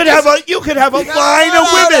 You could have a line of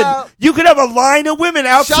women. no. You could have a line of women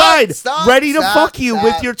outside Stop, ready to stop, fuck you stop.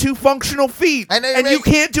 with your 2 functional feet, And and, then you make-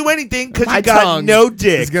 can't do anything because My you got tongue no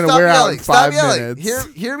dick. is gonna Stop wear out yelling. in Stop 5 yelling. minutes.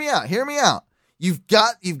 Hear me out. Hear me out. You've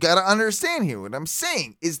got to understand here. What I'm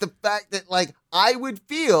saying is the fact that, like, I would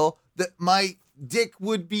feel that my dick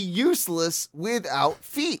would be useless without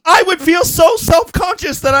feet. I would feel so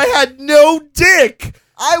self-conscious that I had no dick.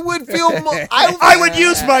 I would feel more. I would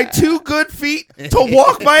use my 2 good feet to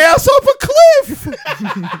walk my ass off a cliff.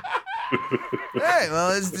 Hey,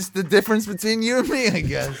 well, it's just the difference between you and me, I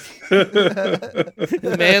guess.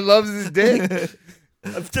 The man loves his dick.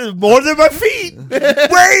 More than my feet.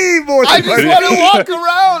 Way more I than just my want to feet. walk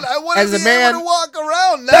around. I want As to a be man- able to walk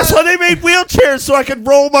around. That's why they made wheelchairs, so I could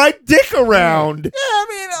roll my dick around. Yeah, I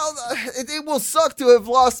mean, it will suck to have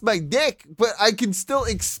lost my dick, but I can still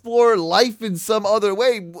explore life in some other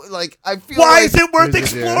way. Like, I feel Why like is it worth Here's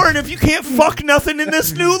the deal. exploring if you can't fuck nothing in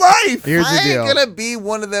this new life? Here's the I deal. ain't gonna be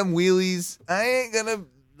one of them wheelies. I ain't gonna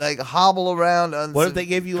like hobble around on. What if some they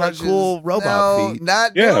gave you, like, crutches. cool robot No, feet?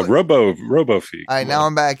 Not Yeah, doing it. robo feet. All right, now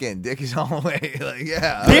I'm back in. Dick is all the way. Like,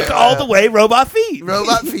 yeah, Dick all the way, robot feet.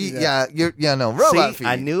 Robot feet. No, robot See, feet.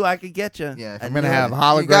 I knew I could get you. Yeah, I'm gonna have You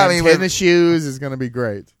got me hologram with- tennis shoes. It's gonna be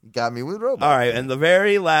great. You got me with robot. All right, and the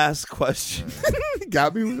very last question.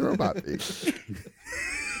 Got me with robot feet.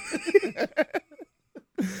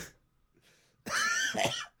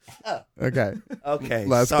 Okay. Okay,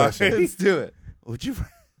 Last sorry. question. Let's do it. Would you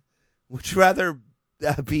rather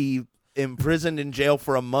be imprisoned in jail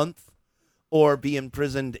for a month or be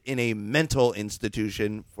imprisoned in a mental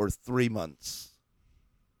institution for 3 months?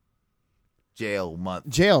 Jail month.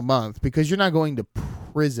 Jail month because you're not going to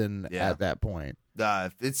prison Yeah. at that point.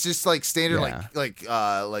 It's just like standard, Yeah.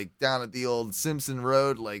 like down at the old Simpson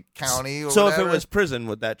Road, like county. Or So whatever. if it was prison,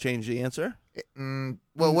 would that change the answer?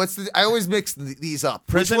 Well, what's the? I always mix these up.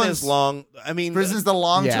 Which Prison one's- is long. I mean, Prison's the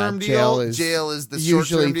long-term Yeah, deal. jail Jail is the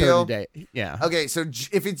usually short-term deal. 30 days. Yeah. Okay, so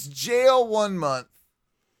if it's jail 1 month,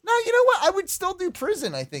 no, you know what? I would still do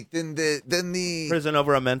prison. I think than the prison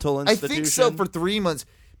over a mental I institution. think so for 3 months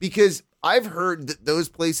because I've heard that those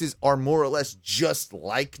places are more or less just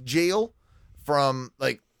like jail. From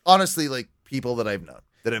like honestly, like people that I've known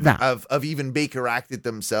that have Nah. of even Baker acted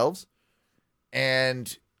themselves,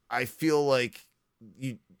 and I feel like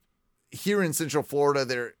you here in Central Florida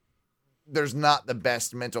there's not the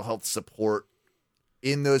best mental health support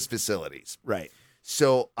in those facilities. Right.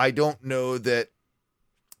 So I don't know that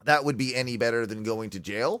would be any better than going to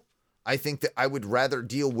jail. I think that I would rather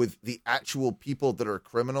deal with the actual people that are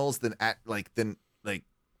criminals than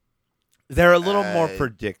they're a little more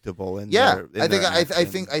predictable. I think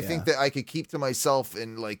that I could keep to myself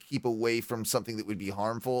and like keep away from something that would be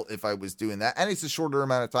harmful if I was doing that. And it's a shorter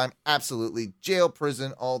amount of time. Absolutely, jail,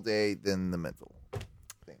 prison all day than the mental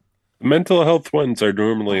thing. Mental health ones are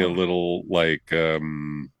normally a little like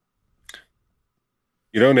you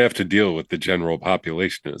don't have to deal with the general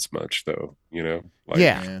population as much, though. You know.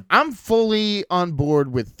 Like, I'm fully on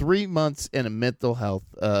board with 3 months in a mental health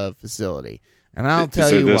facility. And I'll tell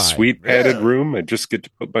you why. Is it a sweet padded room? I just get to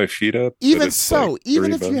put my feet up. Even so, like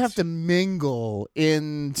even if 3 you have months? to mingle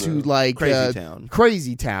into like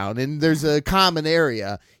Crazy town, and there's a common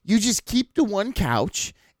area, you just keep to one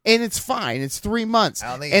couch. And it's fine. It's 3 months.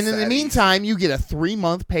 And in the meantime, you get a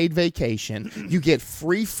 3-month paid vacation. You get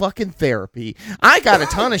free fucking therapy. I got a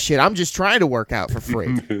ton of shit. I'm just trying to work out for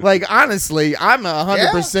free. Like, honestly, I'm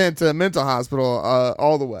 100% to mental hospital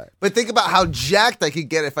all the way. But think about how jacked I could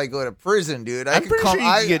get if I go to prison, dude. I'm pretty sure you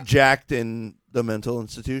can get jacked in the mental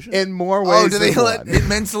institution. In more ways do they than let one.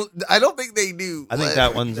 mental? I don't think they do. I think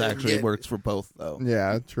that one's actually works for both, though.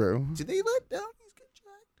 Yeah, true. Do they let down?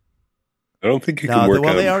 I don't think you can work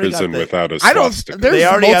out in prison without a swastika. There's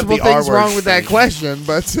already have multiple the things R-word wrong with that strength. question,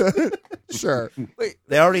 but sure. Wait,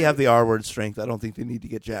 They already have the R-word strength. I don't think they need to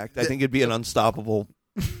get jacked. I think it'd be an unstoppable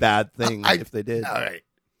bad thing if they did. All right.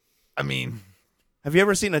 I mean, have you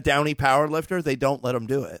ever seen a Downey power lifter? They don't let them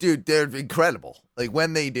do it. Dude, they're incredible. Like,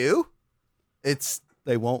 when they do,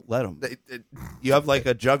 they won't let them. You have like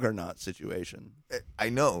a juggernaut situation. I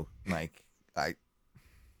know, Mike. I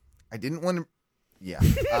didn't want to. Yeah.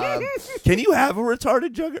 Can you have a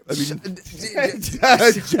retarded juggernaut? I mean,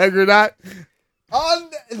 juggernaut. I'm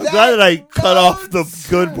glad that I cut off the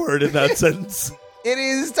good word in that sentence. It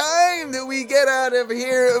is time that we get out of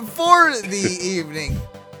here for the evening.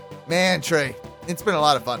 Man, Trey, it's been a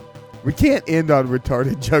lot of fun. We can't end on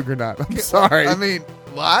retarded juggernaut. I'm sorry. I mean,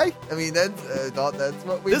 why? I mean, that's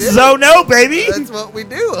what we do. This is Oh No, baby. That's what we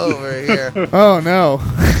do over here. Oh, no.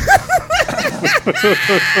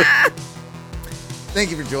 Thank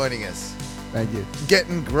you for joining us. Thank you.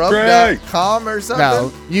 GettingGrub.com or something? No,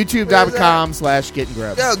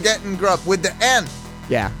 youtube.com/gettinggrub. No, Getting Grub with the N.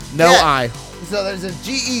 Yeah, no I. So there's a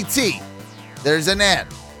GET. There's an N.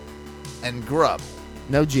 And Grub.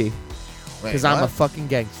 No G. Because I'm a what? fucking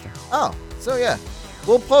gangster. Oh, so yeah.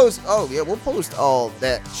 We'll post all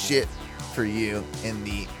that shit for you in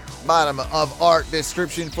the bottom of our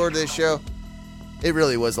description for this show. It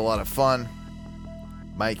really was a lot of fun.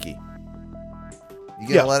 Mikey.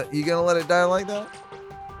 You gonna let it die like that?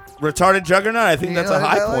 Retarded juggernaut. I think that's a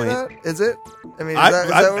high point. Like is it? I mean, I'm is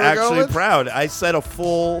that what we're actually going with? proud. I said it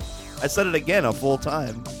again a full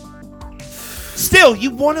time. Still, you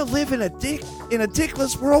want to live in a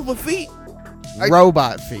dickless world with feet.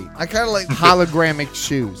 Robot feet. I kind of like hologramic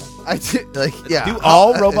shoes. I did like Do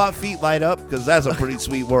all robot feet light up? Because that's a pretty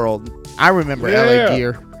sweet world. I remember LA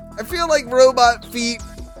Gear. I feel like robot feet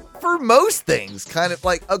for most things, kind of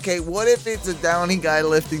like, okay, what if it's a Downey guy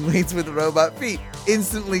lifting weights with robot feet?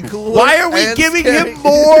 Instantly cool. Why are we giving him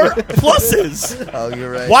more pluses? Oh,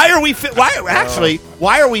 you're right. Why are we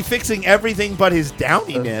why are we fixing everything but his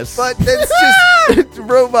downiness? But that's just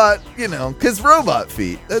robot, because robot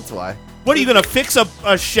feet. That's why. What are you gonna fix a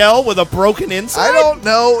shell with a broken inside? I don't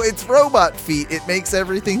know. It's robot feet. It makes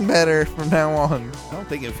everything better from now on. I don't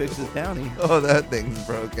think it fixes Downey. Oh, that thing's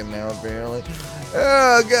broken now, apparently.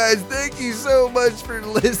 Oh, guys, thank you so much for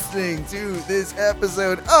listening to this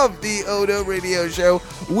episode of the Odo Radio Show.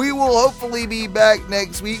 We will hopefully be back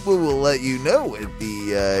next week. We will let you know with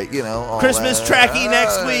the, all Christmas that. tracky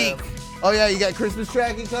next week. Oh, yeah, you got Christmas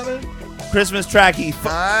tracky coming? Christmas tracky.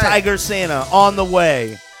 Tiger Santa on the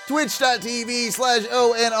way.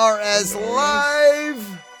 Twitch.tv/ONRS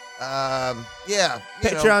live.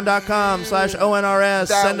 Patreon.com/ONRS.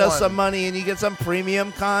 That Send us one. some money and you get some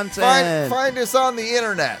premium content. Find us on the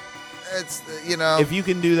internet. It's, If you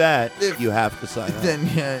can do that, you have to sign up. then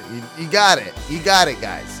you got it. You got it,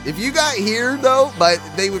 guys. If you got here, though, but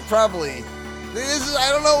they would probably...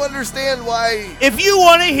 understand why... If you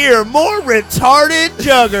want to hear more retarded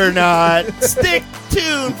juggernaut, stick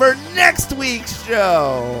tuned for next week's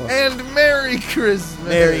show. And Merry Christmas.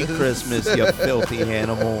 Merry Christmas, you filthy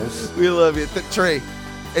animals. We love you. Trey,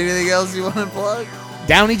 anything else you want to plug?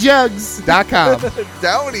 DowneyJugs.com.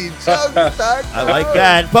 DowneyJugs.com. I like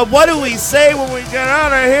that. But what do we say when we get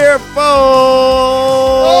out of here, folks?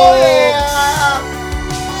 Oh, yeah.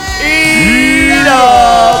 Eat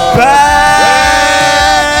a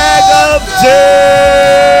bag of dicks.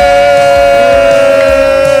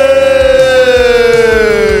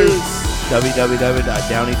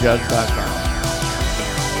 www.downeyjugs.com.